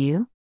 Did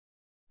you?"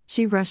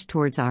 She rushed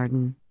towards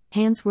Arden,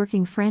 hands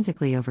working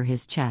frantically over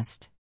his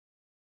chest.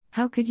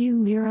 "How could you,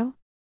 Miro?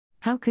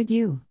 How could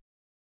you?"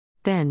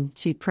 Then,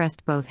 she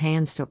pressed both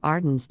hands to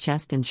Arden's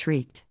chest and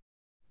shrieked.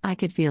 I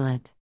could feel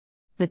it.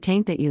 "The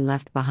taint that you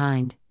left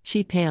behind,"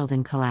 she paled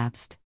and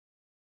collapsed.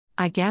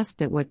 I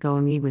gasped at what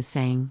Goemi was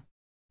saying.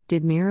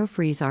 Did Miro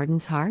freeze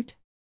Arden's heart?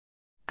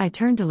 I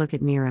turned to look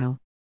at Miro.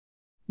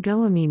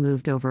 Goemi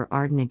moved over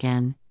Arden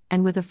again,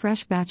 and with a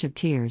fresh batch of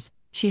tears,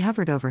 she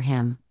hovered over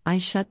him,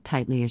 eyes shut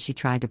tightly as she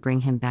tried to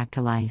bring him back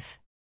to life.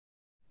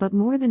 But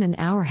more than an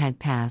hour had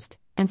passed,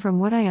 and from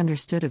what I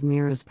understood of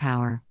Miro's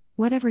power,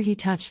 whatever he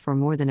touched for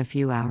more than a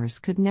few hours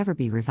could never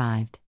be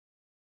revived.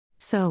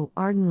 So,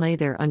 Arden lay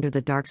there under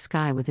the dark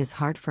sky with his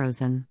heart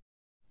frozen.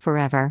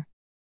 Forever.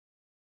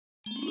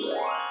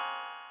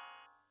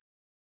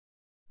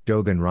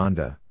 Dogan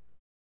Rhonda.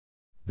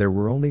 There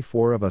were only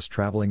 4 of us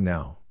traveling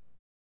now.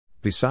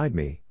 Beside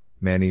me,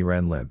 Manny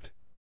Ren limped.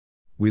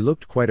 We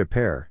looked quite a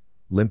pair,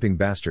 limping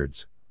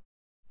bastards.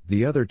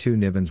 The other 2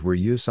 Nivens were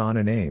Yusan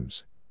and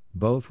Ames.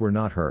 Both were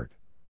not hurt.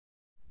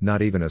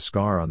 Not even a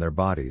scar on their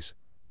bodies,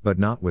 but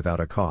not without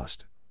a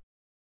cost.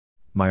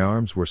 My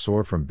arms were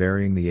sore from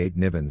burying the 8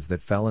 Nivens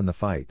that fell in the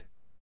fight.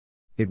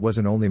 It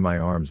wasn't only my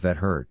arms that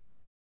hurt.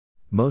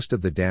 Most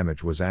of the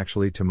damage was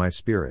actually to my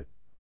spirit.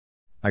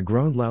 I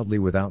groaned loudly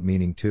without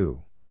meaning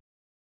to.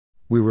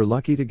 We were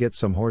lucky to get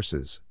some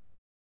horses.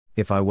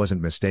 If I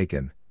wasn't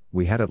mistaken,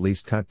 we had at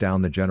least cut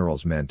down the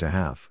general's men to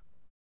half.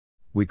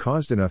 We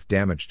caused enough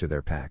damage to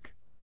their pack.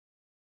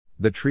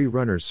 The tree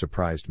runners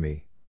surprised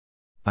me.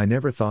 I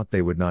never thought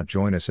they would not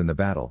join us in the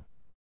battle.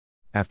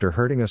 After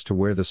herding us to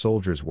where the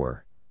soldiers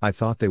were, I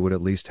thought they would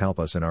at least help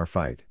us in our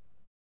fight.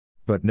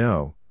 But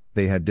no,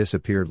 they had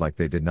disappeared like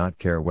they did not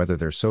care whether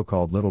their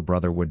so-called little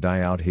brother would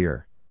die out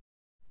here.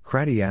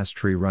 Cratty asked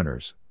tree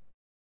runners.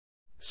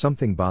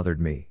 Something bothered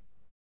me.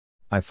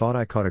 I thought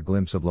I caught a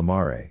glimpse of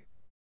Lamare.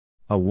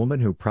 A woman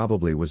who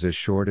probably was as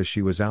short as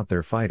she was out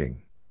there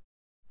fighting.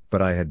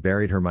 But I had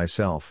buried her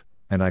myself,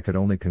 and I could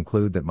only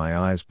conclude that my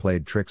eyes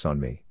played tricks on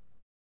me.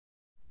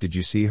 Did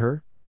you see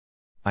her?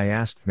 I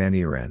asked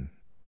Manny Ren.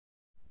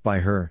 By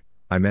her,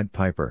 I meant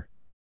Pyper.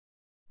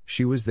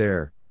 She was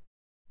there.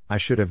 I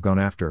should have gone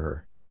after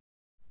her.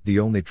 The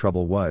only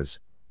trouble was,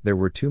 there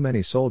were too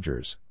many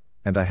soldiers,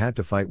 and I had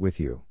to fight with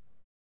you.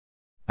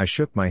 I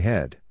shook my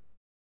head.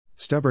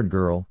 Stubborn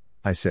girl,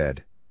 I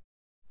said.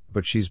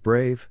 But she's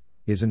brave,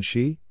 isn't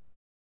she?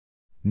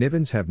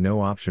 Nivens have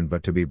no option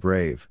but to be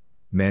brave,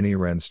 Manny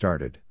Ren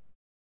started.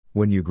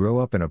 When you grow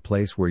up in a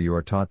place where you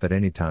are taught that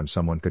any time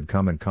someone could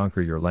come and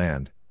conquer your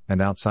land,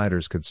 and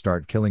outsiders could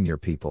start killing your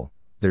people,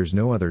 there's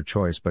no other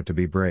choice but to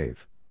be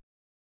brave.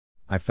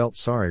 I felt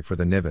sorry for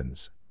the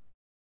Nivens.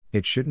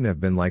 It shouldn't have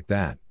been like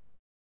that.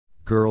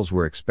 Girls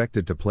were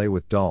expected to play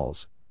with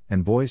dolls,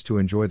 and boys to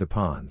enjoy the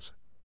ponds.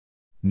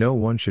 No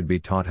one should be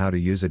taught how to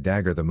use a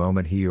dagger the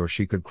moment he or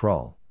she could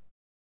crawl.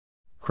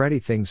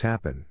 Cratty things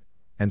happen,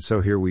 and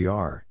so here we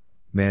are,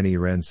 Manny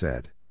Ren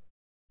said.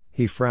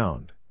 He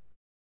frowned.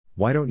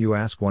 Why don't you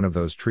ask one of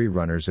those tree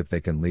runners if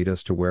they can lead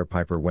us to where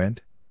Pyper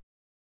went?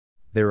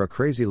 They're a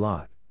crazy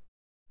lot.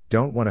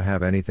 Don't want to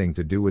have anything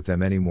to do with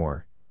them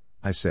anymore,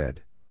 I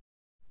said.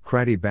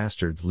 Cratty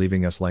bastards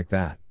leaving us like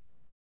that.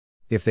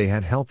 If they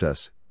had helped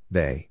us,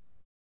 they.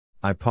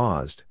 I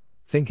paused,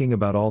 thinking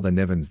about all the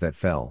Nivens that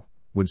fell,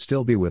 would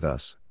still be with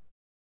us.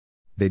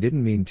 They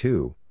didn't mean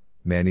to,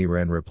 Manny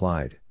Ren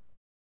replied.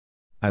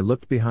 I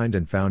looked behind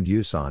and found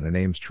Yusan and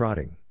Ames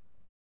trotting.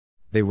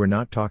 They were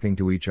not talking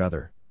to each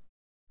other.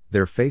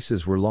 Their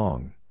faces were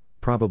long,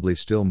 probably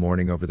still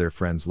mourning over their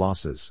friends'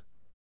 losses.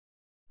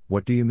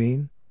 What do you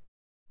mean?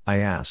 I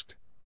asked.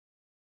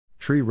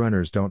 Tree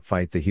runners don't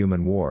fight the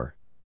human war.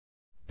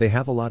 They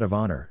have a lot of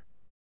honor.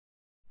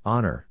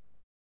 Honor?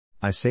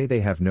 I say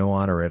they have no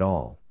honor at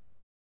all.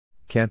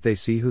 Can't they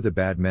see who the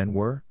bad men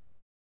were?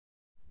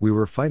 We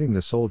were fighting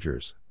the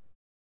soldiers.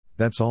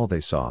 That's all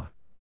they saw.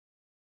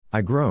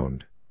 I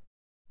groaned.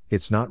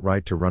 It's not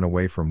right to run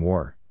away from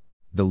war.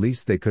 The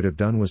least they could have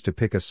done was to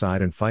pick a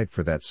side and fight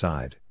for that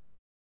side.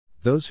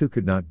 Those who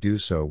could not do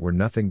so were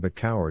nothing but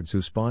cowards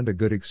who spawned a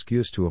good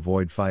excuse to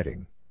avoid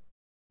fighting.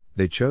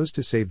 They chose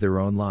to save their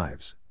own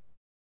lives.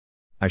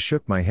 I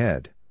shook my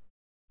head.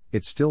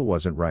 It still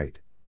wasn't right.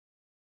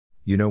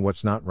 You know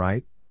what's not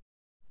right?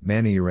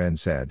 Manny Ren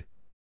said.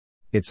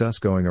 It's us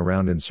going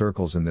around in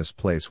circles in this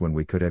place when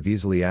we could have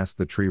easily asked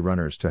the tree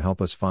runners to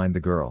help us find the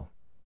girl.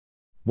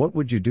 What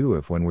would you do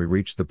if when we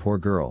reach the poor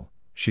girl,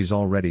 she's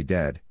already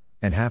dead,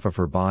 and half of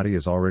her body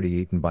is already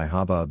eaten by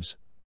hubbubs?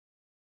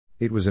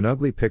 It was an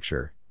ugly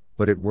picture,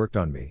 but it worked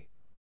on me.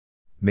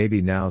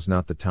 Maybe now's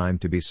not the time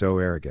to be so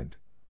arrogant.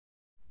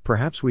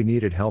 Perhaps we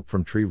needed help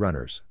from tree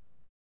runners.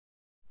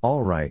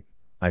 All right,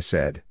 I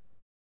said.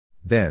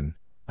 Then,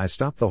 I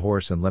stopped the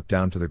horse and leapt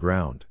down to the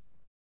ground.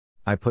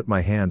 I put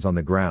my hands on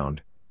the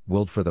ground,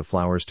 willed for the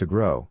flowers to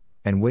grow,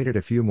 and waited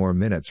a few more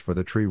minutes for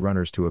the tree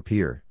runners to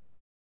appear.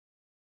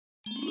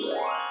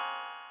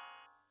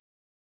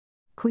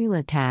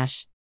 Quila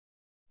Tash.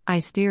 I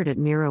stared at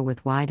Miro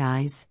with wide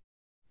eyes.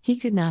 He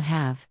could not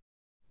have.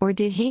 Or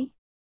did he?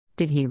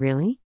 Did he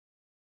really?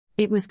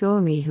 It was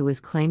Goemi who was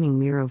claiming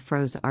Miro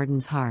froze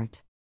Arden's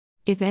heart.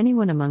 If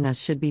anyone among us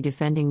should be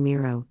defending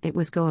Miro, it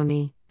was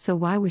Goemi, so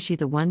why was she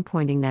the one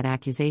pointing that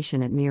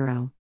accusation at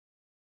Miro?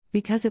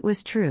 Because it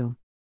was true.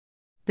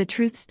 The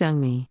truth stung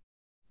me.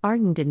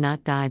 Arden did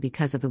not die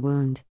because of the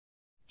wound.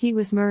 He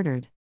was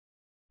murdered.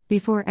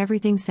 Before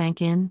everything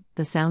sank in,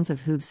 the sounds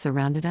of hooves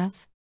surrounded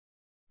us.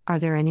 Are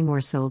there any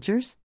more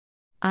soldiers?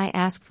 I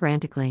asked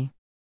frantically.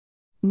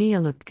 Nia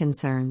looked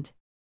concerned.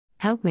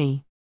 Help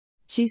me,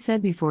 she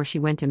said before she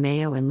went to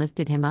Mayo and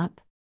lifted him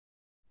up.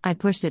 I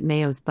pushed at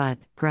Mayo's butt,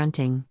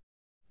 grunting.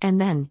 And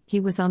then, he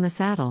was on the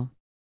saddle.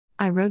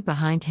 I rode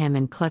behind him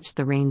and clutched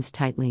the reins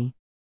tightly.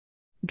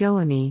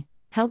 Goemi,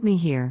 help me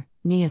here,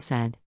 Nia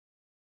said.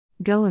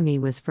 Goemi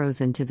was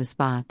frozen to the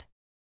spot.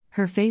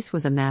 Her face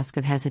was a mask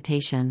of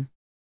hesitation,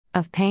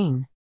 of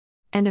pain,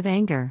 and of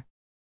anger.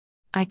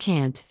 "I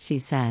can't," she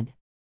said.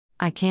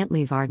 "I can't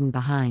leave Arden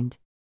behind."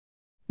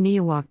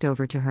 Nia walked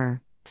over to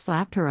her,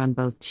 slapped her on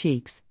both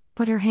cheeks,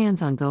 put her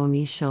hands on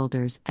Goemi's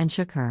shoulders, and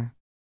shook her.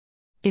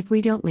 "If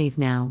we don't leave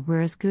now,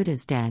 we're as good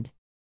as dead.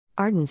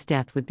 Arden's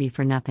death would be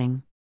for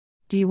nothing.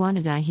 Do you want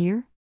to die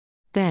here?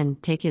 Then,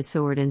 take his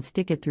sword and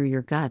stick it through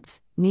your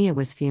guts." Nia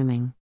was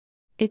fuming.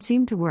 It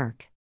seemed to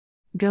work.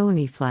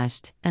 Goemi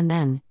flushed, and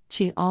then,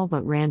 she all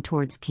but ran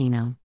towards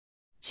Kino.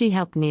 She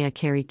helped Nia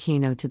carry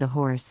Kino to the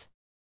horse.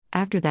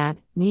 After that,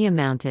 Nia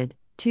mounted,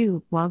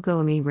 too, while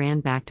Goemi ran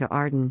back to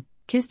Arden,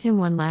 kissed him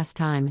one last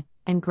time,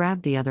 and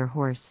grabbed the other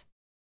horse.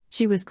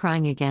 She was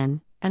crying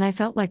again, and I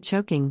felt like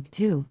choking,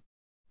 too.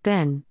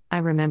 Then, I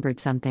remembered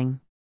something.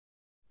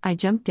 I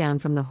jumped down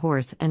from the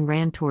horse and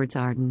ran towards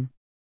Arden.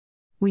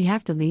 "We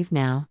have to leave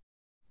now.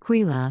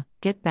 Quila,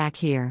 get back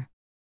here,"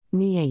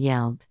 Nia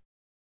yelled.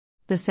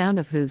 The sound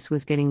of hoofs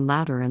was getting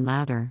louder and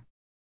louder.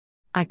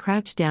 I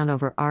crouched down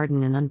over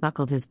Arden and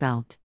unbuckled his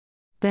belt.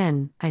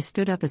 Then, I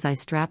stood up as I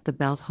strapped the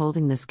belt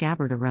holding the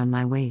scabbard around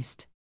my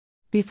waist.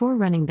 Before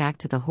running back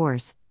to the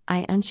horse,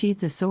 I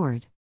unsheathed the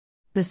sword.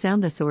 The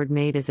sound the sword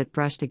made as it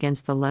brushed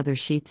against the leather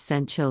sheath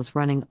sent chills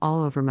running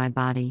all over my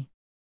body.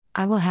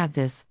 "I will have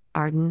this,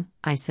 Arden,"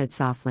 I said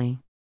softly.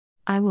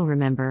 "I will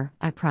remember,"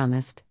 I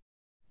promised.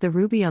 The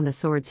ruby on the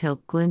sword's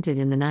hilt glinted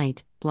in the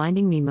night,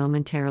 blinding me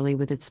momentarily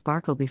with its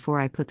sparkle before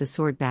I put the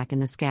sword back in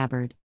the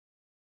scabbard.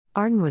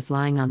 Arden was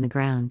lying on the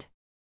ground.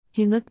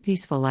 He looked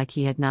peaceful, like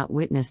he had not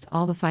witnessed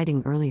all the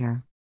fighting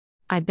earlier.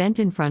 I bent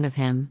in front of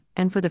him,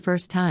 and for the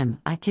first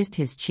time, I kissed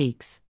his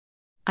cheeks.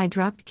 I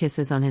dropped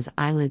kisses on his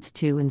eyelids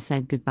too and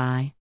said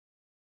goodbye.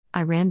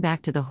 I ran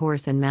back to the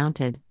horse and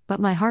mounted,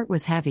 but my heart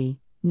was heavy,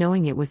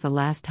 knowing it was the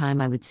last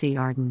time I would see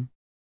Arden.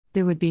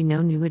 There would be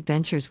no new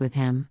adventures with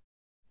him.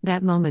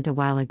 That moment a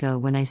while ago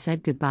when I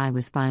said goodbye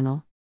was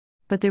final.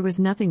 But there was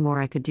nothing more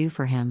I could do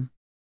for him.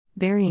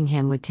 Burying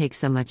him would take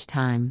so much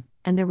time,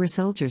 and there were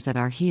soldiers at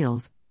our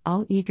heels,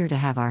 all eager to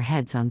have our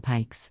heads on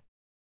pikes.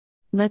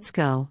 "Let's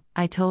go,"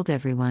 I told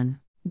everyone.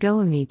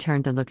 Goemi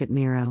turned to look at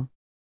Miro.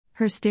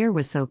 Her stare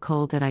was so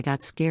cold that I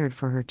got scared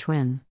for her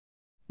twin.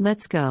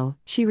 "Let's go,"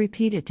 she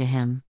repeated to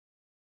him.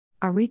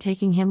 "Are we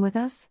taking him with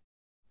us?"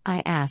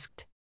 I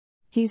asked.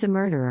 "He's a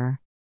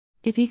murderer.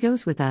 If he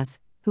goes with us,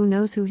 who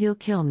knows who he'll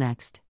kill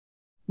next?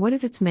 What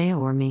if it's Mayo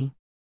or me?"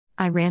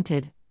 I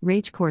ranted,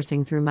 rage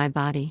coursing through my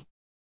body.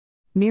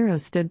 Miro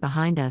stood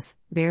behind us,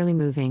 barely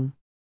moving.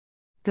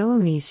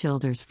 Goemi's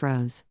shoulders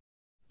froze.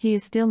 "He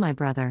is still my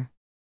brother.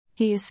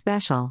 He is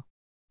special.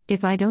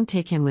 If I don't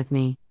take him with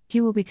me,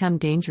 he will become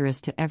dangerous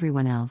to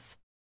everyone else.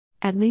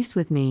 At least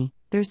with me,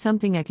 there's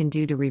something I can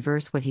do to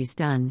reverse what he's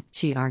done,"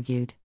 she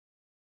argued.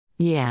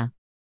 "Yeah.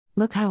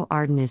 Look how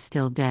Arden is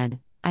still dead,"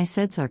 I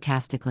said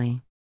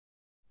sarcastically.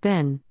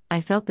 Then,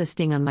 I felt the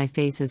sting on my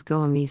face as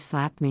Goemi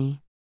slapped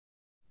me.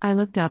 I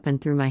looked up and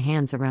threw my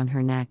hands around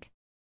her neck.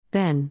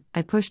 Then,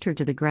 I pushed her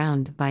to the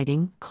ground,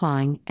 biting,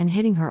 clawing, and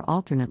hitting her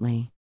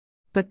alternately.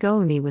 But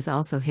Goemi was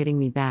also hitting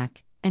me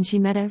back, and she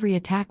met every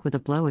attack with a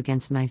blow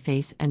against my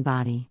face and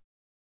body.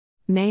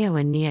 Mayo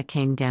and Nia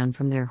came down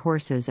from their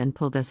horses and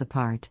pulled us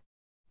apart.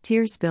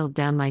 Tears spilled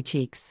down my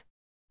cheeks.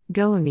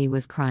 Goemi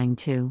was crying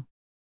too.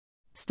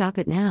 "Stop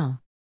it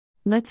now.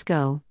 Let's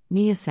go,"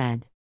 Nia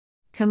said.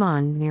 "Come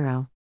on,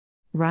 Miro.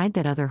 Ride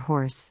that other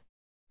horse.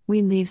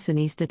 We leave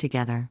Sonista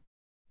together."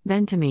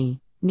 Then to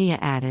me, Nia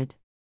added,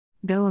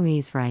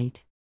 "Goemi's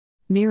right.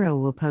 Miro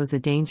will pose a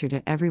danger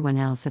to everyone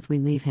else if we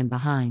leave him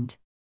behind."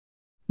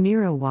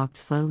 Miro walked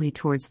slowly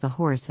towards the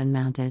horse and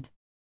mounted.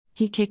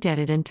 He kicked at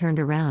it and turned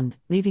around,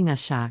 leaving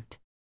us shocked.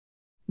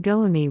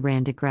 Goemi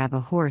ran to grab a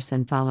horse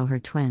and follow her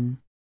twin.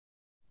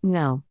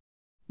 "No.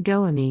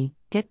 Goemi,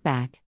 get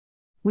back.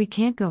 We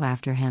can't go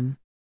after him.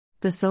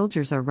 The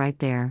soldiers are right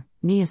there,"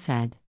 Nia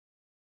said.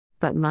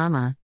 "But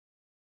Mama,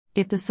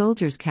 if the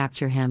soldiers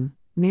capture him,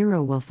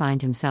 Miro will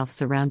find himself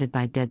surrounded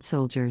by dead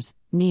soldiers,"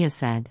 Nia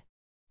said.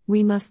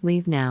 "We must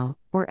leave now,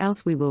 or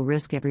else we will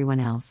risk everyone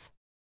else.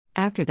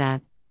 After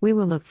that, we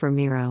will look for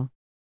Miro."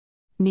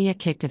 Nia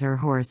kicked at her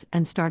horse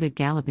and started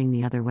galloping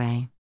the other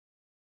way.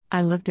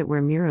 I looked at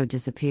where Miro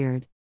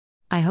disappeared.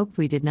 I hoped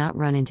we did not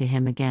run into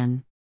him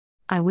again.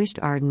 I wished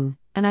Arden,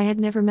 and I had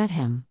never met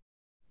him.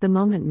 The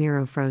moment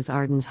Miro froze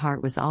Arden's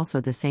heart was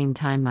also the same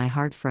time my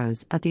heart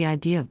froze at the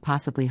idea of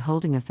possibly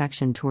holding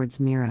affection towards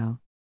Miro.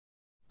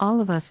 All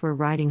of us were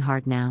riding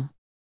hard now.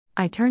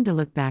 I turned to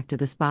look back to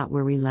the spot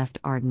where we left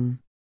Arden.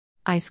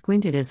 I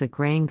squinted as a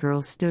graying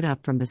girl stood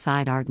up from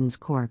beside Arden's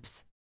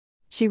corpse.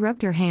 She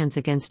rubbed her hands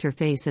against her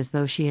face as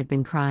though she had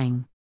been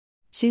crying.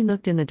 She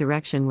looked in the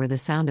direction where the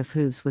sound of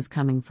hooves was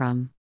coming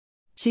from.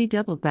 She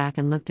doubled back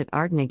and looked at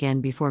Arden again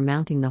before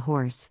mounting the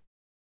horse.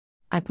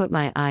 I put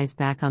my eyes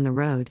back on the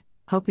road,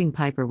 hoping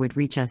Pyper would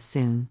reach us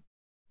soon.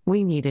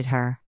 We needed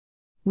her.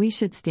 We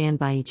should stand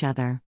by each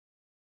other.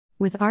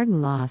 With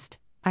Arden lost,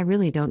 I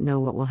really don't know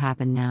what will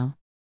happen now.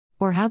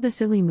 Or how the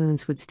silly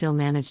moons would still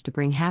manage to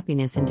bring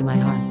happiness into my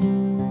heart.